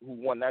debate who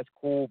won, that's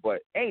cool,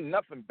 but ain't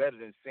nothing better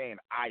than saying,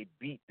 I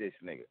beat this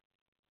nigga.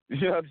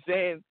 You know what I'm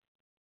saying?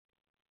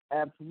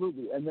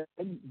 Absolutely. And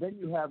then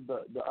you have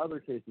the other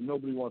case, and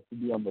nobody wants to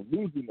be on the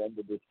losing end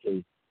of this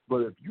case,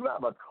 but if you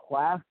have a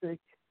classic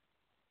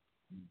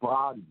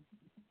body,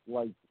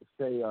 like,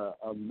 say, a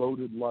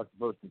Loaded Lux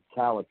versus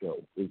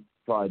Calico is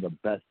probably the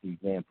best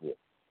example.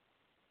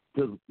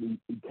 Because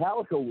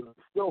Calico was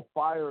still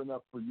fire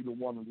enough for you to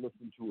want to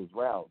listen to his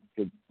rounds.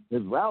 Because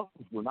his rounds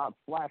were not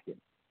slacking.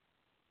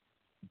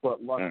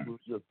 But Lux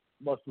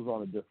was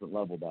on a different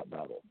level that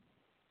battle.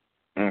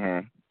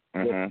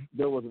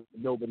 There was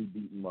nobody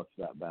beating Lux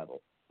that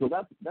battle. So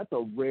that's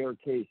a rare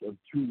case of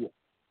two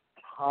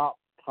top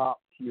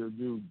tier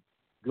dudes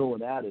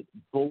going at it,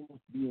 both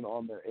being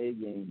on their A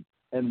game,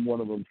 and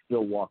one of them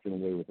still walking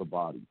away with a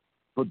body.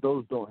 But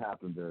those don't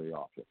happen very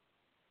often.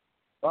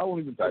 I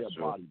won't even say a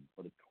body,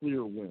 but a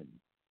clear win.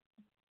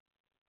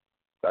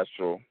 That's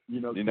true.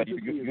 You're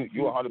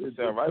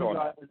 100% right on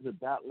that.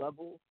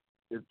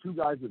 If two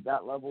guys at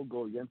that level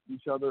go against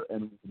each other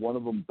and one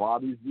of them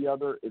bodies the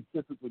other, it's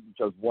typically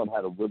because one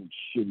had a really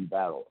shitty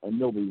battle, and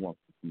nobody wants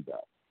to see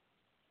that.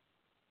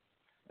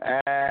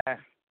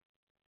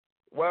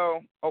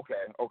 Well,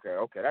 okay.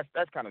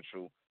 That's kind of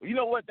true. But you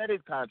know what? That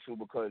is kind of true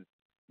because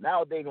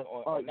nowadays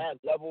on that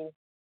level,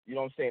 you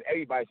know what I'm saying,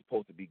 everybody's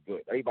supposed to be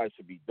good. Everybody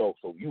should be dope.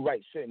 So you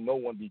right, shouldn't no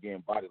one be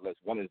getting bodied unless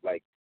one is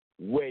like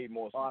way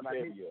more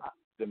superior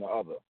than the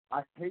other.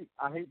 I hate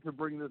to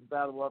bring this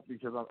battle up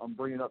because I'm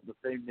bringing up the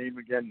same name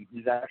again.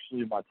 He's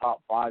actually in my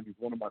top 5. He's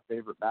one of my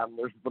favorite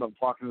battlers, but I'm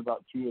talking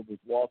about 2 of his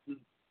losses.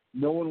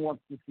 No one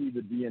wants to see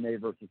the DNA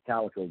versus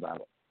Calico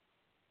battle.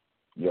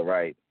 You're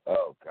right.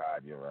 Oh,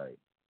 God, you're right.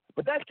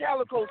 But that's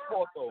Calico's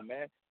fault, though,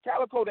 man.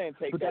 Calico didn't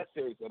take that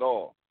serious at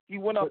all. He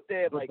went up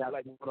there but like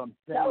that's what I'm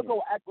saying.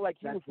 Calico acted like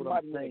he That's was what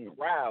I'm somebody in saying. the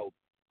crowd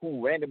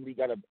who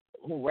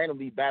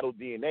randomly battled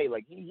DNA.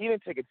 Like he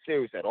didn't take it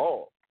serious at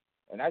all,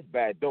 and that's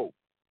bad dope.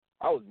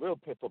 I was real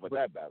pissed off at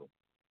that battle.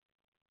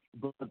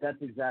 But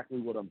that's exactly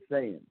what I'm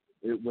saying.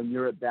 When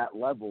you're at that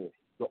level,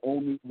 the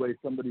only way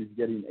somebody's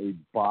getting a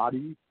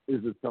body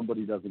is if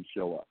somebody doesn't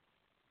show up.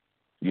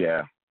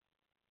 Yeah,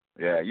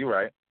 you're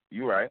right.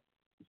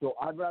 So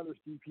I'd rather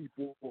see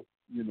people,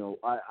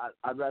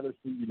 I'd rather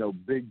see,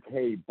 Big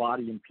K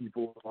bodying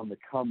people on the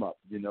come up.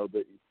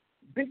 The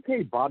Big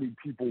K bodied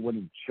people when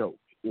he choked.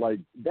 Like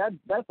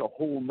that's a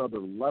whole nother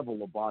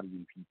level of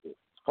bodying people.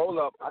 Hold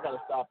up, I gotta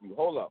stop you.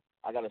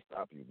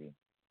 B.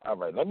 All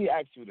right, let me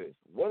ask you this: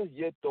 what is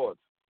your thoughts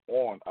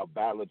on a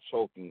battler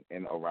choking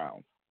in a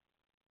round?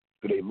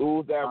 Do they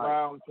lose that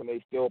round? Can they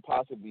still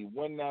possibly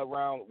win that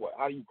round?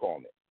 How do you call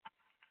it?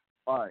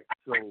 All right,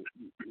 so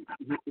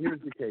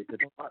here's the case.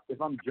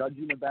 If I'm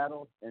judging a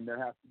battle and there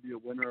has to be a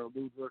winner or a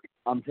loser,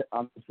 I'm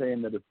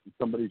saying that if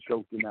somebody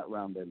choked in that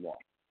round, they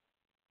lost.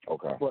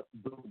 Okay. But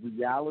the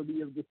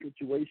reality of the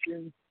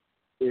situation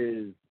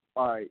is,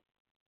 all right,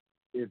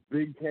 if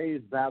Big K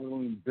is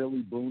battling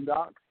Billy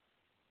Boondocks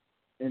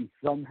and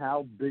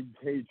somehow Big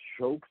K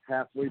chokes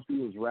halfway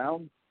through his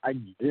round, I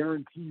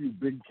guarantee you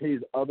Big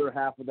K's other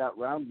half of that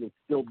round was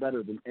still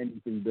better than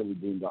anything Billy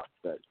Boondocks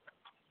said.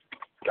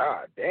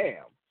 God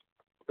damn.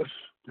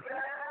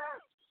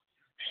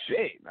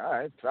 Shit. All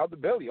right. Shout out to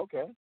Billy.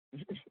 Okay.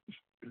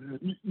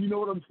 You know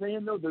what I'm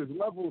saying, though? There's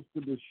levels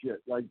to this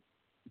shit. Like,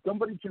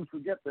 somebody can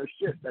forget their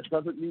shit. That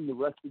doesn't mean the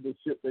rest of the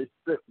shit they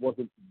spit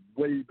wasn't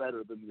way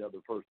better than the other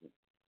person.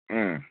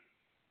 And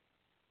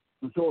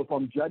so if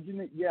I'm judging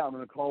it, yeah, I'm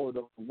going to call it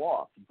a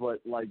loss. But,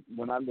 like,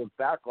 when I look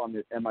back on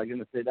it, am I going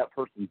to say that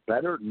person's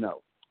better?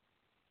 No.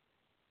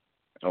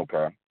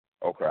 Okay.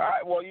 All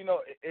right. Well,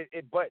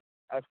 but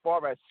as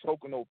far as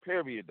choking, no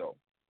period, though.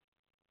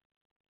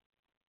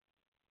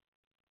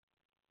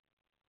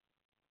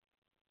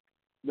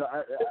 No,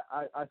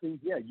 I think,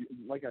 yeah,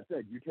 like I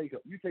said, you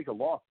take a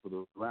loss for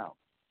the round.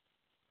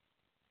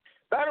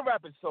 Battle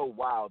rap is so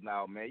wild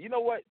now, man. You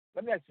know what?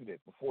 Let me ask you this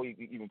before you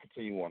even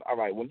continue on. All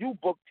right, when you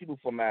book people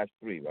for Match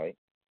 3, right,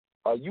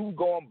 are you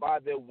going by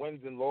their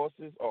wins and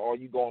losses, or are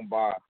you going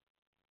by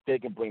they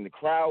can bring the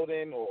crowd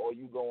in, or are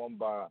you going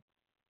by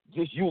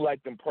just you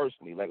like them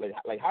personally?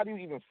 Like how do you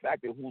even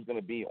factor who's going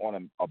to be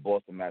on a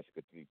Boston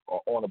Massacre 3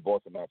 or on a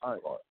Boston Massacre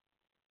card?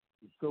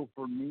 So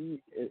for me,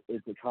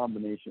 it's a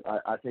combination.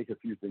 I take a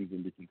few things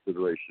into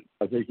consideration.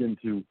 I take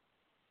into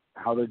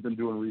how they've been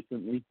doing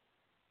recently.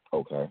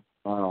 Okay.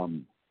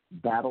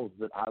 Battles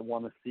that I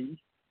want to see.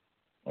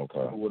 Okay.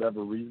 For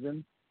whatever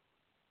reason.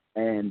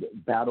 And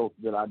battles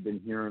that I've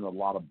been hearing a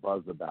lot of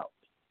buzz about.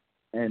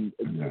 And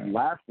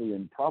lastly,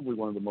 and probably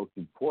one of the most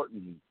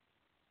important,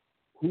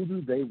 who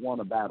do they want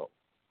to battle?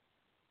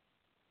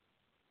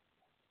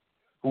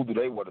 Who do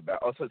they want to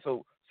battle?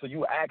 Oh, so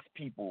you ask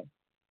people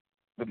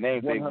the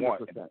names 100%. They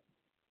want.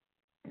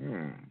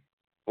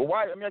 Well,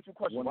 why? Let me ask you a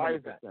question.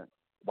 100%.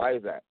 Why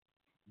is that?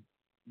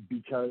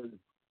 Because,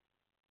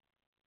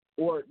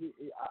 or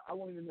I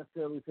won't even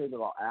necessarily say that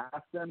I'll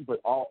ask them,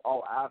 but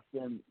I'll ask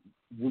them,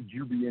 would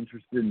you be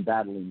interested in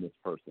battling this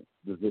person?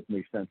 Does this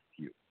make sense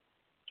to you?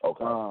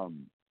 Okay.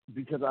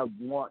 Because I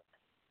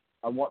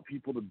want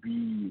people to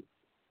be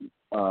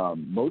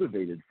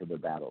motivated for the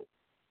battle.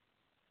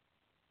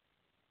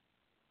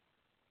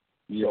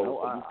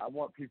 I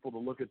want people to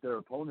look at their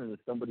opponent as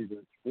somebody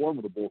that's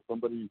formidable,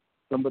 somebody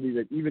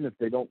that even if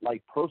they don't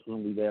like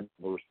personally, they have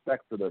a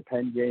respect for their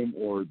pen game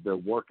or their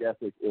work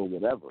ethic or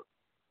whatever.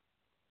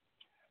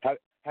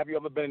 Have you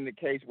ever been in the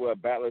case where a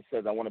battler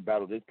says, I want to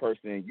battle this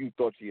person, and you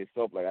thought to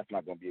yourself, like, that's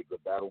not going to be a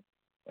good battle,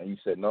 and you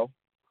said no?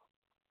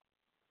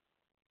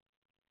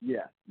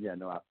 Yeah,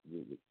 no,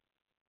 absolutely.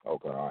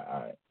 Okay, all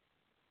right.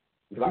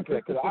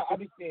 Because I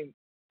be seeing,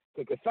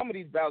 because some of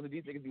these battles that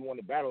these niggas be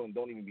wanting to battle and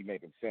don't even be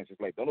making sense. It's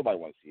like, don't nobody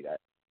want to see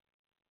that.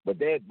 But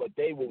they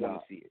will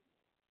want to see it.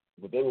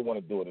 But they will want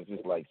to do it. It's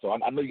just like, so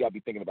I know you got to be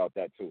thinking about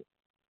that too.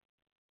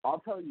 I'll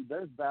tell you,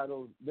 there's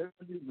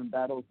even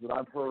battles that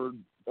I've heard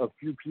a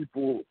few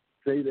people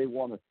say they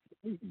want to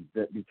see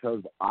that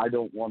because I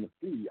don't want to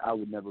see, I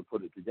would never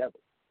put it together.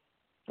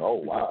 Oh,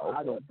 wow. Okay.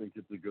 I don't think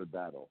it's a good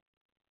battle.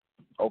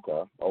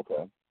 Okay.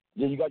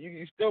 Yeah,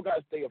 you still got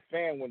to stay a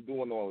fan when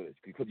doing all this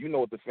because you know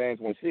what the fans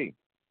want to see.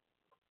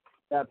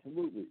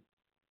 Absolutely.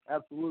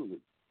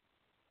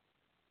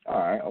 All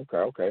right.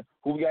 Okay.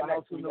 Who we got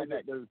next?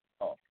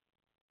 Oh,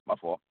 my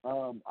fault. I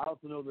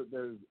also know that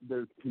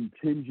there's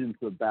contingents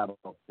of battle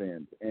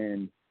fans,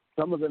 and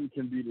some of them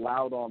can be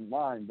loud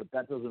online, but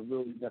that doesn't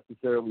really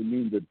necessarily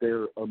mean that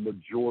they're a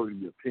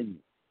majority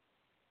opinion.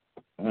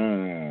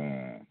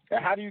 And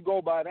how do you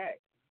go by that?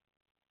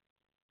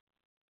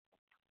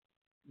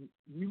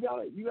 You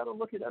gotta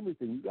look at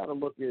everything. You gotta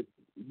look at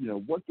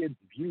what gets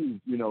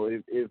views.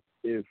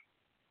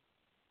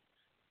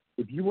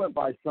 If you went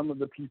by some of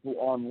the people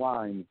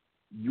online,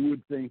 you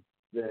would think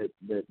that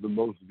the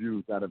most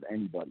views out of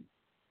anybody.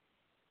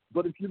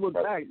 But if you look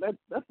back,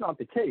 that's not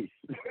the case.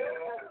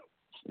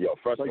 Yo,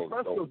 Fresco's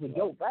Fresco's dope. a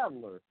dope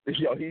battler.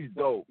 Yo, he's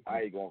dope.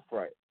 I ain't gonna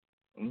front.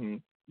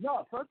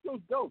 No,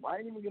 Fresco's dope. I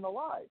ain't even gonna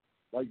lie.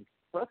 Like,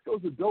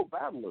 Fresco's a dope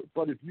battler.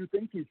 But if you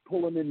think he's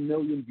pulling in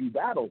million-view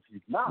battles,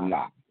 he's not.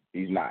 Nah,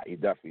 he's not. He's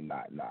definitely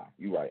not. Nah,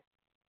 you right.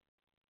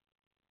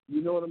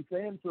 You know what I'm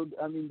saying? So,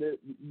 I mean,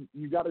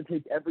 you got to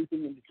take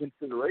everything into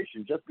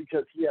consideration. Just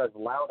because he has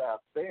loud-ass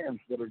fans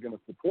that are going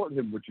to support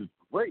him, which is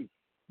great,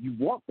 you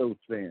want those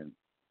fans.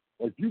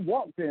 Like, you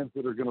want fans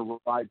that are going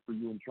to ride for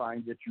you and try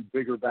and get you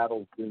bigger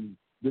battles than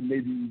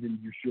maybe even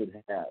you should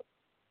have.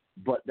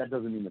 But that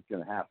doesn't mean it's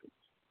going to happen.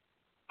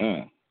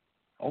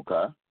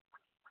 Okay.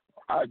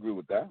 I agree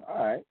with that.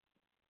 All right.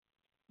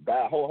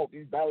 I hope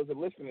these battles are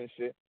listening and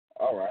shit.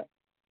 All right.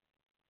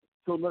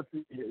 So let's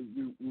see.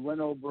 We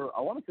went over.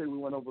 I want to say we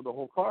went over the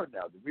whole card.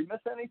 Now, did we miss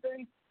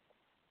anything?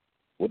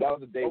 Well, that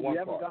was the day one We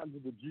haven't card. gotten to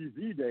the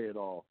GZ day at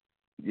all.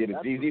 Yeah, the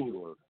That's GZ. for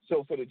sure.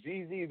 So the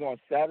GZ is on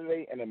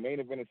Saturday and the main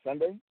event is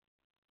Sunday,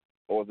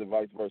 or is it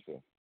vice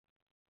versa?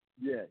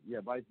 Yeah,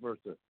 vice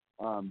versa.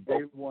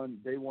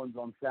 Day one's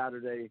on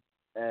Saturday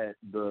at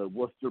the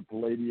Worcester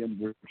Palladium,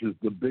 which is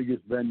the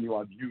biggest venue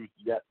I've used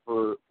yet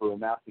for a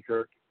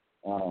massacre.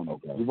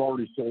 Okay. We've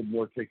already sold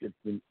more tickets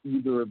than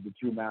either of the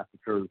two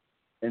massacres.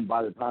 And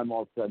by the time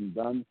all's said and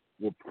done,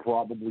 we're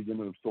probably going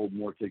to have sold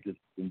more tickets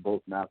than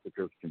both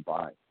massacres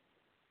combined.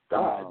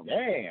 God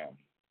damn.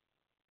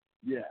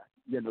 Yeah.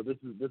 No, this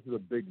is a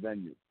big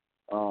venue.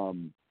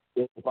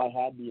 If I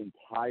had the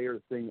entire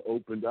thing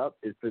opened up,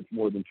 it fits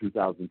more than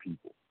 2,000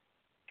 people.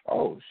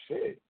 Oh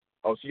shit.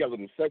 Oh, so you got a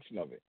little section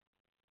of it.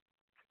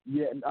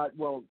 Yeah, and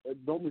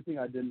the only thing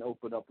I didn't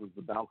open up was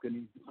the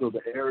balcony. So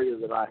the area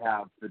that I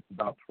have fits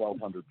about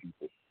 1,200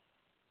 people.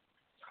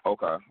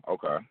 Okay.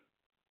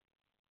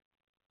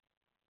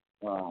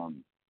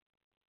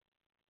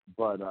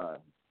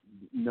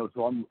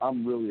 So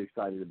I'm really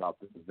excited about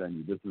this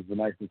venue. This is the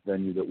nicest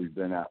venue that we've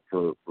been at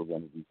for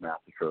one of these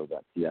massacre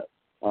events yet.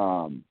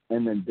 And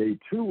then day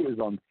two is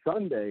on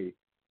Sunday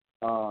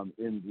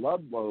in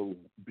Ludlow,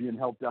 being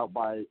helped out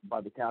by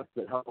the cats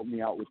that helped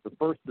me out with the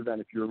first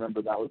event. If you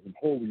remember, that was in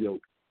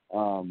Holyoke,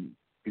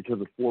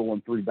 because of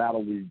 413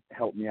 Battle League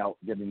helped me out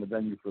getting the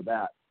venue for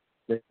that.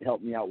 They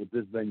helped me out with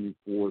this venue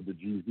for the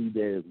GZ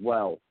day as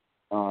well.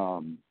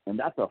 And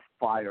that's a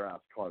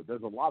fire-ass card.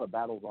 There's a lot of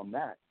battles on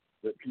that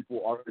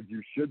people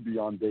argue should be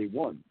on day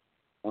one.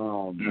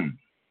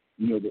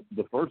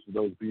 The first of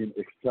those being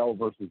Excel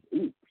versus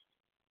Oops.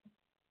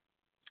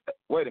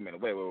 Wait a minute.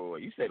 Wait.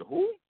 You said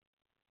who?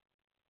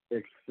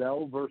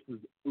 Excel versus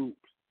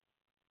Oops.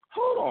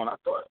 Hold on.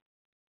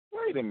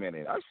 Wait a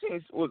minute. I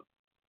seen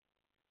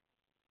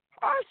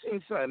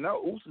something.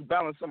 No, Oops is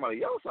battling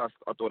somebody else. I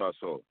thought I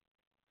saw.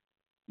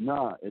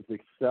 Nah, it's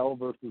Excel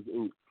versus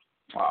Oops.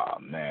 Oh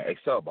man,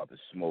 Excel about to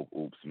smoke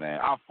Oops, man.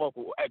 I fuck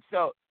with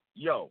Excel.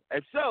 Yo,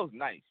 Excel's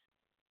nice.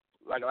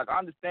 Like I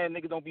understand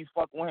niggas don't be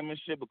fucking with him and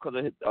shit because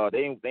of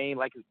they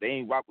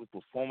ain't rock with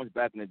performance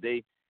back in the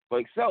day. But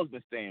Excel's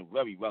been staying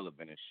very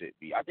relevant and shit,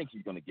 B. I think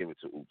he's gonna give it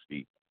to Oops,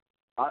 B.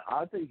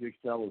 I think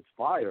Excel is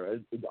fire.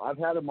 I've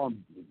had him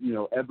on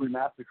every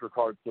massacre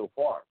card so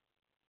far.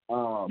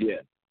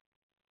 Yeah.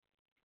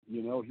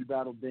 He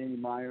battled Danny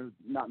Myers,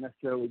 not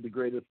necessarily the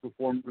greatest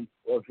performance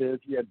of his.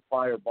 He had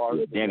fire bars.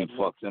 Yeah, Danny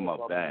fucked him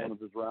up bad. One of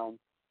his rounds.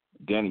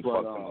 Danny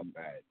fucked him up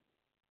bad.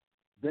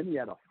 Then he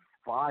had a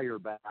fire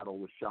battle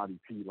with Shoddy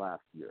P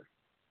last year.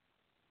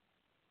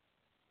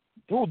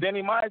 Dude,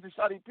 Danny Myers and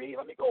Shoddy P?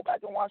 Let me go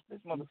back and watch this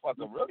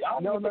motherfucker. Really? I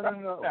don't think I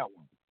No. that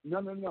one.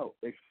 No.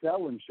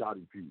 Excel and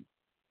Shoddy P.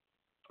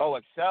 Oh,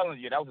 Excel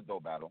and that was a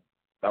dope battle.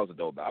 I'm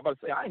about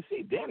to say I ain't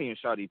see Danny and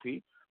Shoddy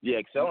P. Yeah,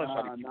 Excel and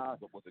Shoddy P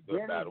was a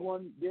good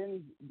battle.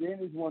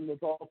 Danny's one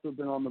that's also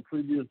been on the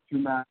previous two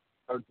match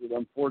cards that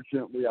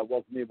unfortunately I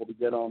wasn't able to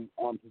get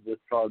onto this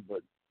card,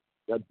 but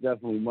that's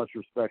definitely much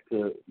respect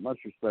to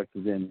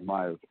Danny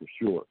Myers for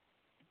sure.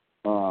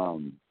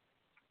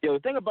 Yeah, the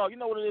thing about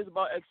what it is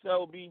about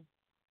Excel, B?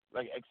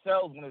 Like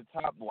Excel's one of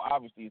the top. Well,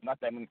 obviously, it's not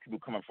that many people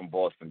coming from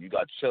Boston. You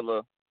got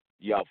Chiller,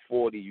 you got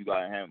 40, you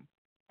got him,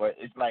 but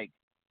it's like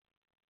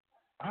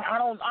I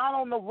don't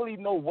really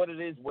know what it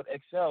is with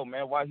Excel,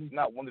 man. Why he's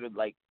not one of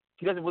the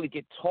he doesn't really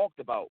get talked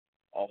about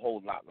a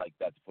whole lot like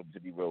that. To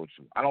be real with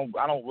you, I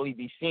don't really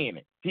be seeing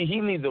it. He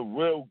needs a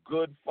real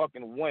good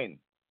fucking win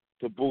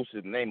to boost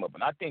his name up,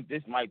 and I think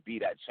this might be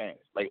that chance.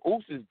 Like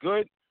Oops is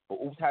good, but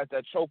Oops has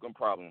that choking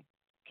problem.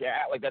 Can't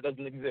act like that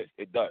doesn't exist.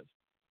 It does.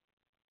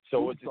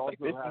 So Oops it's just like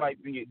this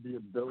might be the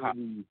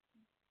ability.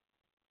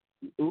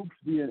 Oops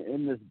being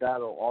in this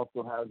battle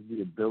also has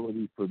the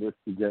ability for this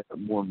to get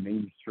more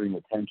mainstream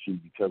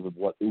attention because of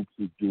what Oops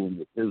is doing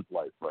with his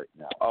life right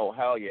now. Oh,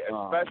 hell yeah.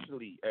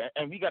 Especially,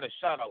 and we got to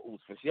shout out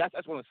Oops. See, I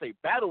just want to say,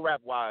 battle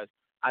rap-wise,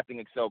 I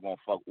think Excel going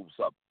to fuck Oops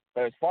up.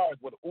 But as far as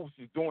what Oops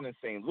is doing in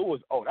St. Louis,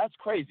 that's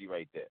crazy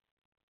right there.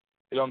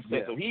 You know what I'm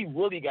saying? Yeah. So he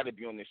really got to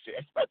be on this shit,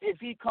 especially if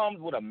he comes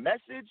with a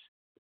message,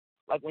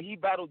 like when he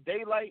battled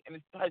Daylight in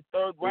his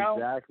third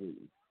round. Exactly.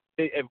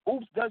 If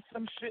Oops does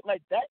some shit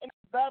like that in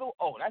the battle,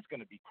 that's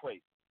going to be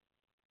crazy.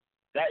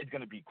 That is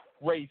going to be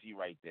crazy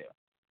right there.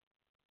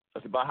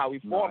 It's about how he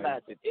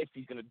formats it, if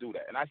he's going to do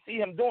that. And I see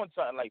him doing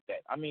something like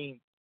that. I mean,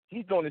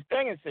 he's doing his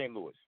thing in St.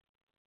 Louis.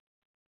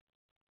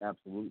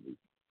 Absolutely.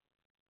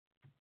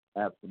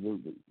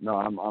 Absolutely. No,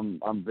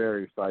 I'm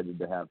very excited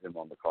to have him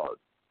on the card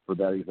for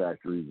that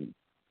exact reason.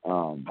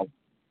 I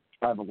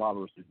have a lot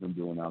of respect for him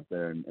doing out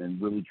there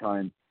and really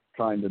trying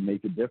to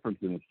make a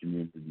difference in his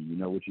community,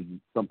 which is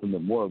something that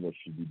more of us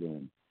should be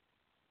doing.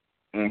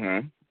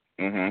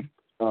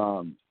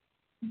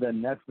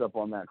 Then next up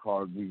on that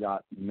card, we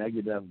got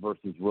Megadeth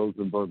versus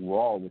Rosenberg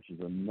Raw, which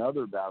is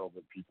another battle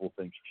that people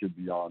think should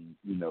be on,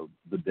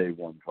 the day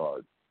one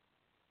card.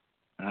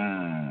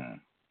 I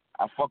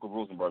fuck with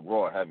Rosenberg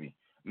Raw heavy.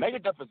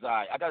 Megadeth is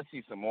I got to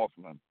see some more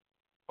from him.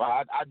 But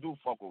I do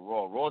fuck with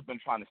Raw. Raw's been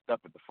trying to step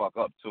it the fuck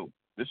up, too.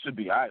 This should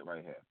be all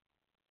right here.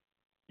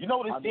 You know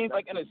what it seems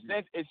like in a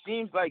sense? It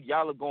seems like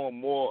y'all are going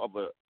more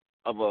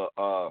of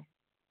a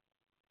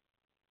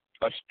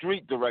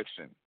street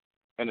direction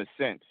in a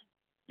sense.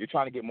 You're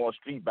trying to get more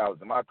street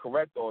battles. Am I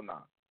correct or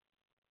not?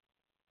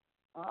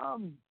 I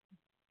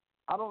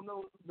don't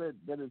know that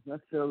it's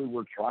necessarily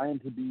we're trying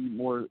to be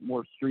more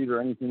street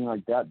or anything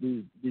like that.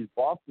 These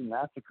Boston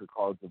Massacre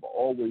cards have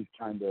always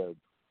kind of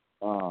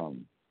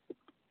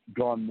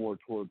gone more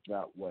towards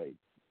that way.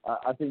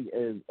 I think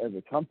as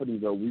a company,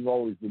 though, we've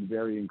always been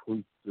very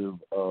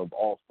inclusive of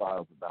all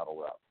styles of battle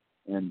rap.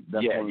 And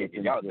that's one of the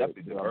things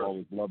that I've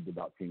always loved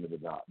about King of the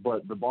Dot.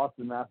 But the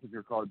Boston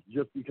Massacre cards,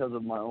 just because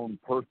of my own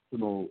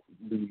personal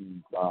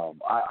leanings, I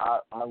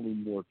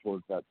lean more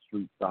towards that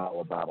street style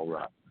of battle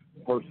rap,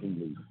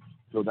 personally.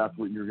 So that's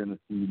what you're going to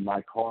see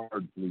my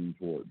cards lean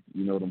towards.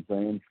 You know what I'm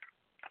saying?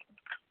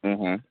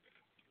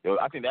 Yo,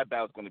 I think that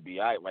battle's going to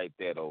be all right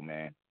there, though,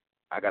 man.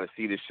 I got to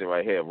see this shit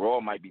right here. Raw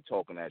might be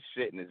talking that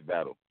shit in this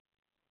battle.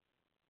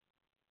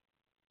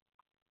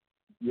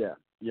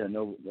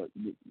 No,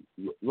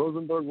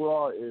 Rosenberg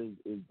Raw is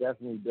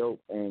definitely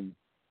dope, and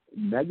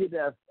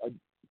Megadeth.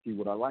 See,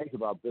 what I like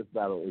about this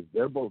battle is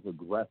they're both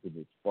aggressive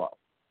as fuck.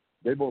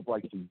 They both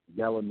like to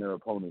yell in their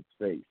opponent's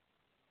face.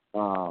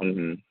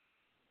 So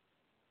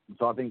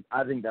I think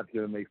that's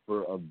going to make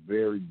for a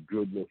very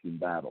good looking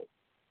battle.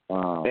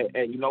 And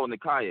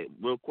Nakia,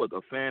 real quick,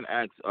 a fan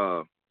asked,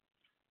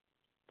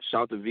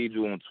 shout to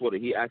Viju on Twitter.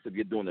 He asked if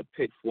you're doing a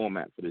pit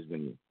format for this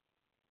venue.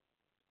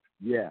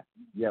 Yeah,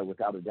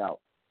 without a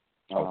doubt.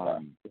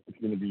 Okay. It's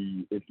going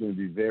to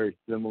be very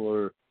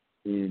similar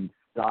in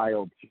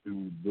style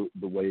to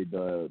the way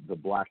the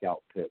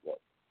blackout pit was.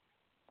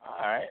 All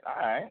right.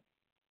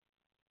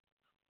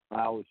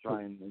 I always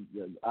try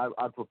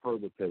I prefer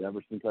the pit.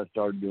 Ever since I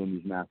started doing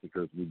these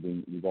massacres,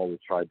 we've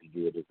always tried to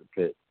do it as a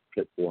pit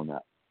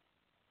format.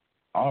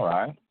 All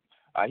right.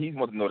 He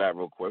wants to know that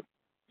real quick.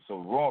 So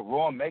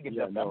Raw and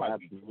Megadeth,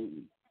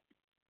 absolutely.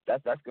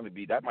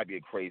 That might be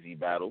a crazy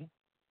battle.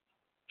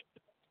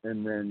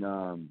 And then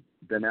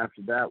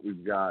after that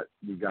we've got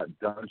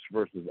Dunch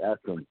versus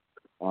Essam,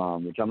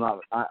 which I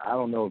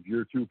don't know if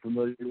you're too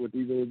familiar with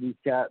either of these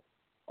cats,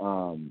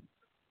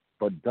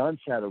 but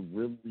Dunch had a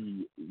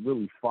really,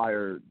 really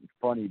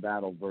funny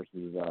battle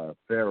versus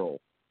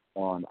Farrell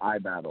on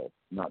iBattle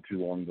not too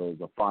long ago. It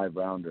was a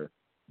 5-rounder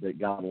that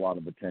got a lot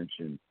of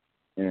attention,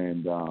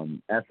 and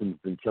Essam's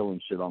been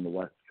killing shit on the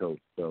West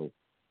Coast. So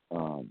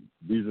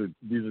these are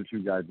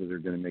two guys that are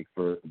going to make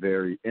for a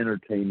very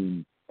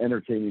entertaining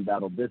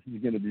battle. This is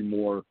going to be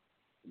more,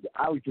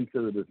 I would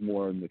consider this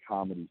more in the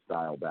comedy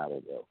style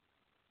battle, though.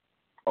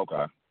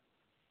 Okay.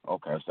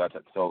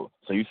 So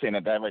you saying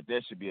that right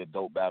there should be a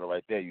dope battle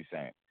right there? You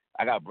saying?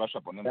 I got to brush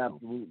up on them.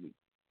 Absolutely.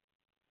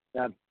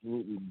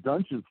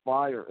 Dunch is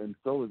fire, and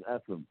so is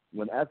Essam.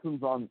 When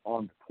Essam's on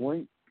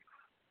point,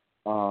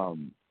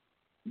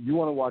 you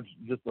want to watch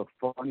just a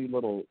funny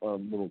little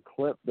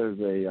clip. There's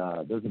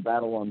a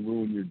battle on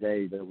Ruin Your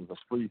Day that was a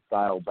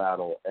freestyle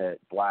battle at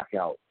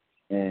Blackout.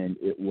 And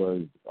it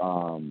was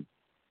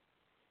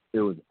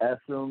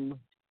Essam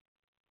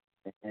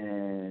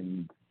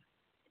and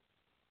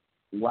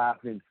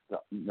Essam.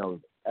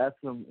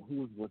 Who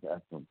was with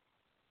Essam?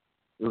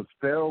 It was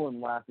Farrell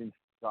and Laughing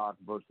Stock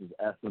versus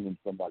Essam and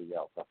somebody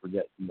else. I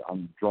forget.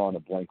 I'm drawing a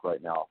blank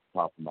right now off the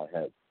top of my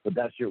head. But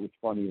that shit was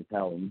funny as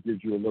hell, and it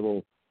gives you a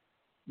little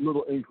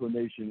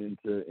inclination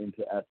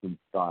into Essam's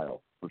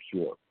style for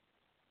sure.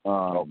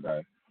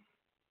 Okay.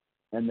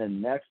 And then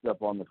next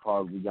up on the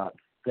card we got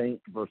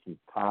Saint versus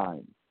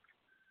Time.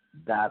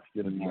 That's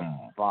going to be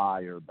a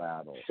fire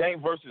battle.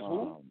 Saint versus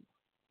who?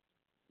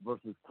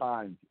 Versus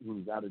Time,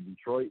 who's out of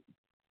Detroit.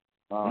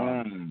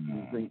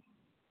 And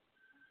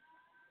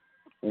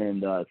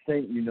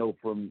Saint,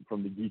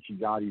 from the Geechee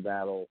Gotti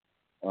battle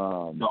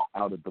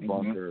out at the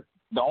bunker.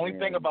 The only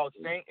thing about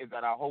Saint is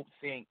that I hope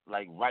Saint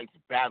writes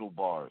battle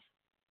bars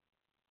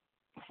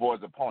for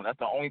his opponent. That's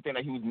the only thing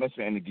that he was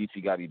missing in the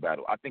Geechee Gotti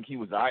battle. I think he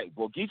was all right.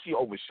 Well, Geechee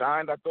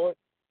overshined, I thought.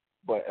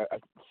 But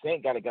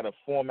Saint got to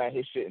format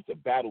his shit into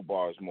battle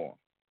bars more.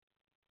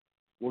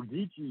 Well,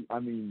 Geechee,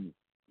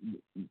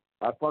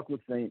 I fuck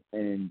with Saint,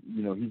 and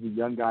he's a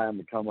young guy on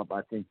the come up.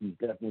 I think he's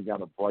definitely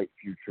got a bright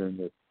future in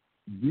this.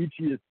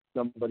 Geechee is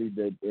somebody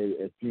that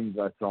as soon as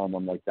I saw him,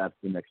 I'm like, that's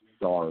the next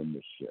star in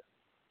this shit.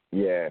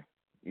 Yeah,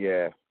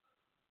 Yeah.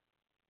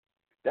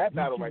 That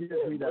battle Geechee right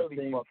gives there me that really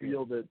same fucking...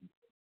 feel that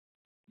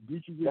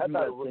Geechee gives me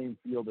that same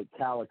feel that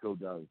Calico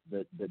does,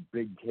 that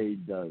Big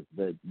Cade does,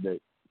 that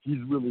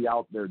he's really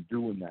out there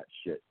doing that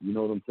shit. You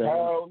know what I'm saying?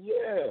 Hell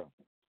yeah.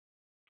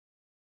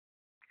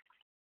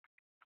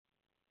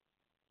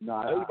 No,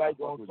 everybody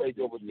going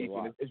crazy over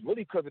Geechee. It's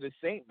really because of the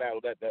Saint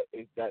battle that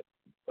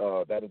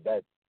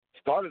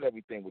started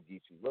everything with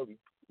Geechee, really,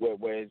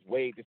 where his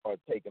wave just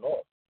started taking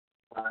off.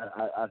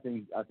 I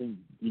think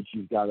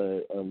Geechee's got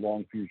a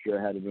long future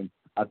ahead of him.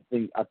 I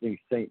think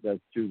Saint does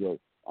too, though.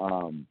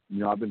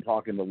 I've been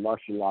talking to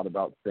Lush a lot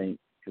about Saint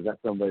because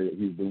that's somebody that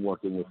he's been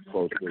working with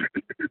closely,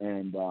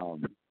 and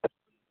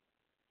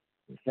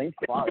Saint's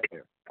fire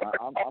there.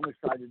 I'm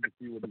excited to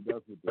see what he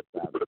does with this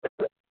battle.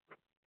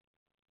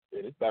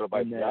 Yeah, this battle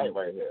by giant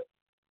right here.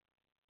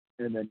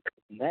 And then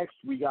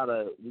next we got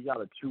a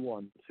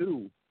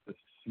 2-on-2, the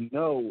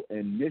Snow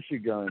and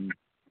Michigan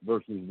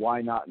versus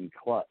Why Not and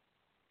Clutch.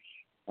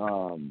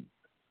 And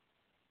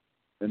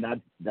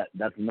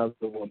that's another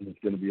one that's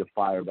going to be a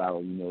fire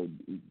battle. You know,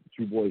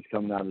 two boys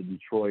coming out of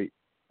Detroit.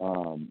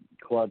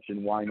 Clutch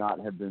and Why Not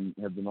have been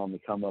on the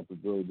come up,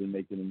 have really been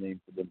making a name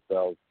for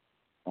themselves.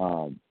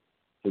 So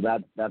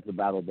that's a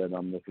battle that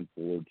I'm looking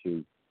forward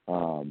to.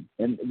 And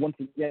once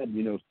again,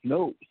 you know,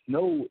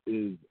 Snow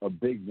is a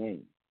big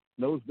name.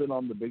 Snow's been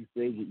on the big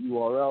stage at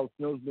URL.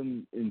 Snow's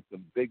been in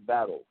some big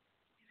battles.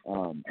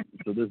 So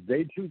this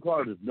day 2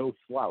 card is no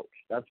slouch,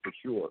 that's for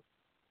sure.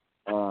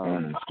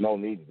 Snow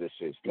needs this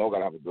shit. Snow got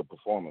to have a good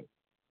performance,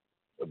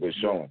 a good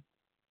showing.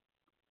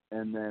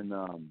 And then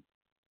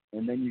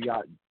you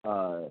got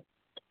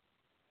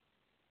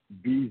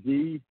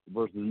BZ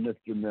versus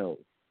Mr.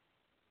 Mills.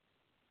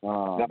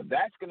 Now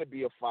that's gonna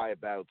be a fire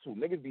battle too.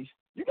 Niggas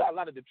you got a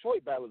lot of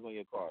Detroit battles on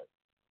your card.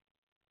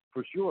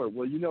 For sure.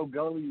 Well, you know,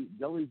 Gully's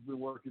been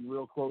working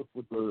real close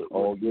with with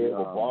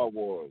Bar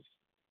Wars.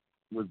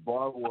 With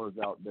Bar Wars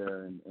out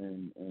there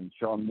and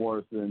Sean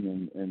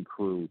Morrison and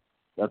crew.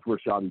 That's where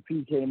Shoddy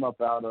P came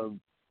up out of.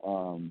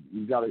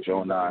 You've got a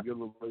good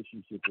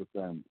relationship with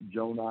them.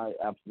 Joe Nye,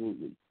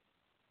 absolutely.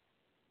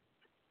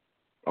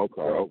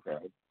 Okay.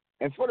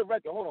 And for the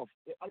record, hold on.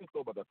 I just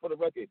thought about that. For the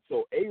record,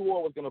 so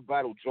A-War was going to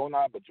battle Joe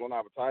Nye, but Joe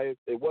Nye retired.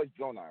 It was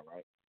Joe Nye,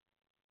 right?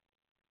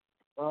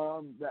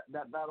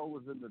 That battle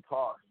was in the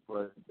talks,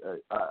 but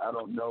I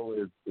don't know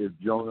if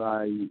Joe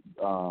Nye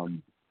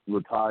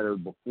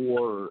retired before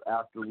or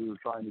after we were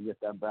trying to get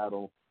that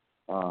battle.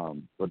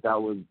 But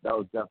that was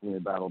definitely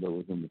a battle that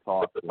was in the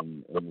talks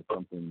and was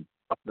something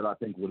that I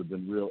think would have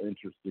been real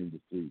interesting to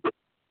see.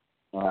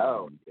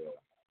 Yeah.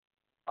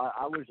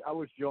 I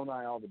wish Joe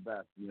Nye all the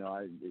best, you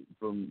know,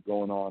 from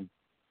going on.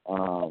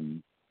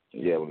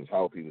 With his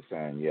health, he was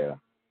saying, yeah.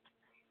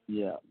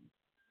 Yeah.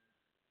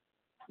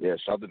 Yeah,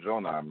 shout out to Joe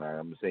Nye, man.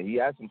 I'm saying he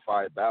had some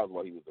fire battles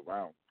while he was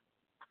around.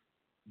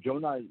 Joe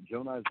Nye is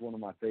one of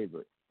my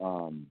favorites.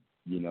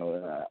 You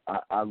know,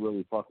 I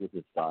really fuck with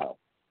his style.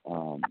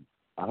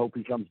 I hope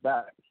he comes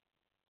back.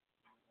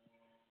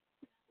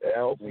 Yeah,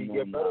 I hope he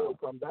get better. He'll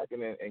come back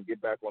and get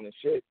back on his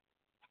shit.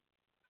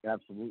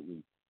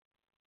 Absolutely.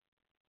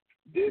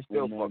 They're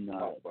still fucking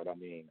up, but I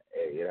mean,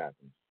 hey, it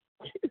happens.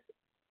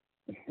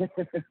 I'm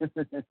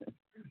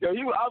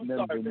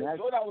sorry, man.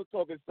 Joe Nye was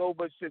talking so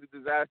much shit at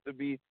Disaster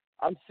B.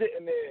 I'm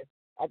sitting there,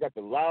 I got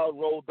the loud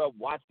rolled up,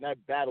 watching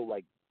that battle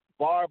like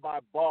bar by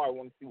bar. I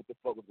want to see what the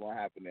fuck was going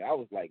to happen there. I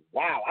was like,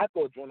 wow, I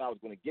thought Joe Nye was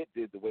going to get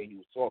this the way he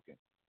was talking.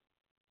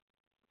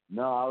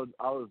 No,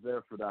 I was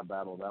there for that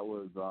battle. That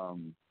was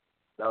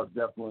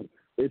definitely.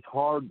 It's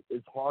hard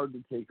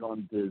to take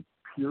on Diz.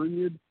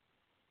 Period.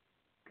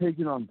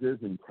 Taking on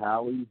Diz and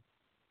Cali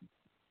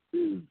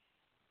is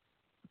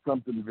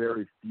something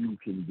very few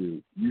can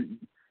do.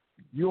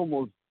 You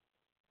almost.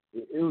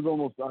 It was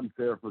almost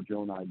unfair for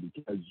Joe Nye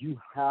because you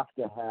have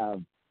to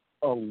have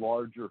a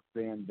larger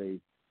fan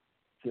base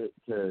to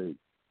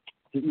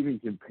even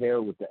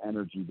compare with the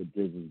energy that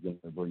Diz is going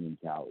to bring in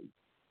Cali.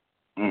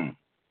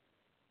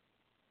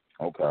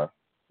 Okay.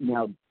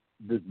 Now,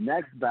 this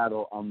next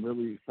battle I'm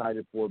really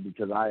excited for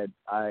because I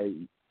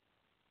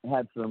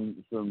had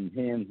some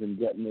hands in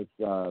getting this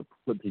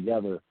put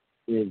together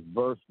is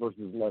Verse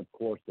versus Lev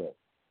Corso.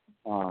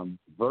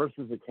 Verse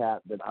is a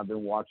cat that I've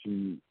been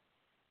watching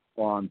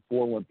on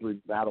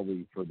 413 Battle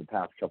League for the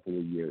past couple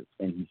of years,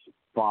 and he's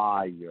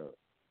fire.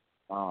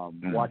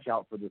 Watch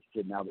out for this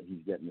kid now that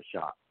he's getting a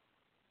shot.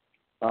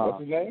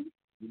 What's his name?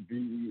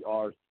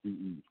 VERCE.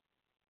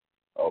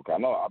 Okay, I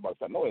know it's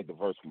the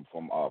Verse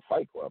from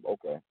Fight Club.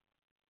 Okay.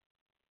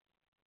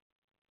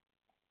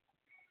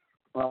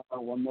 Well,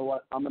 you know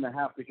what? I'm gonna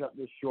have to cut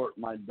this short.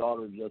 My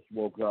daughter just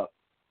woke up.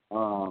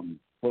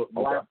 But the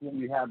last one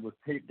we had was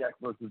Tape Deck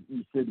versus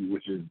E-City,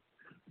 which is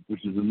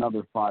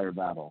another fire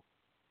battle.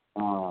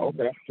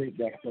 Tape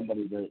Deck,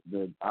 somebody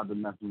that I've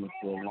been messing with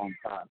for a long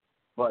time.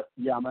 But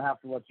yeah, I'm gonna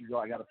have to let you go.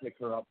 I gotta pick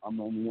her up. I'm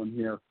the only one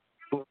here.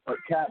 But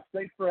Kat,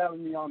 thanks for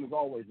having me on as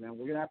always, man.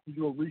 We're gonna have to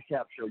do a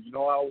recap show. You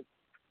know,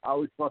 I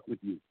always fuck with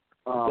you.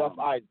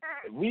 Definitely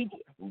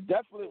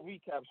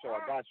recap show.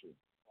 I got you.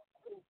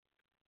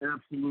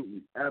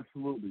 Absolutely.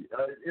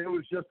 It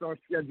was just our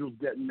schedules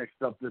getting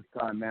mixed up this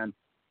time, man.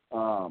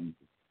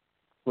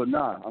 But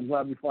nah, I'm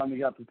glad we finally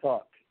got to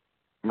talk.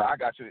 Man, I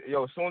got you.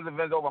 Yo, as soon as the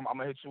event's over, I'm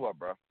gonna hit you up,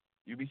 bro.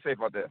 You be safe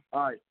out there.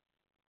 All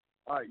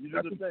right. You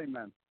do the same,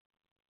 man.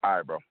 All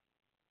right, bro.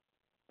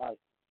 All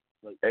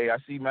right. Hey, I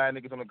see mad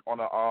niggas on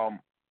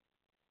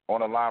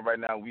the line right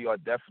now. We are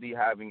definitely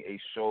having a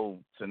show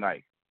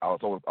tonight. I was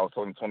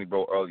talking to Tony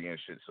Bro earlier and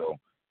shit. So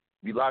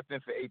be locked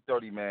in for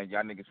 8:30, man.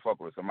 Y'all niggas fuck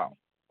with us. I'm out.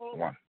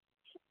 Come on.